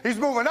 Hey, he's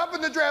moving up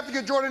in the draft to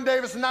get Jordan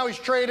Davis, and now he's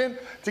trading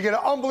to get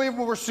an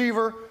unbelievable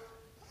receiver.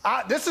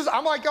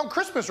 I'm like on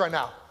Christmas right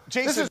now.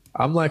 Jason,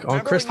 I'm like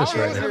on Christmas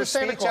right now. Your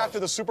speech after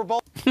the Super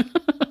Bowl.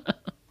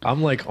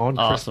 I'm like on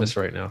Awesome. Christmas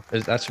right now.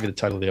 That should be the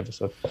title of the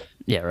episode.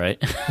 Yeah,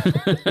 right.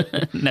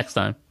 Next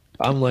time.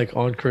 I'm like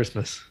on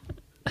Christmas.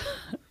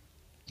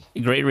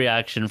 Great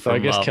reaction So from I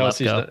guess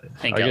Kelsey's. Lefkoe.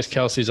 And I guess Kelsey.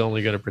 Kelsey's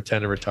only going to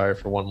pretend to retire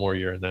for one more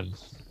year, and then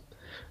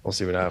we'll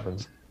see what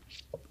happens.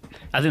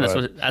 I think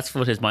that's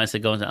what his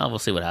mindset goes. We'll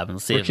see what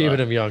happens. See We're if, keeping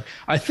him young.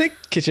 I think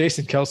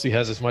Jason Kelsey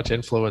has as much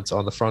influence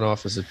on the front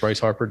office as Bryce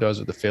Harper does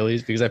with the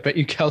Phillies, because I bet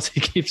you Kelsey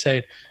keeps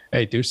saying,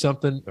 "Hey, do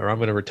something, or I'm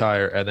going to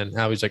retire," and then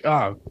now he's like,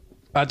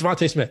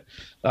 Devontae Smith,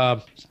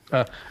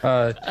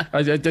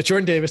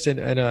 Jordan Davis, and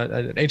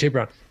AJ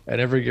Brown. And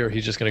every year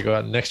he's just going to go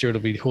out. And next year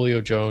it'll be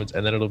Julio Jones,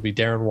 and then it'll be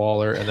Darren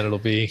Waller, and then it'll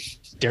be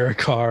Derek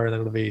Carr, and then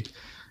it'll be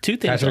two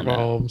things Patrick on that.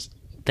 Mahomes.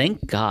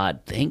 Thank God.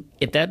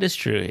 If that is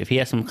true, if he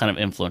has some kind of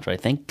influence, right?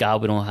 Thank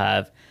God we don't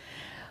have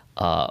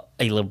a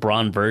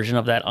LeBron version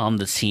of that on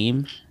the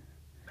team.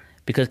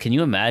 Because can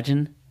you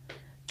imagine?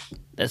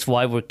 That's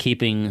why we're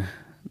keeping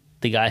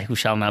the guy who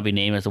shall not be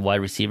named as a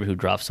wide receiver who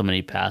drops so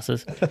many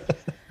passes,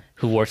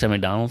 who works at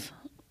McDonald's,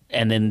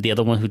 and then the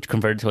other one who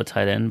converted to a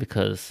tight end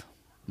because,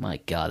 my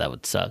God, that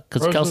would suck.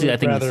 Because Kelsey, I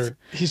think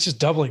he's just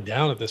doubling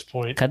down at this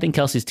point. I think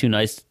Kelsey's too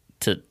nice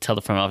to tell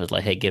the front office,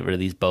 like, hey, get rid of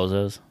these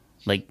bozos.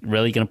 Like,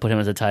 really going to put him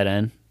as a tight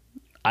end?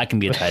 I can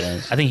be a tight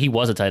end. I think he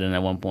was a tight end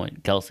at one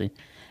point, Kelsey,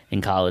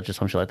 in college or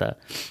some shit like that.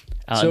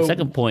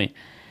 Second point,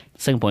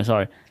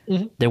 sorry.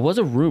 Mm-hmm. There was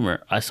a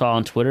rumor I saw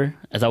on Twitter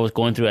as I was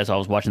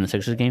watching the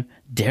Sixers game.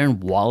 Darren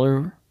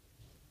Waller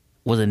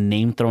was a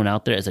name thrown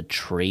out there as a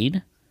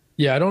trade.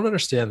 Yeah, I don't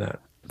understand that.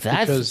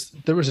 Because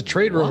there was a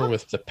trade rumor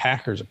with the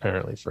Packers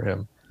apparently for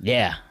him.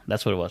 Yeah,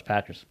 that's what it was,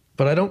 Packers.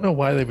 But I don't know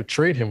why they would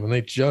trade him when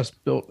they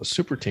just built a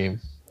super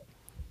team.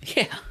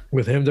 Yeah.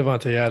 With him,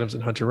 Devontae Adams,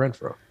 and Hunter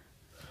Renfrow.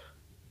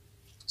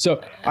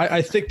 So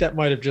I think that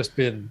might have just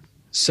been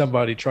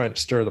somebody trying to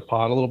stir the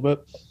pot a little bit.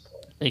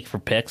 Like for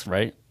picks,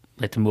 right?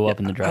 Like to move up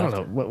in the draft. I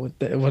don't know. What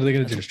are they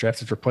going to do? Just draft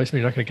his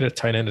replacement? You're not going to get a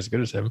tight end as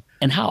good as him.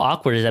 And how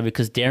awkward is that?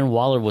 Because Darren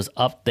Waller was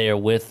up there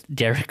with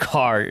Derek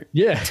Carr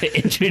to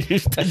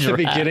introduce the At the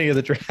beginning of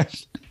the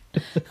draft.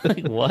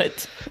 Like,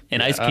 what?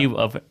 And Ice Cube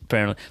up,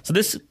 apparently. So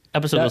this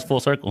episode was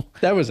full circle.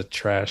 That was a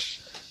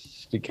trash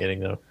beginning,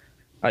 though.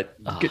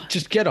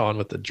 Just get on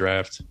with the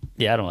draft.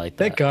 Yeah, I don't like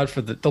that. Thank God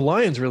for the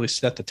Lions really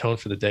set the tone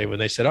for the day when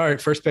they said, all right,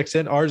 first pick's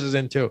in, ours is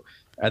in too.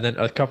 And then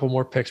a couple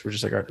more picks were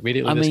just like, all right,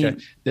 immediately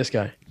this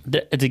guy.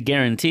 It's a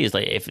guarantee. It's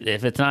like, if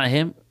it's not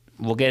him,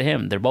 we'll get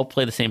him. They're both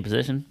play the same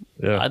position.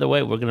 Yeah. Either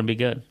way, we're going to be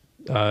good.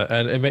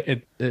 And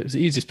it was the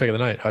easiest pick of the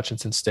night.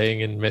 Hutchinson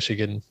staying in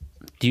Michigan.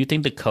 Do you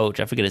think the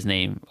coach, I forget his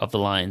name, of the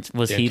Lions,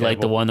 was Dan he Campbell.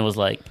 like the one that was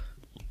like,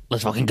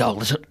 let's fucking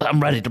go. I'm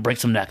ready to break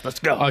some neck. Let's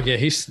go. Oh, yeah,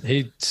 he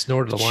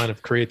snorted a line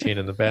of creatine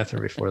in the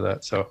bathroom before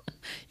that. So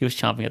he was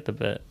chomping at the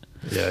bit.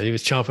 Yeah, he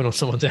was chomping on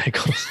someone's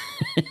ankles.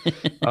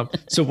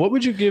 So what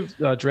would you give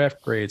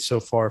draft grades so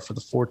far for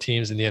the 4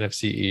 teams in the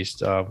NFC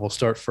East? We'll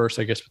start first,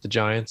 I guess, with the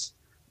Giants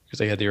because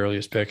they had the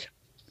earliest pick.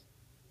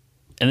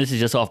 And this is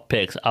just off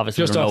picks.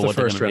 Obviously, Just we don't off know the what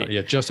they're first gonna round. be.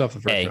 Yeah, just off the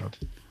first round.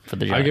 For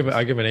the Giants.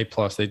 I give an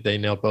A+. They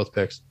nailed both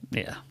picks.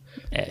 Yeah.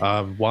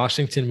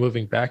 Washington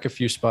moving back a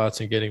few spots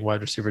and getting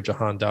wide receiver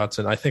Jahan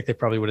Dotson. I think they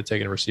probably would have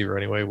taken a receiver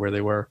anyway where they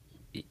were.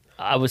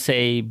 I would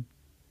say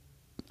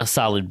a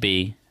solid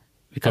B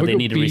because they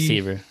need a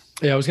receiver.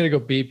 Yeah, I was going to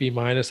go B-.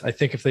 I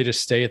think if they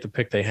just stay at the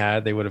pick they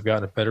had, they would have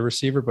gotten a better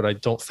receiver, but I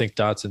don't think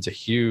Dotson's a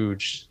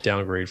huge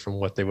downgrade from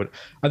what they would.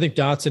 I think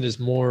Dotson is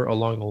more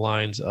along the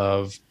lines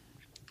of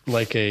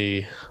what's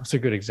a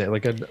good example?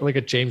 Like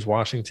a James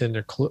Washington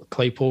or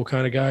Claypool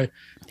kind of guy.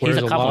 He's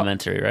a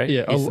complimentary, right?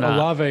 Yeah,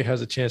 Olave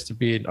has a chance to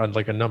be on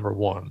like a number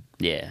 1.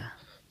 Yeah.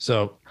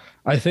 So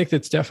I think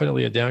that's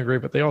definitely a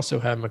downgrade, but they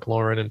also have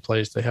McLaurin in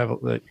place. They have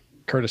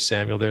Curtis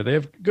Samuel there. They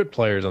have good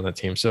players on that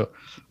team. So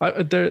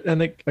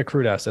they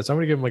accrued assets. I'm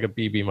going to give them like a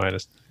B-.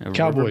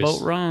 Cowboys.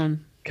 Riverboat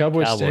run.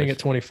 Cowboys staying at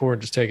 24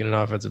 and just taking an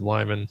offensive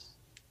lineman.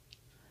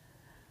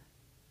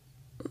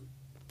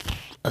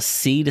 A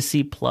C to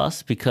C+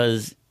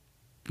 because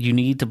you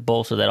need to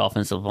bolster that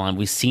offensive line.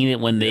 We've seen it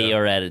when they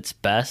are at its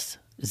best.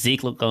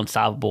 Zeke looked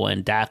unstoppable,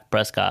 and Dak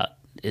Prescott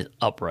is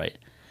upright.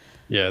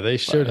 Yeah, they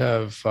should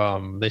have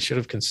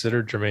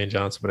considered Jermaine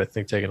Johnson, but I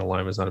think taking a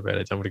lineman is not a bad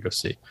idea. I'm going to go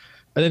C.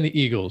 And then the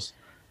Eagles.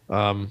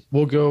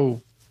 We'll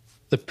go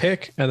the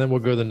pick, and then we'll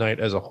go the night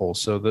as a whole.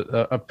 So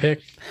a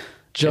pick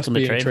just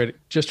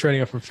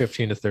trading up from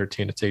 15 to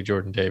 13 to take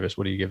Jordan Davis.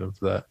 What do you give him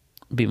for that?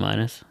 B-.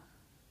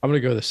 I'm going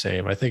to go the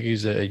same. I think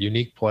he's a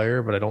unique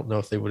player, but I don't know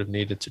if they would have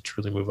needed to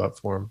truly move up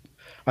for him.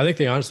 I think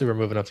they honestly were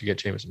moving up to get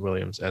Jameson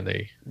Williams, and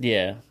they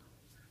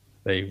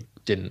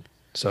didn't.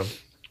 So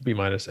B-.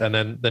 And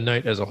then the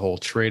night as a whole,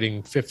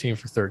 trading 15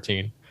 for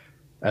 13,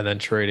 and then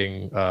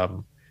trading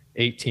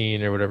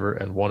 18 or whatever,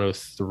 and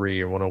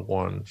 103 or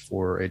 101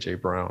 for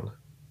AJ Brown.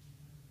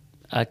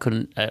 I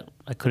couldn't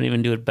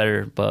even do it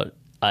better, but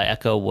I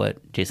echo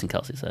what Jason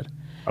Kelsey said.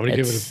 I'm going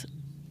to give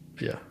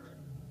it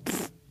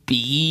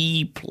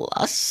B+,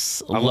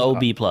 low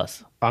B+.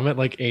 I'm at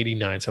like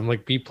 89, so I'm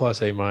like B+,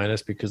 A-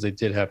 because they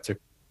did have to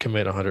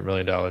commit $100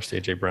 million to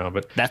AJ Brown,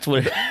 but that's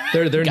what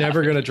they're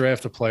never going to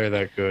draft a player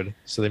that good,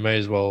 so they may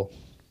as well,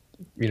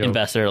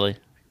 invest early.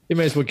 They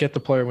may as well get the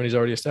player when he's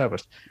already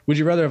established. Would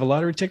you rather have a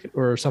lottery ticket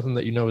or something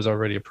that is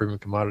already a proven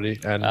commodity?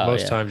 And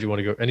most times you want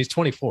to go, and he's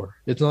 24.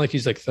 It's not like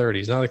he's like 30.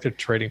 It's not like they're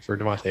trading for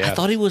Devontae Adams. I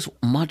thought he was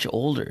much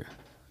older,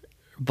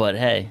 but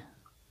hey.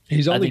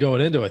 He's only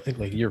going into, I think,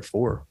 like year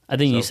 4. I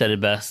think you said it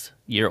best.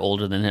 You're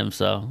older than him,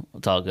 so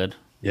it's all good.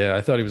 Yeah,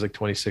 I thought he was like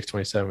 26,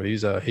 27. But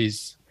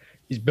he's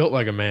built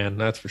like a man,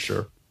 that's for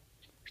sure.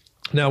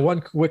 Now,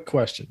 one quick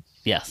question.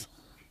 Yes.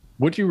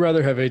 Would you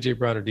rather have AJ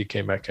Brown or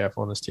DK Metcalf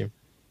on this team?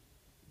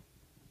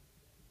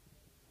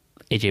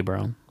 AJ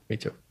Brown. Me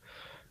too.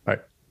 All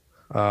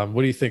right.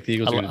 What do you think the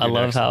Eagles are going to do? I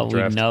love how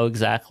we know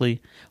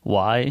exactly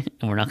why,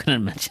 and we're not going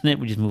to mention it.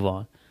 We just move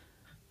on.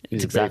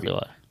 It's exactly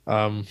why.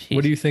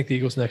 What do you think the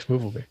Eagles' next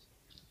move will be?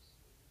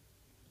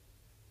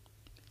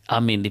 I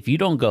mean, if you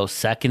don't go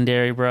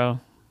secondary, bro,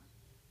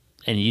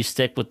 and you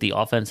stick with the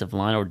offensive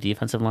line or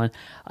defensive line,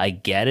 I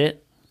get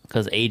it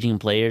because aging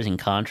players and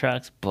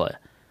contracts, but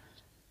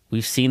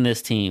we've seen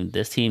this team.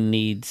 This team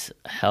needs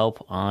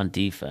help on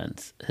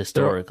defense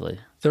historically.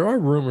 There are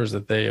rumors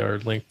that they are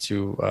linked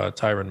to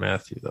Tyrann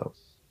Mathieu, though.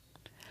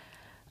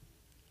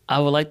 I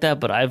would like that,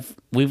 but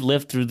we've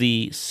lived through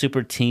the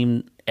super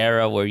team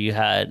era where you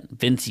had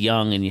Vince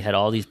Young and you had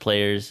all these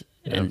players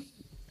and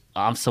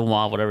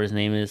Amsawa, whatever his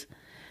name is,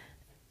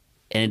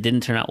 and it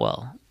didn't turn out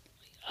well.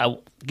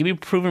 Give me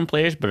proven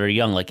players, but are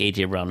young like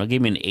AJ Brown. Don't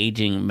give me an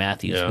aging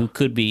Matthews who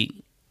could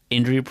be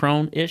injury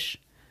prone ish,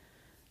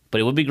 But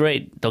it would be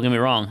great. Don't get me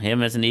wrong.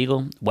 Him as an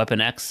Eagle, Weapon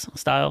X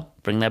style,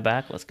 bring that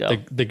back. Let's go.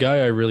 The guy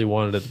I really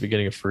wanted at the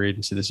beginning of free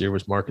agency this year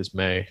was Marcus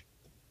May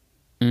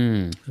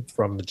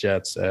from the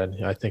Jets,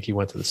 and I think he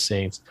went to the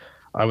Saints.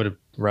 I would have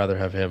rather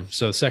have him.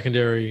 So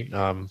secondary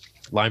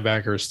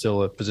linebacker is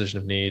still a position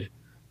of need.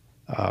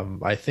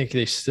 I think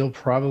they still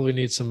probably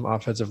need some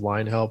offensive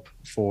line help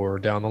for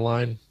down the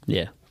line.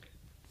 Yeah.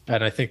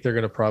 And I think they're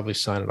going to probably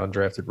sign an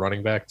undrafted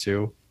running back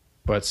too.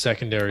 But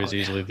secondary is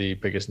easily the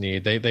biggest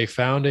need. They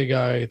found a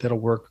guy that'll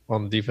work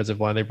on the defensive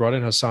line. They brought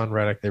in Hassan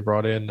Reddick. They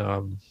brought in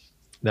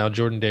now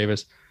Jordan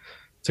Davis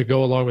to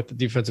go along with the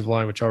defensive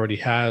line, which already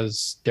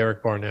has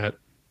Derek Barnett,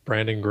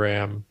 Brandon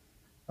Graham,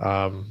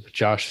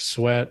 Josh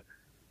Sweat,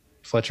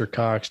 Fletcher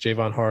Cox,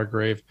 Javon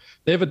Hargrave.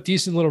 They have a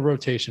decent little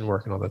rotation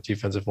working on the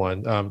defensive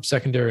line.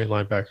 Secondary and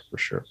linebacker for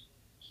sure.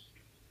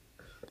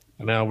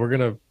 Now we're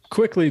going to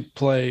quickly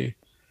play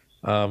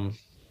a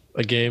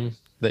game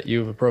that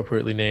you've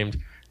appropriately named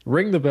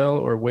Ring the Bell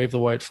or Wave the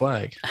White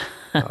Flag.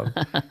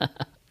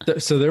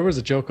 So there was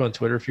a joke on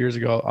Twitter a few years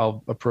ago.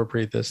 I'll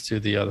appropriate this to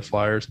the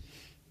Flyers.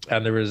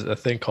 And there was a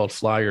thing called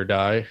Fly or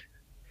Die.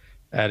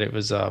 And it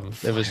was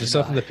just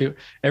something that people,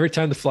 every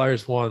time the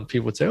Flyers won,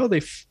 people would say, oh,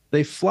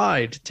 they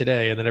flied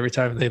today. And then every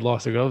time they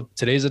lost, they go, oh,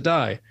 today's a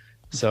die.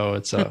 So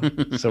it's so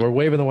we're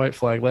waving the white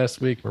flag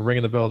last week. We're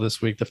ringing the bell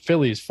this week. The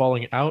Phillies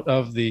falling out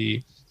of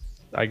the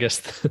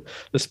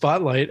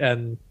spotlight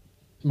and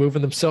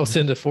moving themselves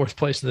into fourth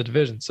place in the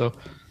division. So,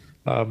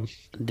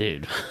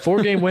 dude,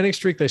 4-game winning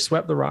streak. They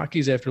swept the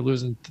Rockies after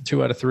losing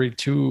 2 out of 3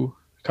 to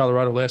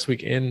Colorado last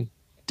week in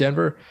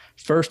Denver.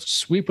 First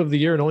sweep of the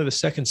year and only the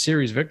second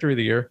series victory of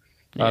the year.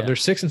 They're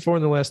 6-4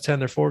 in the last 10.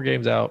 They're 4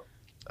 games out.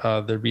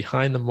 They're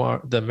behind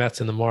the Mets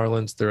and the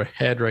Marlins. They're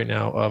ahead right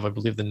now of, I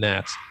believe, the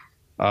Nats.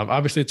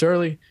 Obviously, it's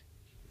early,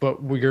 but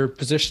your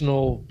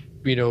positional,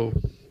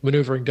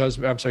 maneuvering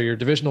does. I'm sorry, your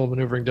divisional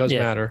maneuvering does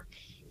matter.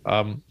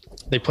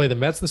 They play the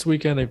Mets this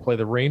weekend. They play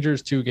the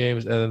Rangers 2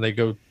 games, and then they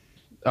go.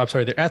 I'm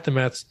sorry, they're at the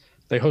Mets.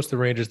 They host the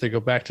Rangers. They go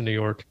back to New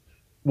York.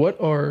 What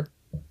are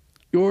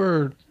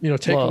your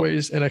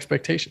takeaways and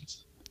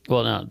expectations?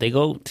 Well, now they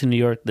go to New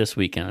York this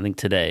weekend. I think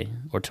today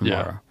or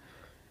tomorrow. Yeah.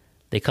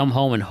 They come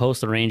home and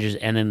host the Rangers,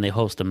 and then they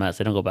host the Mets.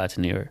 They don't go back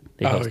to New York.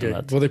 They host the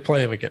Mets. Well, they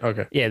play them again.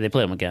 Okay. Yeah, they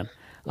play them again.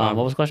 What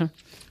was the question?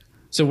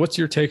 So what's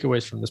your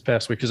takeaways from this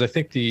past week? Because I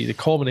think the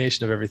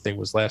culmination of everything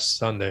was last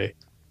Sunday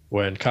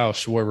when Kyle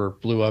Schwarber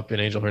blew up in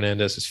Angel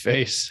Hernandez's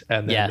face,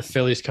 and then the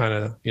Phillies kind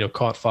of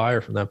caught fire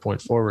from that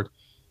point forward.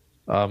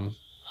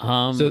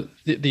 So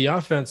the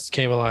offense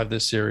came alive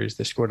this series.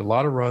 They scored a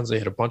lot of runs. They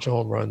hit a bunch of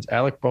home runs.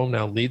 Alec Bohm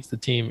now leads the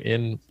team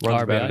in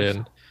runs batted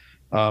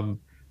in.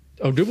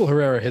 Odubel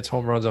Herrera hits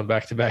home runs on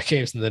back-to-back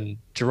games, and then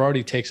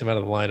Girardi takes him out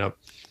of the lineup.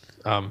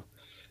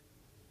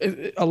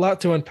 A lot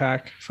to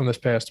unpack from this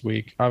past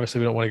week. Obviously,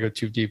 we don't want to go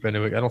too deep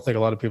into it. I don't think a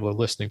lot of people are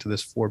listening to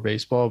this for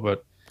baseball,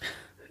 but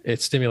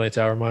it stimulates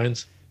our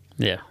minds.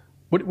 Yeah.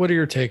 What are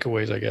your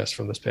takeaways, I guess,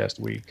 from this past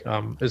week?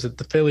 Is it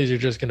the Phillies are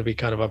just going to be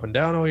kind of up and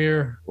down all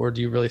year, or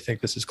do you really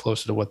think this is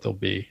closer to what they'll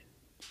be?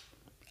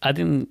 I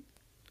think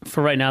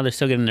for right now, they're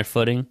still getting their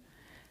footing.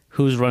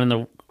 Who's running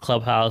the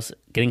clubhouse,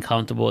 getting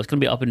comfortable. It's going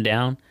to be up and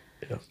down.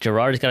 Yeah.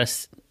 Girardi's got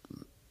to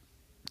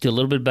do a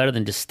little bit better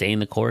than just staying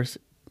the course.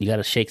 You got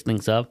to shake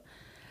things up.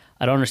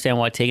 I don't understand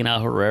why taking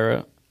out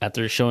Herrera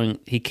after showing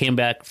he came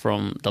back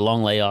from the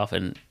long layoff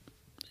and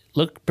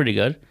looked pretty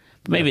good.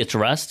 But maybe it's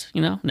rest,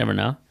 never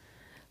know.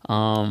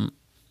 And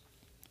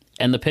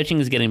the pitching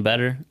is getting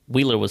better.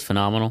 Wheeler was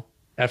phenomenal.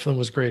 Eflin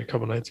was great a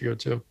couple nights ago,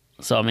 too.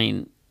 So,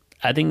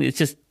 I think it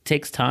just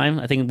takes time.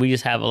 I think we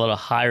just have a little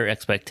higher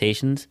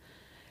expectations.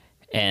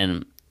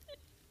 And,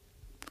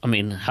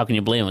 how can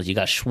you blame us? You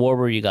got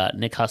Schwarber, you got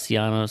Nick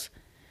Castellanos.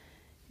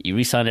 You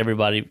re-signed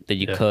everybody that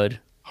you could.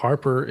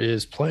 Harper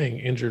is playing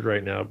injured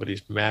right now, but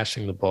he's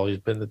mashing the ball. He's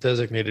been the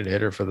designated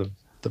hitter for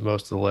the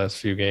most of the last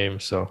few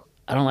games. So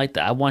I don't like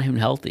that. I want him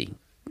healthy.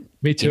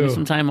 Me too. Give him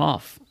some time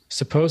off.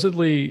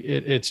 Supposedly,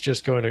 it's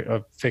just going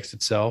to fix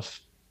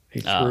itself. He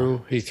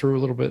threw a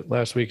little bit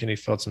last week, and he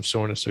felt some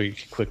soreness, so he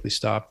quickly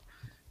stopped.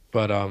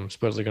 But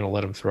supposedly going to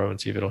let him throw and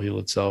see if it'll heal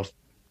itself.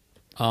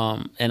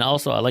 And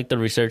also, I like the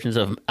resurgence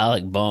of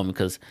Alec Bohm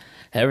because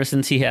ever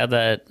since he had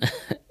that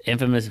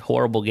infamous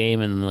horrible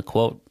game in the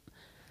quote,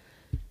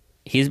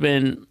 he's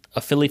been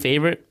a Philly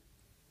favorite,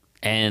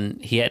 and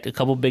he had a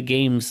couple big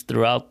games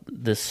throughout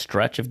this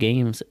stretch of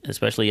games,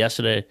 especially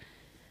yesterday.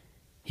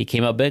 He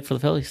came out big for the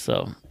Phillies,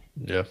 so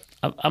yeah,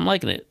 I'm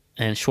liking it.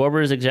 And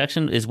Schwarber's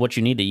ejection is what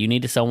you needed. You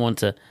needed someone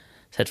to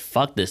said,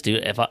 "Fuck this,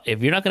 dude.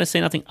 If you're not going to say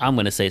nothing, I'm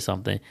going to say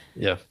something."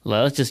 Yeah,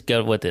 let's just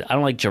go with it. I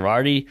don't like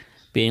Girardi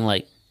being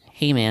like,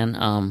 "Hey, man,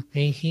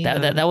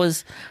 that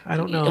was I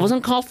don't know. It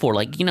wasn't called for.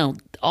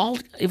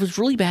 It was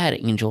really bad,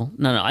 Angel.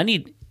 No, I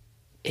need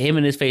him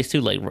in his face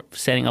too, like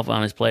standing up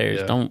on his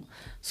players. Yeah. Don't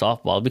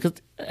softball because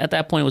at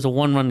that point it was a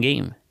 1-run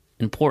game.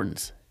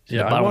 Importance.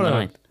 Yeah, I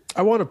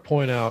want to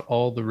point out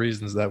all the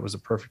reasons that was a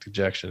perfect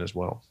ejection as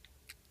well.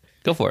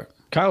 Go for it.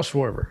 Kyle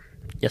Schwarber.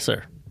 Yes,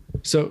 sir.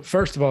 So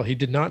first of all, he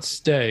did not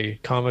stay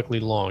comically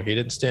long. He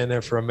didn't stand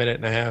there for a minute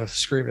and a half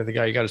screaming at the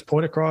guy. He got his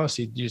point across.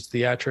 He used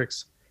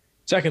theatrics.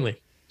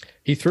 Secondly,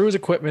 he threw his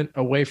equipment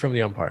away from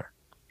the umpire.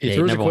 He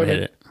threw his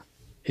equipment.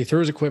 He threw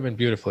his equipment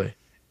beautifully.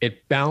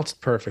 It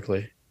bounced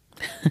perfectly,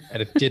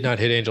 and it did not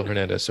hit Angel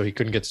Hernandez, so he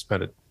couldn't get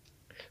suspended.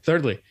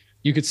 Thirdly,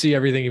 you could see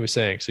everything he was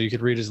saying, so you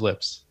could read his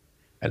lips.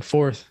 And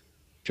fourth,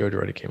 Joe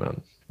Girardi came out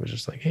and was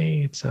just like,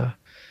 "Hey, it's I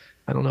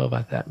don't know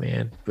about that,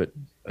 man," but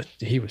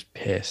he was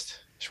pissed.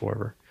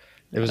 Schwarber.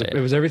 It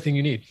was everything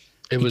you need.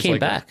 It was came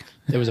like back.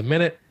 It was a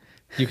minute.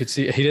 You could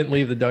see he didn't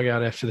leave the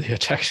dugout after the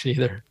ejection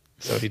either.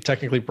 So he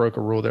technically broke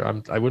a rule there.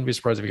 I wouldn't be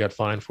surprised if he got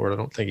fined for it. I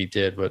don't think he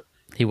did, but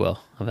he will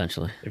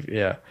eventually.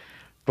 Yeah.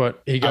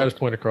 But he got his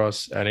point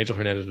across, and Angel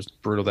Hernandez was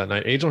brutal that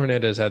night. Angel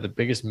Hernandez had the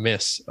biggest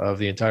miss of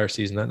the entire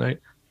season that night.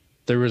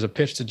 There was a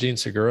pitch to Gene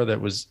Segura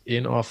that was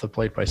in off the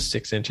plate by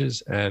 6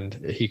 inches, and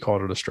he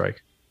called it a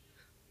strike.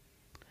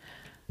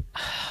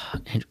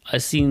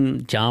 I've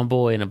seen John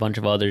Boy and a bunch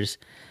of others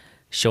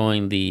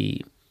showing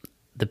the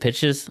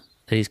pitches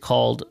that he's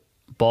called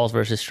balls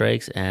versus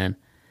strikes, and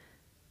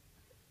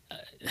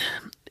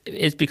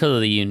it's because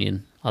of the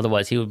union.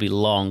 Otherwise, he would be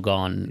long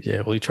gone.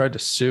 Yeah, well, he tried to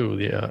sue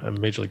the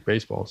Major League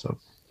Baseball, so.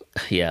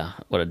 Yeah,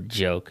 what a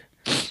joke.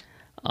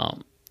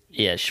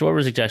 Yeah,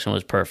 Schwarber's ejection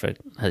was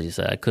perfect, as you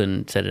said. I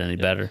couldn't say it any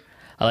better.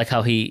 I like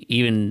how he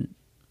even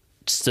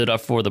stood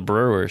up for the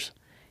Brewers,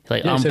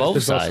 like on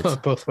both sides,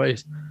 both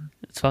ways.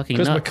 It's fucking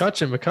nuts.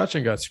 Because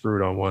McCutchen got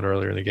screwed on one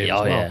earlier in the game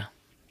as well. Yeah.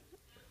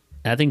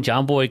 And I think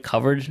John Boy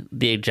covered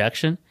the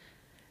ejection,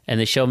 and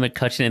they show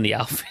McCutchen in the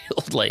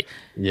outfield. Like,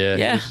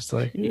 yeah, just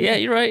like, yeah,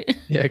 you're right.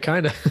 Yeah,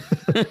 kind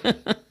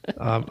of.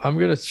 I'm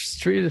gonna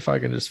see if I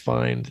can just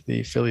find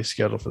the Phillies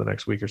schedule for the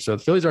next week or so.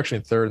 The Phillies are actually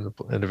in third in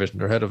the division.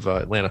 They're ahead of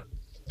Atlanta.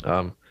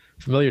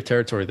 Familiar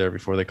territory there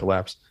before they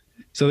collapse.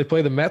 So they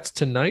play the Mets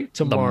tonight.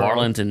 Tomorrow,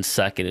 the Marlins in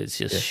second. It's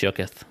just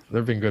shooketh.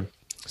 They've been good.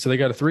 So they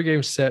got a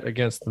 3-game set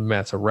against the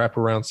Mets, a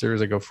wraparound series.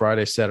 They go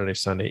Friday, Saturday,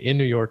 Sunday in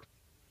New York.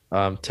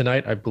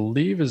 Tonight, I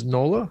believe, is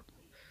Nola.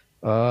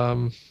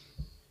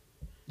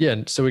 Yeah,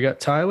 so we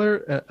got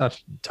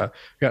we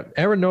got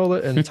Aaron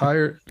Nola and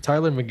Tyler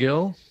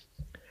McGill.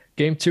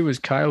 Game 2 is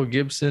Kyle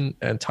Gibson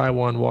and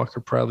Taijuan Walker,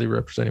 proudly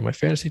representing my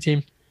fantasy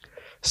team.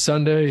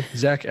 Sunday,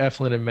 Zach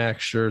Eflin and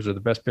Max Scherzer,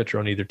 the best pitcher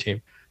on either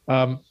team.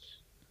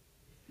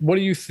 What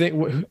do you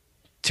think?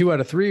 2 out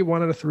of 3,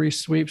 1 out of 3,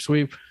 sweep.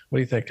 What do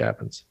you think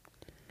happens?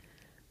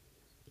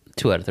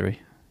 2 out of 3.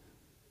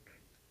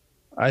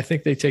 I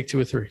think they take 2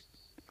 or 3.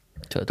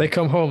 They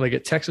come home. They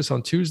get Texas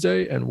on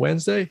Tuesday and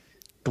Wednesday.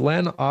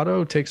 Glenn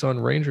Otto takes on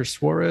Ranger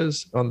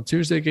Suarez on the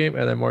Tuesday game,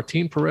 and then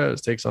Martin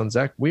Perez takes on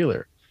Zach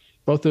Wheeler.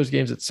 Both those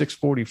games at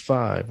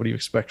 6:45. What do you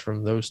expect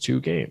from those 2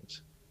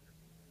 games?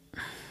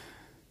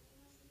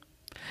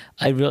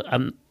 I'm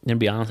going to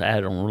be honest,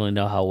 I don't really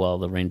know how well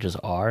the Rangers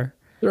are.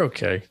 They're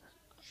okay.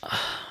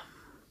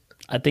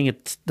 I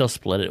think they'll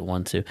split it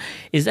 1-2.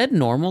 Is that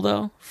normal,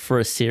 though, for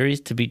a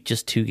series to be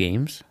just 2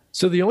 games?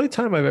 So the only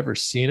time I've ever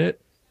seen it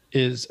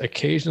is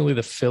occasionally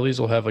the Phillies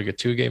will have like a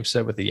 2-game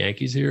set with the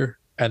Yankees here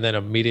and then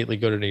immediately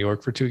go to New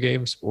York for 2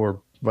 games,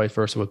 or vice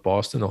versa with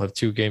Boston. They'll have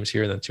 2 games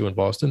here and then 2 in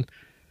Boston.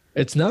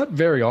 It's not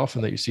very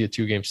often that you see a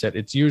 2-game set.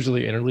 It's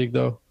usually interleague,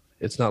 though.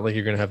 It's not like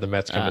you're going to have the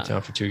Mets come to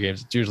town for 2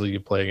 games. It's usually you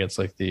play against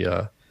like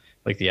the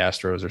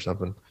Astros or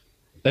something.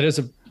 That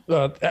is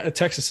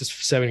Texas is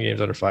 7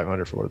 games under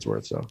 500 for what it's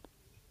worth. So,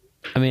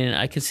 I mean,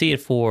 I could see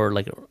it for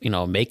like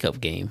a makeup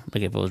game,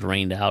 like if it was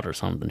rained out or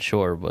something.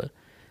 Sure, but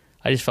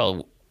I just felt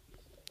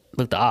it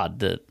looked odd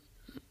that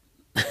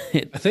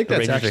I think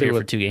that's actually here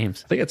for 2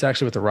 games. I think it's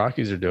actually what the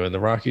Rockies are doing. The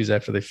Rockies,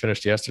 after they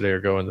finished yesterday,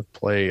 are going to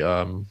play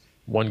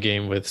 1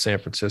 game with San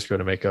Francisco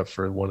to make up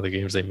for one of the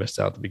games they missed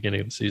out at the beginning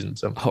of the season.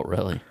 So, oh,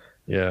 really?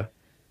 Yeah.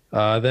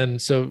 Then,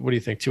 so what do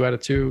you think? 2 out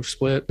of 2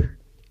 split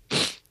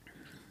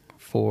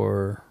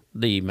for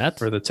the Mets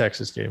for the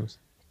Texas games?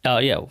 Oh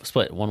yeah,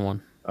 split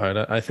 1-1. All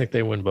right, I think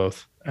they win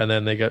both, and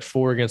then they got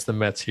 4 against the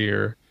Mets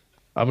here.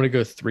 I'm gonna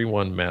go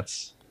 3-1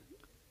 Mets.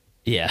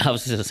 Yeah, I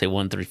was just gonna say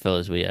 1-3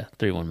 Phillies, but yeah,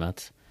 3-1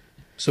 Mets.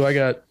 So I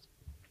got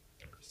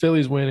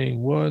Phillies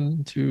winning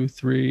 1, 2,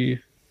 3,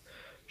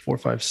 4,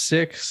 5,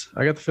 6.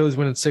 I got the Phillies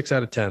winning 6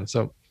 out of 10.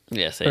 So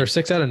yeah, same. Or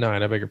 6 out of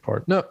 9. I beg your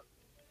pardon. No,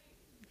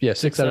 yeah,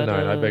 6 out of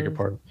 9. I beg your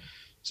pardon.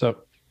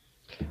 So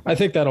I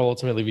think that'll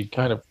ultimately be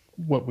kind of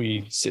what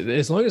we see.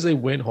 As long as they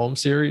win home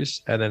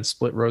series and then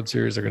split road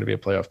series, they're going to be a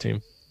playoff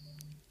team.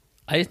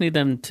 I just need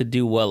them to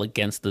do well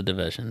against the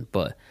division,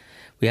 but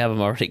we have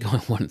them already going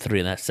 1-3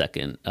 in that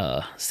second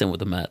stint with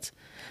the Mets.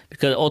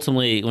 Because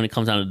ultimately, when it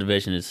comes down to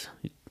division, it's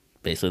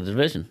basically the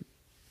division,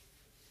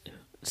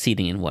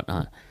 seeding and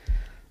whatnot.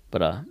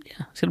 But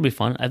yeah, it's gonna be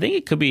fun. I think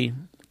it could be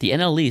the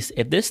NL East.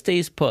 If this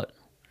stays put,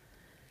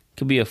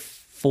 could be a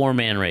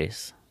 4-man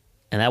race,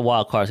 and that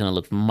wild card is gonna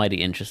look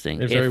mighty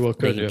interesting. It very well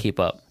could. They can keep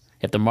up.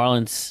 If the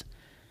Marlins,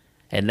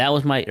 and that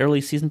was my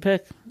early season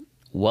pick,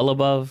 well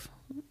above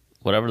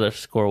whatever their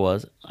score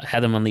was. I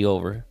had them on the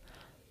over.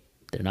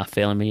 They're not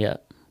failing me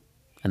yet,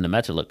 and the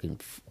Mets are looking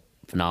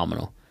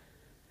phenomenal.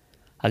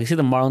 I can see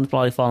the Marlins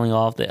probably falling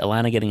off, the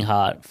Atlanta getting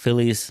hot,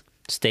 Phillies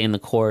staying the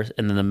course,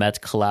 and then the Mets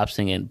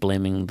collapsing and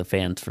blaming the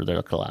fans for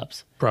their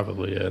collapse.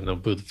 Probably, yeah, and they'll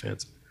boo the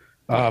fans.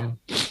 Are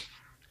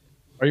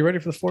you ready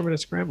for the 4-minute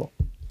scramble?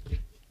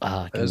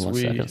 As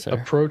we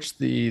approach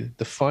the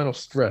final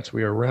stretch,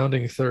 we are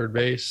rounding third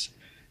base,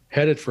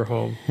 headed for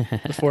home.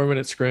 The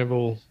 4-minute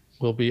scramble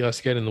will be us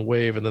getting the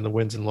wave, and then the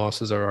wins and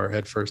losses are our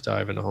head first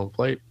dive into home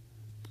plate.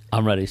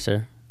 I'm ready,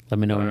 sir. Let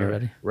me know when you're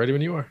ready. Ready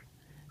when you are.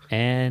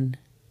 And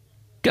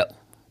go.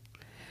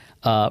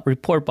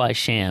 Report by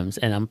Shams,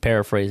 and I'm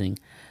paraphrasing.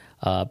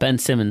 Ben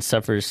Simmons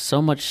suffers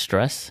so much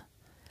stress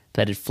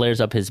that it flares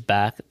up his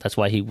back. That's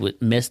why he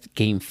missed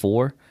Game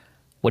 4.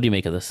 What do you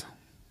make of this?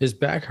 His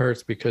back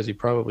hurts because he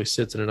probably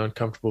sits in an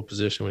uncomfortable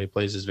position when he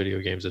plays his video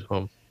games at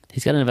home.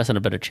 He's got to invest in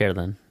a better chair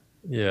then.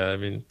 Yeah, I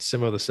mean,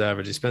 Simo the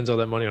Savage. He spends all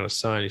that money on a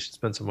sign. He should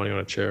spend some money on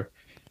a chair.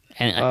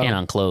 And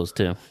on clothes,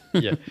 too.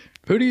 Yeah.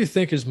 Who do you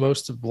think is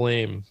most to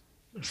blame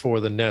for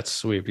the Nets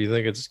sweep? Do you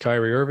think it's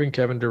Kyrie Irving,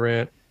 Kevin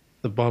Durant,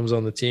 the bums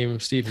on the team,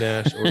 Steve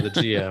Nash, or the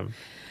GM?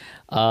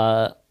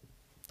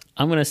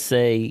 I'm going to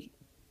say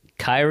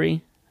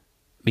Kyrie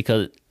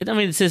because, I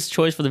mean, it's his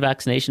choice for the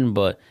vaccination,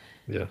 but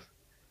yeah,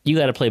 you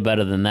got to play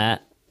better than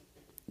that.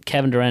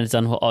 Kevin Durant has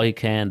done all he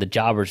can. The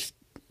jobbers,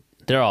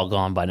 they're all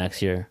gone by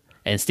next year.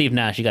 And Steve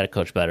Nash, you got to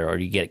coach better or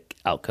you get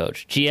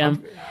out-coached.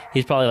 GM,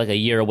 he's probably like a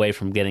year away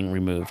from getting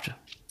removed.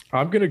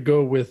 I'm going to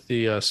go with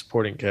the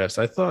supporting cast.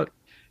 I thought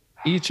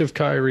each of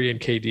Kyrie and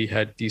KD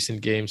had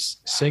decent games.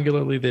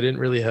 Singularly, they didn't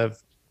really have,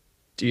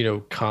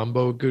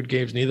 combo good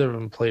games. Neither of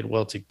them played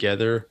well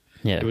together.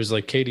 Yeah. It was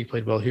like KD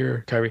played well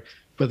here, Kyrie,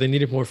 but they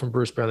needed more from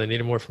Bruce Brown. They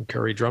needed more from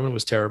Curry. Drummond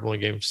was terrible in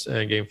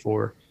game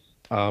 4.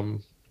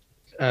 And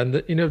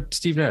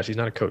Steve Nash, he's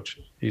not a coach.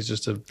 He's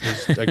just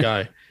a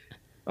guy.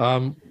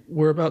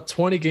 We're about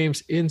 20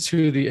 games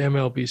into the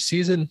MLB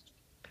season.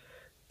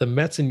 The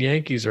Mets and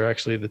Yankees are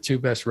actually the two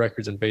best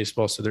records in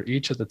baseball, so they're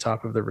each at the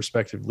top of their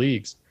respective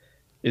leagues.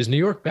 Is New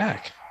York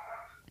back?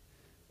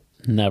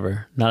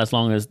 Never. Not as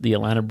long as the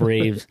Atlanta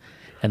Braves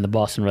and the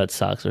Boston Red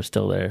Sox are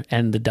still there,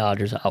 and the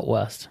Dodgers out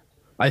west.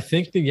 I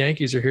think the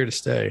Yankees are here to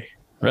stay.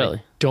 Really?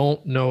 I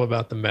don't know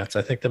about the Mets.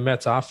 I think the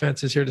Mets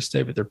offense is here to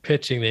stay, but they're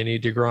pitching. They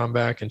need DeGrom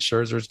back, and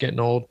Scherzer's getting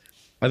old.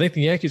 I think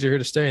the Yankees are here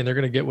to stay, and they're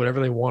going to get whatever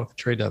they want at the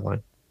trade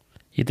deadline.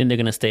 You think they're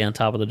going to stay on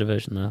top of the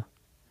division, though?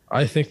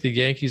 I think the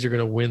Yankees are going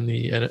to win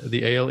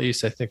the AL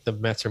East. I think the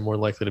Mets are more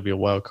likely to be a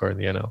wild card in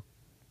the NL.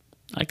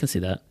 I can see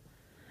that.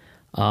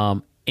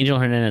 Angel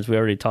Hernandez, we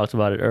already talked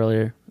about it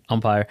earlier,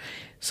 umpire.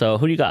 So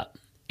who do you got?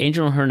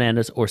 Angel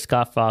Hernandez or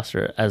Scott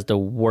Foster as the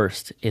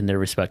worst in their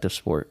respective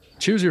sport?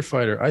 Choose your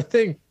fighter. I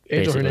think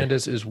Angel Basically.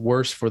 Hernandez is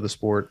worse for the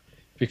sport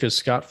because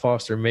Scott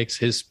Foster makes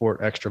his sport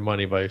extra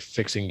money by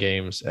fixing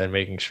games and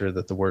making sure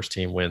that the worst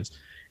team wins.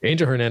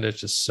 Angel Hernandez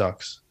just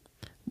sucks.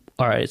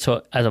 All right,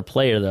 so as a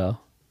player, though,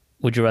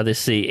 would you rather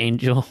see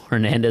Angel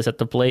Hernandez at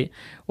the plate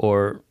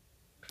or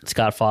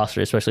Scott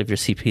Foster, especially if you're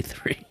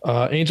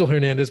CP3? Angel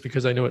Hernandez,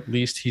 because I know at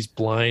least he's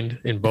blind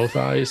in both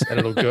eyes, and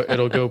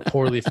it'll go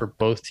poorly for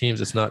both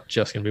teams. It's not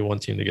just going to be one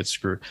team that gets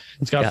screwed.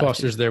 Scott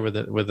Foster's there with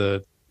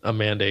a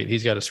mandate.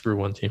 He's got to screw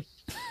one team.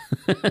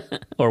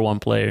 Or one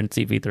player in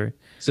CP3.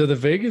 So the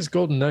Vegas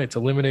Golden Knights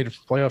eliminated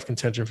playoff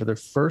contention for their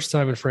first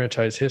time in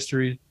franchise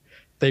history.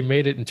 They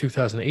made it in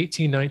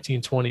 2018,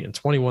 19, 20, and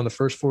 21, the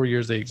first 4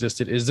 years they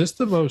existed. Is this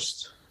the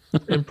most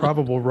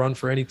improbable run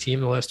for any team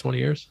in the last 20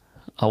 years?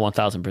 Oh,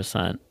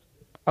 1,000%.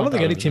 I don't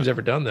think any team's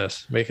ever done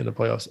this, making the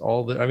playoffs.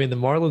 The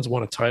Marlins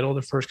won a title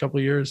the first couple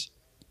of years,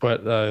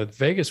 but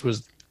Vegas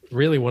was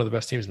really one of the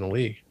best teams in the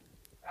league.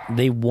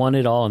 They won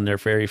it all in their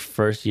very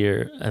first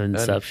year of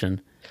inception.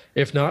 And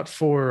if not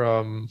for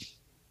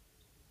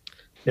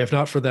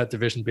that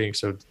division being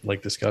so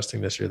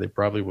disgusting this year, they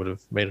probably would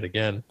have made it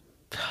again.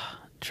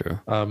 True.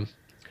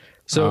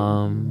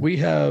 We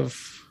have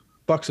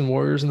Bucks and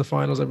Warriors in the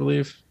finals, I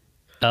believe.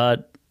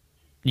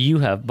 You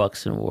have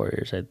Bucks and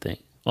Warriors, I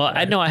think. Well,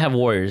 I know I have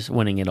Warriors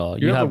winning it all.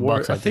 You have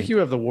Bucks. I think you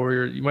have the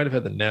Warriors. You might have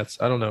had the Nets.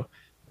 I don't know.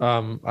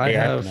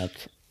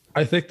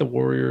 I think the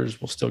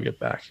Warriors will still get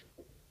back.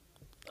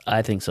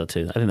 I think so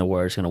too. I think the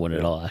Warriors are going to win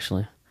it all,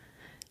 actually.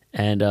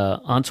 And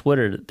on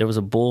Twitter, there was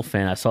a Bull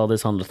fan. I saw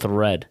this on the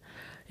thread.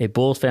 A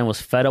Bulls fan was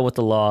fed up with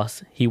the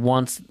loss. He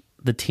wants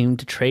the team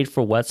to trade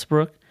for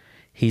Westbrook.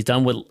 He's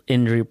done with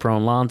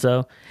injury-prone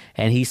Lonzo,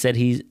 and he said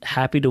he's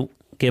happy to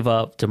give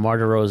up DeMar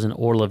DeRozan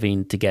or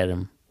Levine to get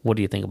him. What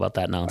do you think about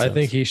that nonsense? I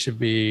think he should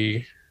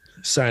be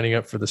signing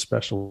up for the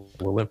Special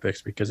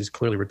Olympics because he's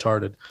clearly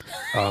retarded.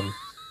 I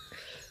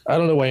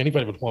don't know why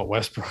anybody would want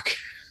Westbrook.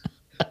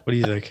 What do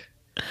you think?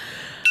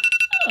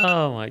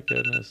 Oh, my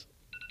goodness.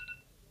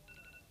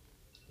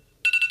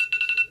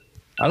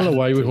 I don't know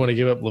why you would want to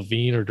give up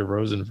Levine or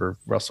DeRozan for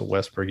Russell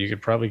Westbrook. You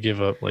could probably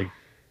give up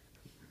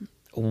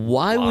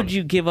Why would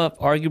you give up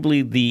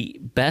arguably the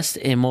best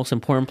and most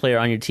important player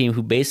on your team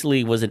who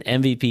basically was an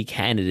MVP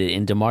candidate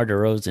in DeMar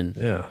DeRozan?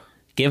 Yeah.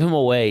 Give him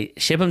away.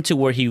 Ship him to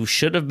where he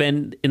should have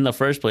been in the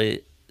first place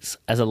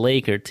as a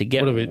Laker to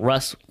get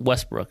Russ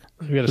Westbrook,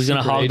 who's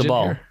going to hog the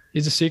ball. Here.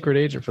 He's a secret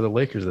agent for the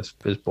Lakers,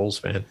 this Bulls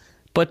fan.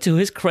 But to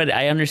his credit,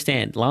 I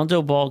understand.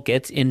 Lonzo Ball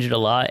gets injured a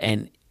lot,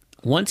 and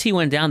once he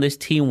went down, this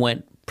team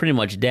went pretty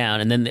much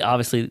down. And then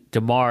obviously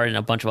DeMar and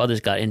a bunch of others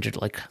got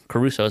injured, like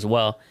Caruso as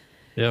well.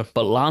 Yeah.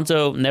 But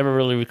Lonzo never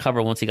really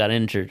recovered once he got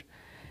injured.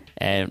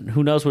 And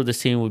who knows where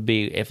this team would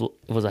be if it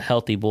was a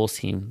healthy Bulls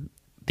team.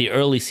 The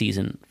early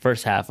season,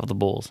 first half of the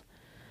Bulls.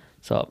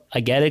 So I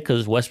get it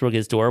because Westbrook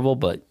is durable,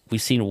 but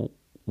we've seen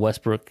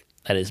Westbrook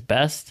at his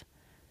best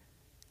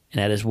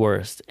and at his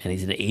worst, and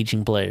he's an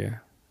aging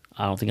player.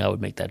 I don't think I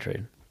would make that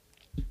trade.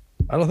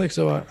 I don't think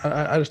so.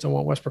 I just don't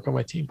want Westbrook on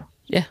my team.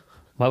 Yeah.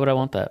 Why would I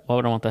want that? Why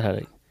would I want that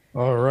headache?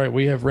 All right.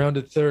 We have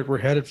rounded third. We're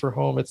headed for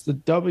home. It's the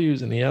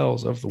W's and the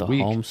L's of the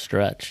week. Home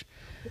stretch.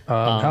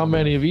 How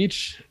many of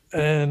each?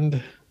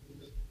 And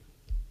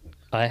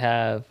I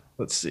have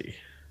let's see.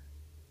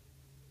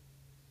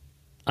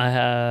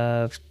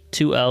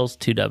 2 L's,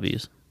 2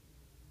 W's.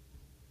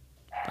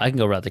 I can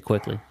go rather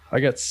quickly. I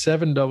got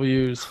 7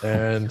 W's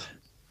and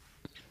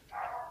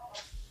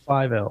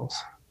 5 L's.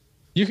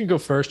 You can go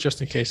first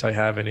just in case I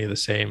have any of the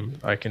same.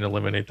 I can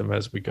eliminate them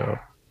as we go.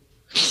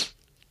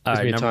 All Gives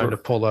right, me time to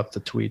pull up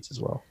the tweets as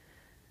well.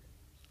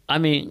 I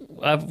mean,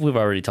 we've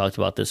already talked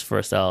about this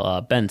first L.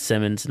 Ben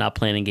Simmons not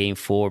playing in Game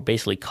 4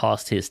 basically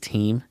cost his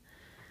team.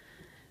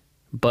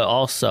 But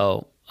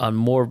also, on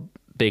more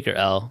bigger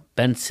L,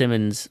 Ben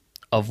Simmons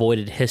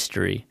avoided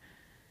history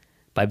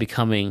by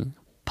becoming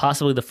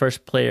possibly the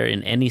first player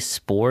in any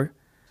sport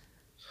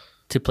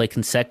to play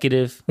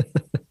consecutive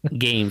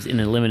games in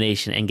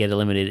elimination and get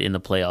eliminated in the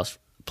playoffs,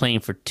 playing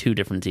for 2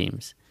 different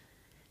teams.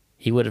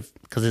 He would have,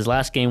 because his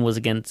last game was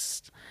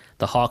against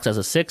the Hawks as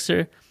a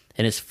Sixer,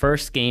 and his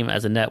first game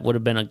as a Net would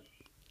have been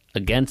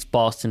against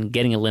Boston,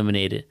 getting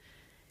eliminated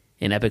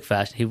in epic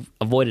fashion. He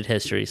avoided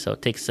history, so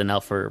it takes an L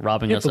for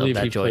robbing us of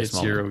that joyous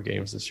moment. He played 0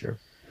 games this year.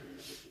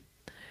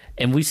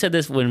 And we said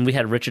this when we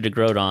had Richard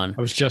DeGroat on.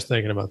 I was just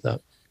thinking about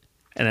that.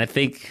 And I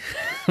think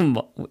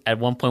at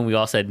one point we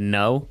all said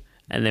no.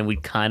 And then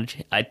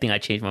I think I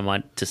changed my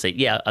mind to say,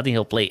 yeah, I think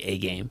he'll play a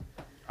game.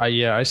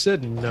 I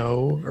said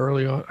no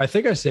early on. I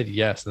think I said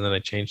yes, and then I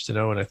changed to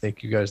no, and I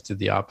think you guys did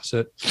the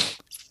opposite.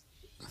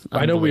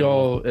 I know we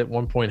all at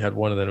one point had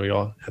one, and then we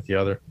all had the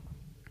other.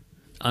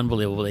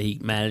 Unbelievable that he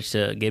managed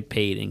to get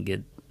paid and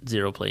get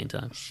 0 playing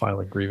time.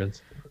 Filing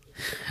grievance.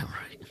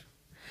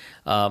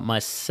 Right. My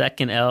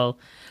second L,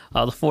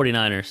 the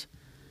 49ers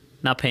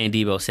not paying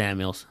Deebo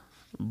Samuels.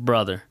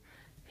 Brother,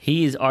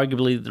 he is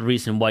arguably the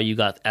reason why you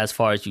got as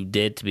far as you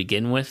did to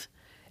begin with.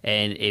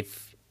 And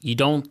if you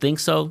don't think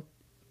so,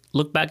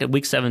 look back at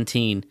Week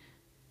 17.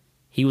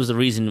 He was the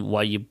reason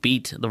why you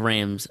beat the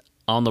Rams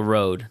on the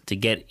road to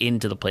get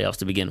into the playoffs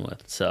to begin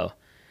with. So,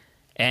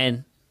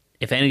 and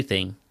if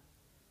anything,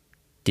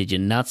 did you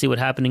not see what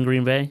happened in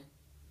Green Bay?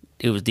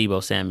 It was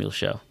Deebo Samuel's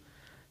show.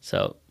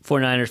 So,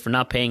 49ers for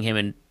not paying him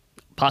and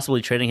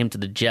possibly trading him to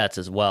the Jets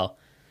as well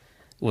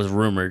was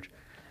rumored.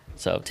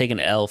 So, taking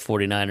L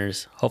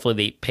 49ers. Hopefully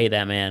they pay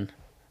that man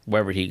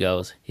wherever he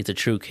goes. He's a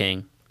true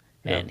king.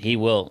 And he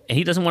will. And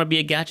he doesn't want to be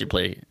a gadget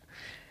player.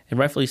 And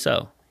rightfully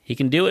so. He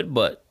can do it,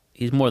 but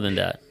he's more than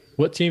that.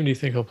 What team do you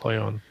think he'll play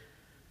on?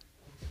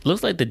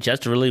 Looks like the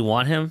Jets really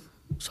want him.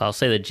 So I'll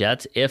say the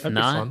Jets. If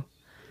not,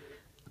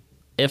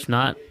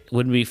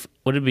 would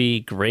it be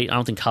great? I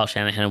don't think Kyle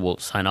Shanahan will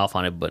sign off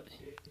on it, but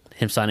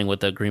him signing with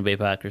the Green Bay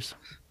Packers.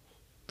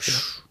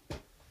 Yeah.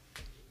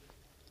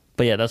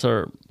 But yeah, that's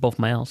both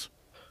my L's.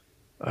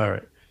 All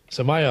right.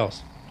 So my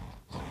L's.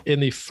 In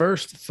the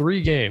first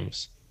 3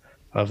 games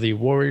of the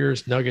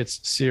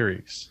Warriors-Nuggets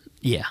series,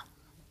 yeah,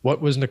 what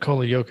was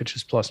Nikola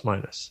Jokic's plus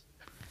minus?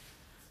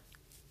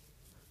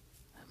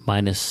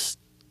 Minus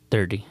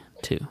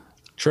 32.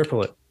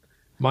 Triple it.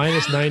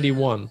 Minus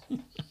 91.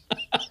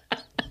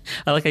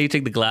 I like how you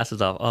take the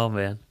glasses off. Oh,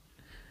 man.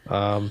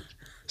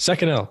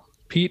 Second L.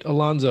 Pete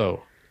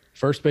Alonso,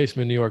 first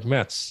baseman, New York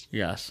Mets.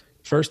 Yes.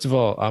 First of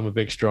all, I'm a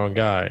big, strong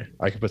guy.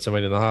 I can put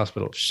somebody in the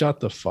hospital. Shut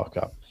the fuck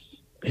up.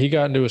 He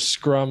got into a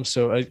scrum,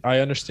 so I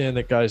understand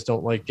that guys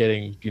don't like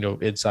getting,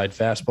 inside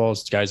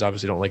fastballs. Guys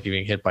obviously don't like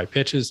getting hit by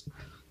pitches.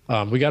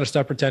 We got to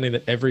stop pretending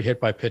that every hit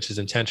by pitch is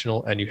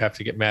intentional, and you have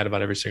to get mad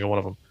about every single one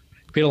of them.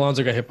 Pete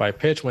Alonso got hit by a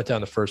pitch, went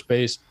down to first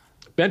base.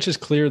 Benches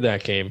cleared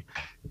that game,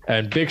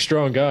 and big,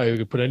 strong guy who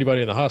could put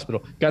anybody in the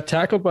hospital got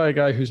tackled by a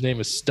guy whose name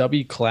is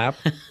Stubby Clapp,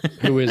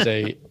 who is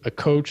a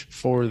coach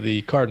for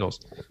the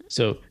Cardinals.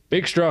 So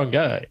big, strong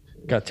guy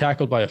got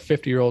tackled by a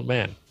 50-year-old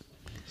man.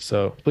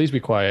 So please be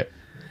quiet.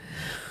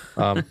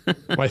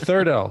 My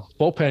third L,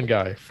 bullpen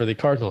guy for the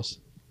Cardinals.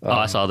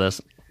 I saw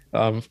this.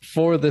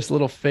 For this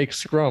little fake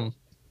scrum,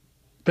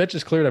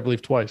 benches cleared, I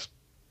believe, twice.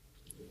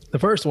 The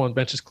first one,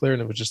 benches cleared,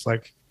 and it was just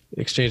like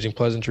exchanging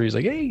pleasantries,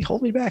 like, hey,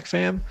 hold me back,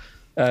 fam.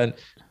 And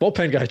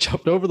bullpen guy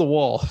jumped over the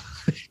wall,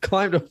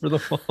 climbed over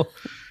the wall,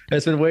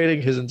 has been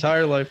waiting his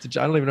entire life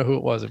to, I don't even know who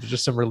it was. It was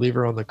just some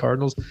reliever on the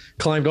Cardinals,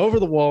 climbed over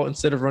the wall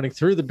instead of running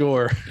through the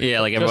door. Yeah,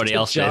 like everybody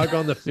else did. Jog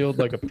on the field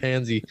like a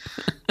pansy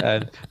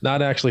and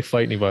not actually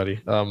fight anybody.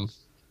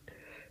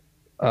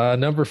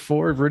 Number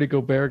 4, Rudy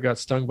Gobert got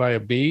stung by a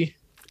bee.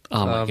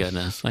 Oh, my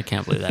goodness. I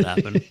can't believe that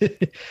happened.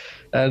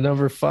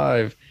 Number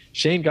 5,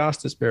 Shane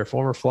Gostisbehere,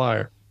 former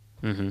Flyer,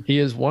 He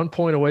is 1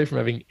 point away from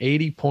having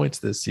 80 points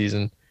this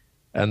season,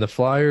 and the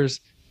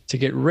Flyers, to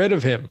get rid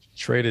of him,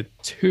 traded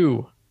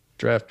 2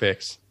 draft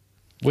picks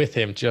with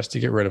him just to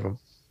get rid of him.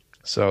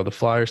 So the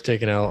Flyers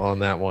taking out on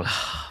that one.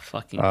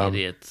 Fucking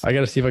idiots. I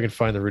got to see if I can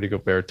find the Rudy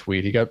Gobert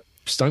tweet. He got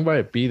stung by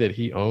a bee that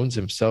he owns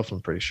himself,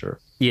 I'm pretty sure.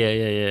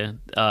 Yeah.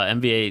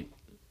 NBA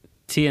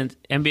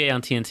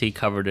on TNT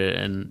covered it,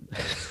 and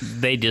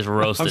they just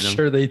roasted him. I'm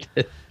sure they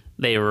did.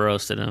 They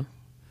roasted him.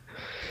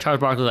 Charles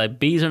Barkley was like,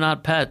 bees are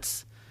not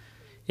pets.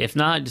 If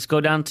not, just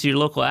go down to your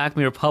local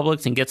Acme or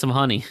Publix and get some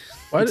honey.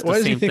 Why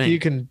does he think you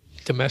can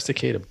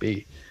domesticate a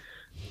bee?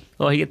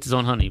 Well, he gets his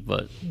own honey,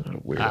 but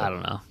Weirdo. I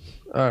don't know.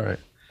 All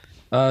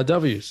right.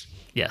 W's.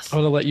 Yes. I'm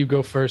going to let you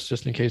go first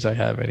just in case I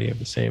have any of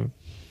the same.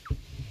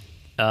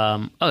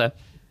 Okay.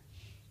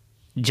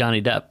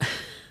 Johnny Depp.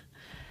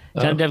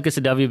 Johnny Depp gets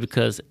a W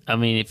because, I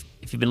mean,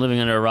 if you've been living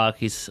under a rock,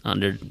 he's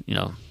under,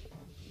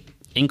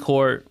 in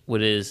court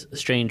with his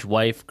estranged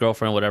wife,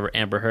 girlfriend, whatever,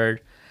 Amber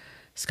Heard,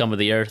 scum of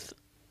the earth,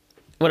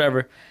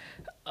 whatever.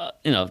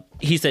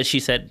 He said,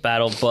 she said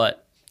battle,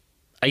 but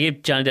I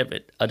gave Johnny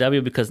Depp a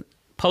W because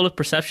public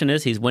perception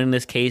is he's winning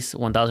this case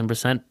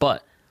 1,000%,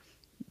 but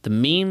the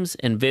memes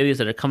and videos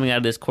that are coming out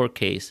of this court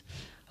case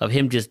of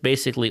him just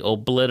basically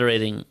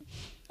obliterating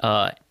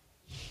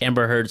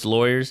Amber Heard's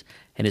lawyers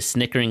and his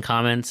snickering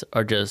comments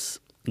are just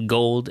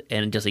gold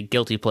and just a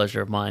guilty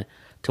pleasure of mine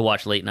to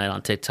watch late night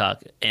on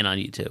TikTok and on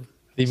YouTube.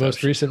 The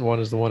most recent one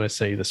is the one I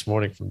sent you this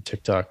morning from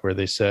TikTok where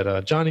they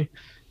said, Johnny,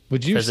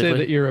 would you say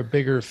that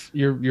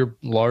you're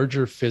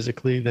larger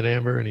physically than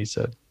Amber? And he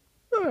said,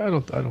 I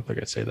don't think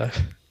I'd say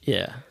that.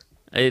 Yeah.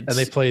 And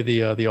they play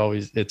the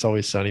It's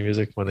Always Sunny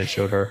music when they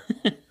showed her.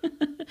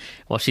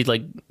 Well, she's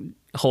like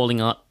holding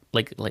on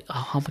like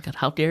oh my god,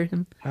 how dare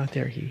him? How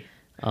dare he?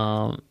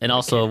 And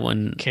also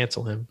when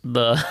cancel him,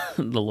 the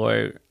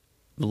lawyer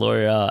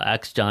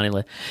asks Johnny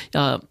like,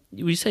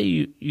 you say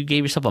you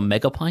gave yourself a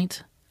mega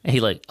pint? And he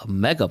like, a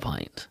mega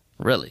pint?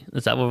 Really?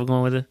 Is that what we're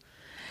going with it?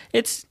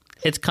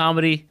 It's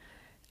comedy.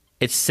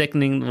 It's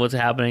sickening what's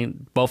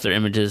happening. Both their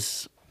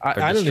images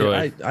are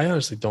destroyed. I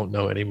honestly don't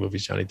know any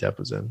movies Johnny Depp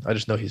was in. I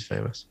just know he's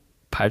famous.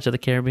 Pirates of the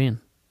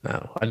Caribbean.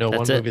 No, I know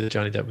one movie that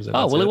Johnny Depp was in.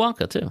 Oh, Willy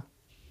Wonka too.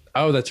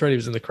 Oh, that's right. He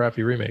was in the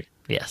crappy remake.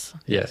 Yes.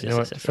 Yes. You know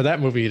what? For that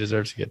movie, he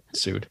deserves to get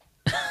sued.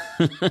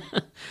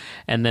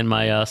 And then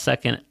my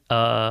second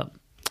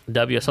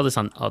W, I saw this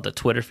on the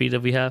Twitter feed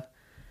that we have.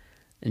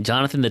 And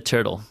Jonathan the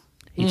Turtle.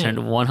 He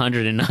turned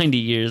 190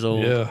 years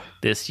old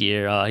this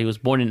year. He was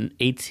born in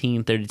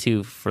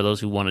 1832, for those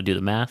who want to do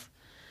the math.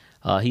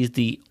 He's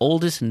the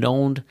oldest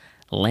known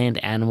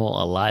land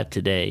animal alive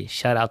today.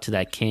 Shout out to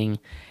that king.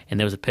 And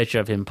there was a picture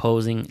of him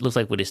posing. It looks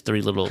like with his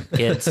 3 little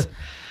kids.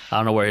 I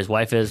don't know where his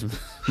wife is,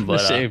 but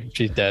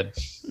she's dead.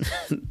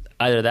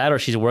 Either that or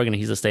she's working.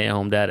 He's a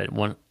stay-at-home dad at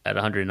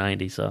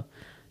 190. So,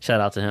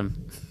 shout out to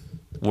him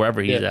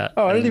wherever he's at.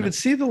 Oh, I didn't even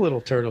see the little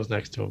turtles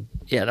next to him.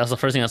 Yeah, that's the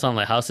first thing I saw. I'm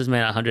like, how's this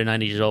man at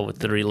 190 years old with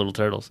 3 little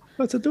turtles?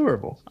 That's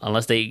adorable.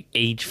 Unless they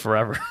age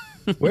forever.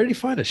 Where did he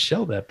find a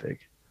shell that big?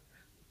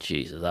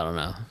 Jesus, I don't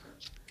know.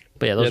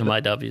 But yeah, those are my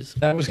W's.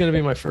 That was going to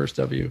be my first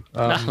W.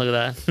 Look at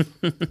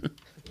that.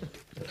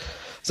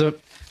 So,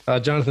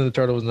 Jonathan the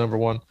Turtle was number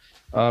 1.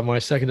 My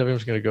second W, I'm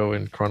just going to go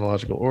in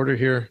chronological order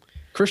here.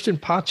 Christian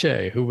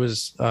Pache, who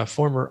was a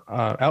former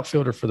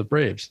outfielder for the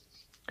Braves.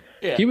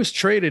 Yeah. He was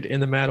traded in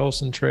the Matt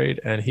Olson trade,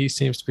 and he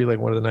seems to be like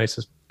one of the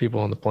nicest people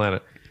on the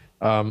planet.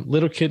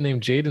 Little kid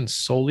named Jaden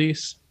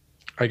Solis,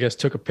 I guess,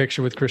 took a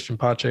picture with Christian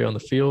Pache on the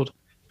field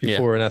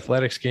before an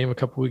athletics game a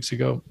couple weeks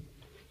ago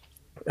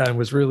and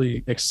was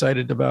really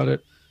excited about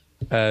it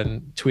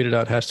and tweeted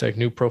out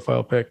 #new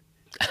profile pic.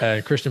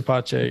 And Christian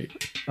Pache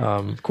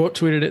quote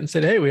tweeted it and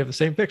said, "Hey, we have the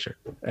same picture."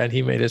 And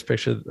he made his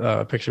picture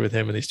with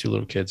him and these 2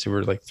 little kids who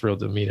were like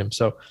thrilled to meet him.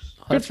 So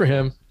good for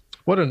him.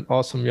 What an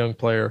awesome young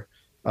player.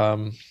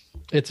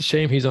 It's a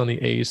shame he's on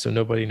the A's, so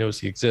nobody knows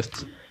he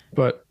exists.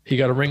 But he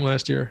got a ring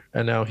last year,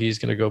 and now he's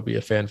going to go be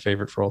a fan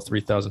favorite for all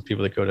 3,000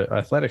 people that go to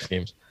athletics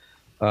games.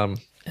 And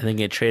then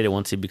get traded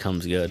once he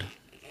becomes good.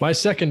 My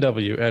second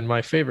W and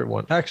my favorite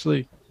one.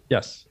 Actually,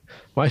 yes.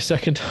 My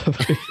second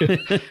W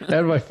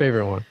and my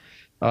favorite one.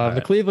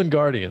 The Cleveland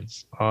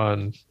Guardians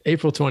on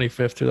April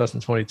 25th,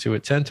 2022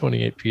 at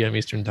 10:28 p.m.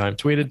 Eastern Time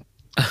tweeted,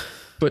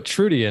 but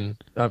truly,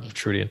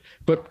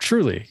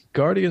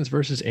 Guardians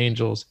versus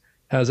Angels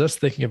has us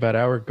thinking about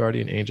our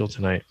guardian angel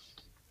tonight.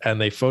 And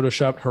they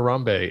photoshopped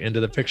Harambe into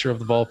the picture of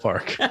the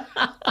ballpark.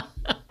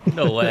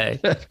 No way.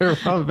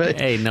 Harambe.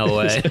 Hey, no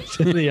way.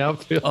 In the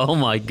outfield. Oh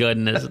my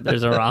goodness.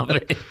 There's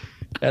Harambe.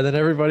 And then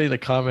everybody in the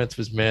comments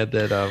was mad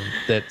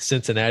that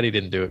Cincinnati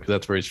didn't do it because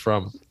that's where he's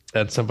from.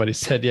 And somebody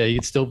said, yeah,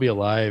 he'd still be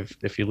alive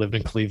if he lived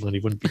in Cleveland.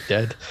 He wouldn't be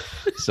dead.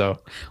 So,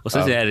 well,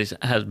 Cincinnati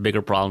has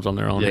bigger problems on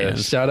their own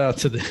hands. Shout out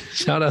to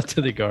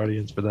the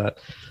Guardians for that.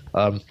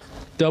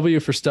 W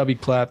for Stubby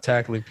Clapp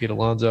tackling Pete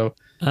Alonso.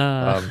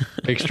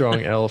 Big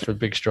strong L for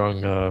big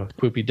strong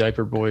poopy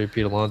diaper boy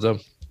Pete Alonso.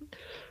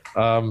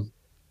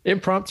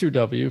 Impromptu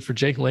W for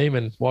Jake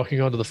Layman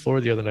walking onto the floor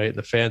the other night, and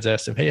the fans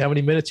asked him, "Hey, how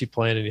many minutes you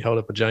playing?" And he held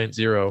up a giant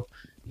 0.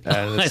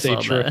 And it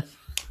stayed true.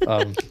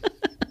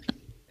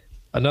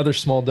 Another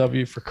small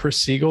W for Chris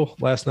Siegel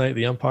last night,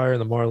 the umpire in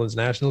the Marlins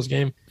Nationals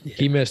game. Yeah.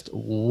 He missed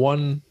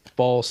one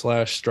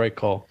ball/strike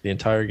call the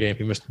entire game.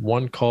 He missed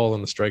one call in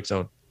the strike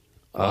zone.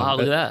 Wow,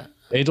 look at that.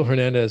 Angel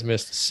Hernandez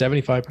missed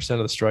 75% of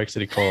the strikes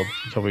that he called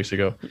a couple weeks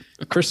ago.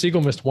 Chris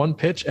Siegel missed one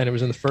pitch, and it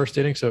was in the first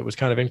inning, so it was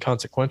kind of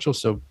inconsequential.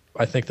 So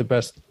I think the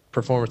best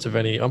performance of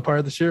any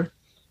umpire this year.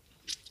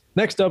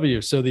 Next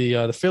W. So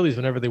the Phillies,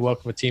 whenever they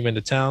welcome a team into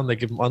town, they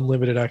give them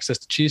unlimited access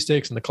to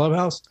cheesesteaks in the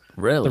clubhouse.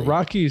 Really? The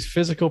Rockies'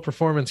 physical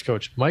performance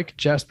coach, Mike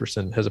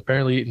Jasperson, has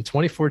apparently eaten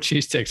 24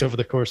 cheesesteaks over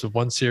the course of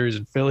one series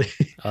in Philly.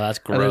 Oh, that's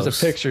gross. And there's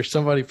a picture.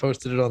 Somebody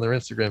posted it on their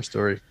Instagram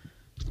story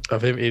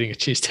of him eating a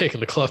cheesesteak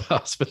in the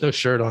clubhouse with no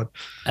shirt on.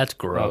 That's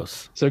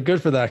gross. So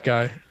good for that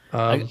guy.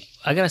 I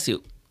got to see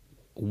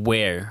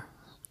where.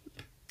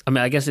 I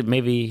mean, I guess it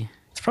maybe...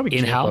 It's probably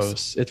in-house.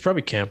 Campos. It's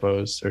probably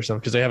Campos or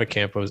something because they have a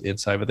Campos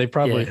inside, but they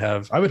probably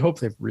have. I would hope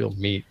they have real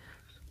meat.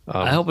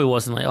 I hope it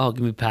wasn't like, oh,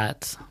 give me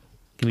Pats,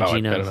 give me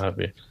Geno's. It better not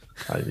be.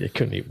 I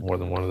couldn't eat more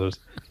than one of those.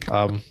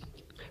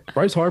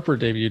 Bryce Harper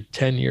debuted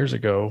 10 years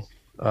ago.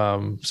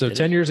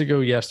 10 years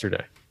ago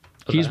yesterday.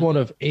 Okay. He's one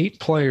of 8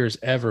 players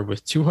ever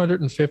with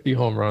 250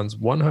 home runs,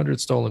 100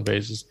 stolen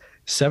bases,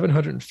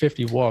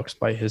 750 walks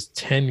by his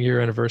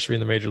 10-year anniversary in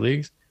the major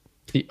leagues.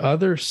 The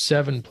other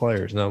 7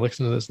 players, now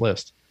listen to this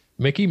list: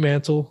 Mickey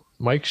Mantle,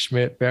 Mike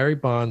Schmidt, Barry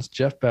Bonds,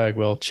 Jeff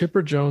Bagwell,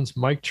 Chipper Jones,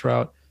 Mike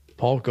Trout,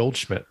 Paul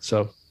Goldschmidt.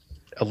 So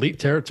elite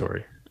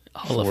territory.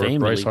 Hall of Fame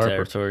Bryce Harper.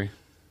 Territory.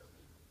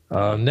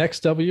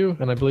 Next W,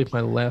 and I believe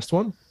my last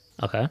one,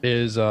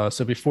 is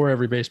so before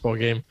every baseball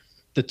game,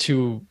 the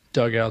 2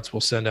 dugouts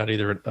will send out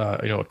either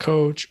a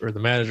coach or the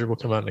manager will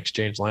come out and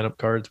exchange lineup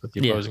cards with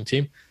the opposing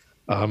team.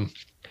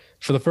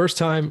 For the first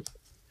time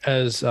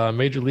as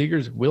major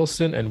leaguers,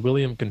 Wilson and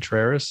William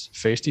Contreras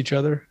faced each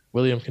other.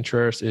 William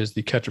Contreras is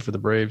the catcher for the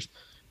Braves.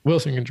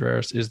 Wilson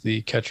Contreras is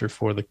the catcher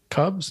for the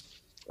Cubs.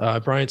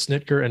 Brian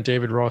Snitker and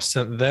David Ross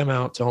sent them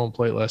out to home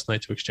plate last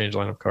night to exchange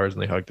lineup cards,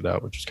 and they hugged it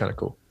out, which was kind of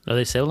cool. Are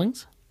they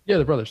siblings? Yeah,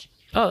 they're brothers.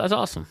 Oh, that's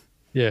awesome.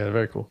 Yeah,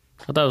 very cool.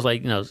 I thought it was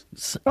like, guys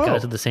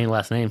with the same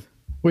last name.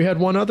 We had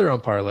one other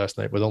umpire last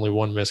night with only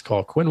one missed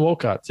call. Quinn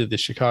Wolcott did the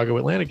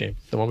Chicago-Atlanta game,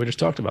 the one we just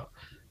talked about.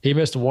 He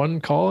missed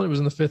one call, and it was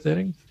in the 5th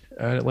inning.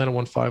 And Atlanta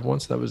won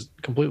 5-1, so that was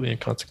completely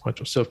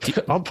inconsequential. So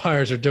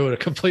umpires are doing a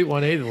complete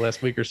 180 the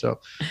last week or so.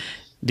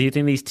 Do you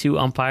think these 2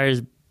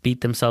 umpires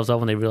beat themselves up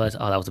when they realized,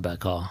 oh, that was a bad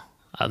call?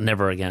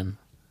 Never again.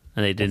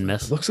 And they didn't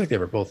miss? It looks like they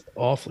were both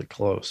awfully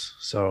close.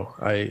 So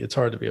it's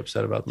hard to be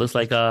upset about. Looks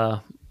like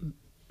how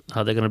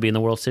they're going to be in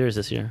the World Series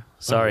this year.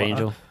 Sorry,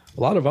 Angel.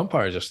 A lot of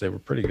umpires yesterday were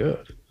pretty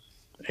good.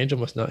 Angel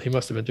must have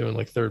been doing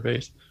like third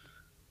base.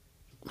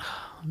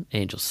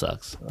 Angel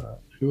sucks.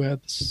 Who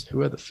had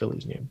the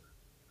Phillies game?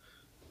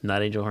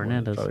 Not Angel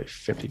Hernandez. Probably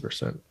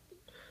 50%.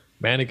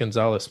 Manny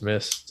Gonzalez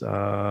missed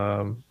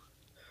 10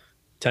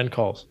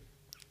 calls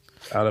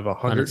out of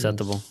 158.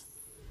 Unacceptable.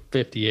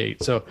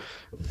 So,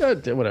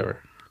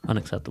 whatever.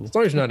 Unacceptable. As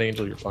long as you're not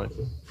Angel, you're fine.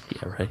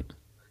 Yeah, right.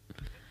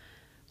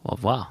 Well,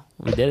 wow.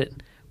 We did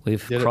it.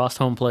 We've crossed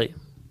home plate.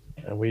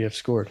 And we have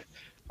scored.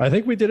 I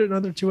think we did it in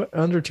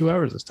under 2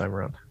 hours this time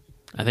around.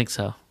 I think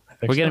so.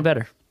 We're getting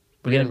better.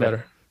 We're getting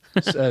better.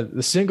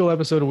 The single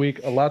episode a week,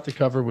 a lot to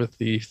cover with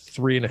the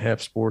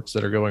 3.5 sports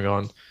that are going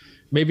on.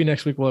 Maybe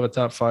next week we'll have a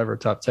top 5 or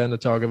top 10 to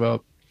talk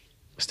about.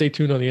 Stay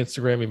tuned on the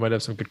Instagram. We might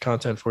have some good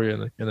content for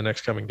you in the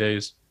next coming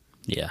days.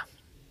 Yeah.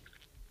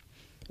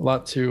 A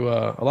lot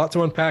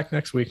to unpack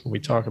next week when we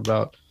talk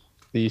about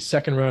the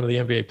second round of the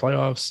NBA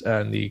playoffs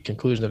and the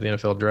conclusion of the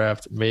NFL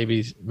draft.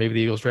 Maybe the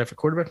Eagles draft a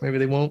quarterback. Maybe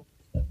they won't.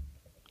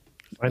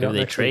 Maybe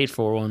they trade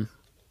for one.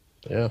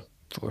 Yeah.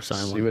 Or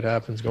sign one. See what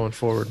happens going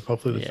forward.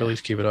 Hopefully the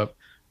Phillies keep it up.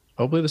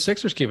 Hopefully the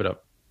Sixers keep it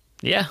up.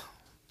 Yeah.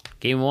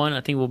 Game 1,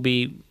 I think will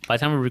be, by the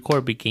time we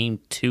record, Game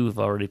 2 have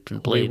already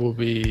been played. We will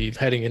be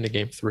heading into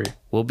Game 3.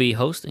 We'll be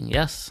hosting,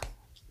 yes.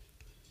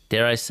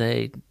 Dare I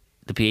say,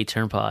 the PA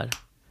Turn Pod.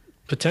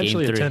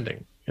 Potentially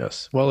attending,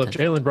 yes. Well, if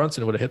Jalen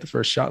Brunson would have hit the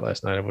first shot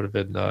last night, it would have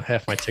been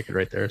half my ticket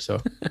right there. So,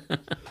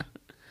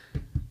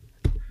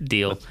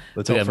 deal.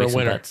 Let's hope for a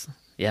winner. Bets.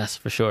 Yes,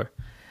 for sure.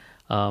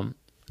 All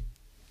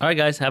right,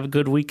 guys, have a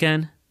good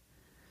weekend,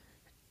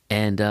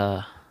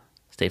 and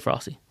stay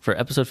frosty for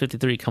episode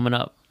 53 coming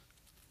up.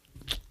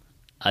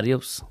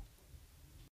 Adios.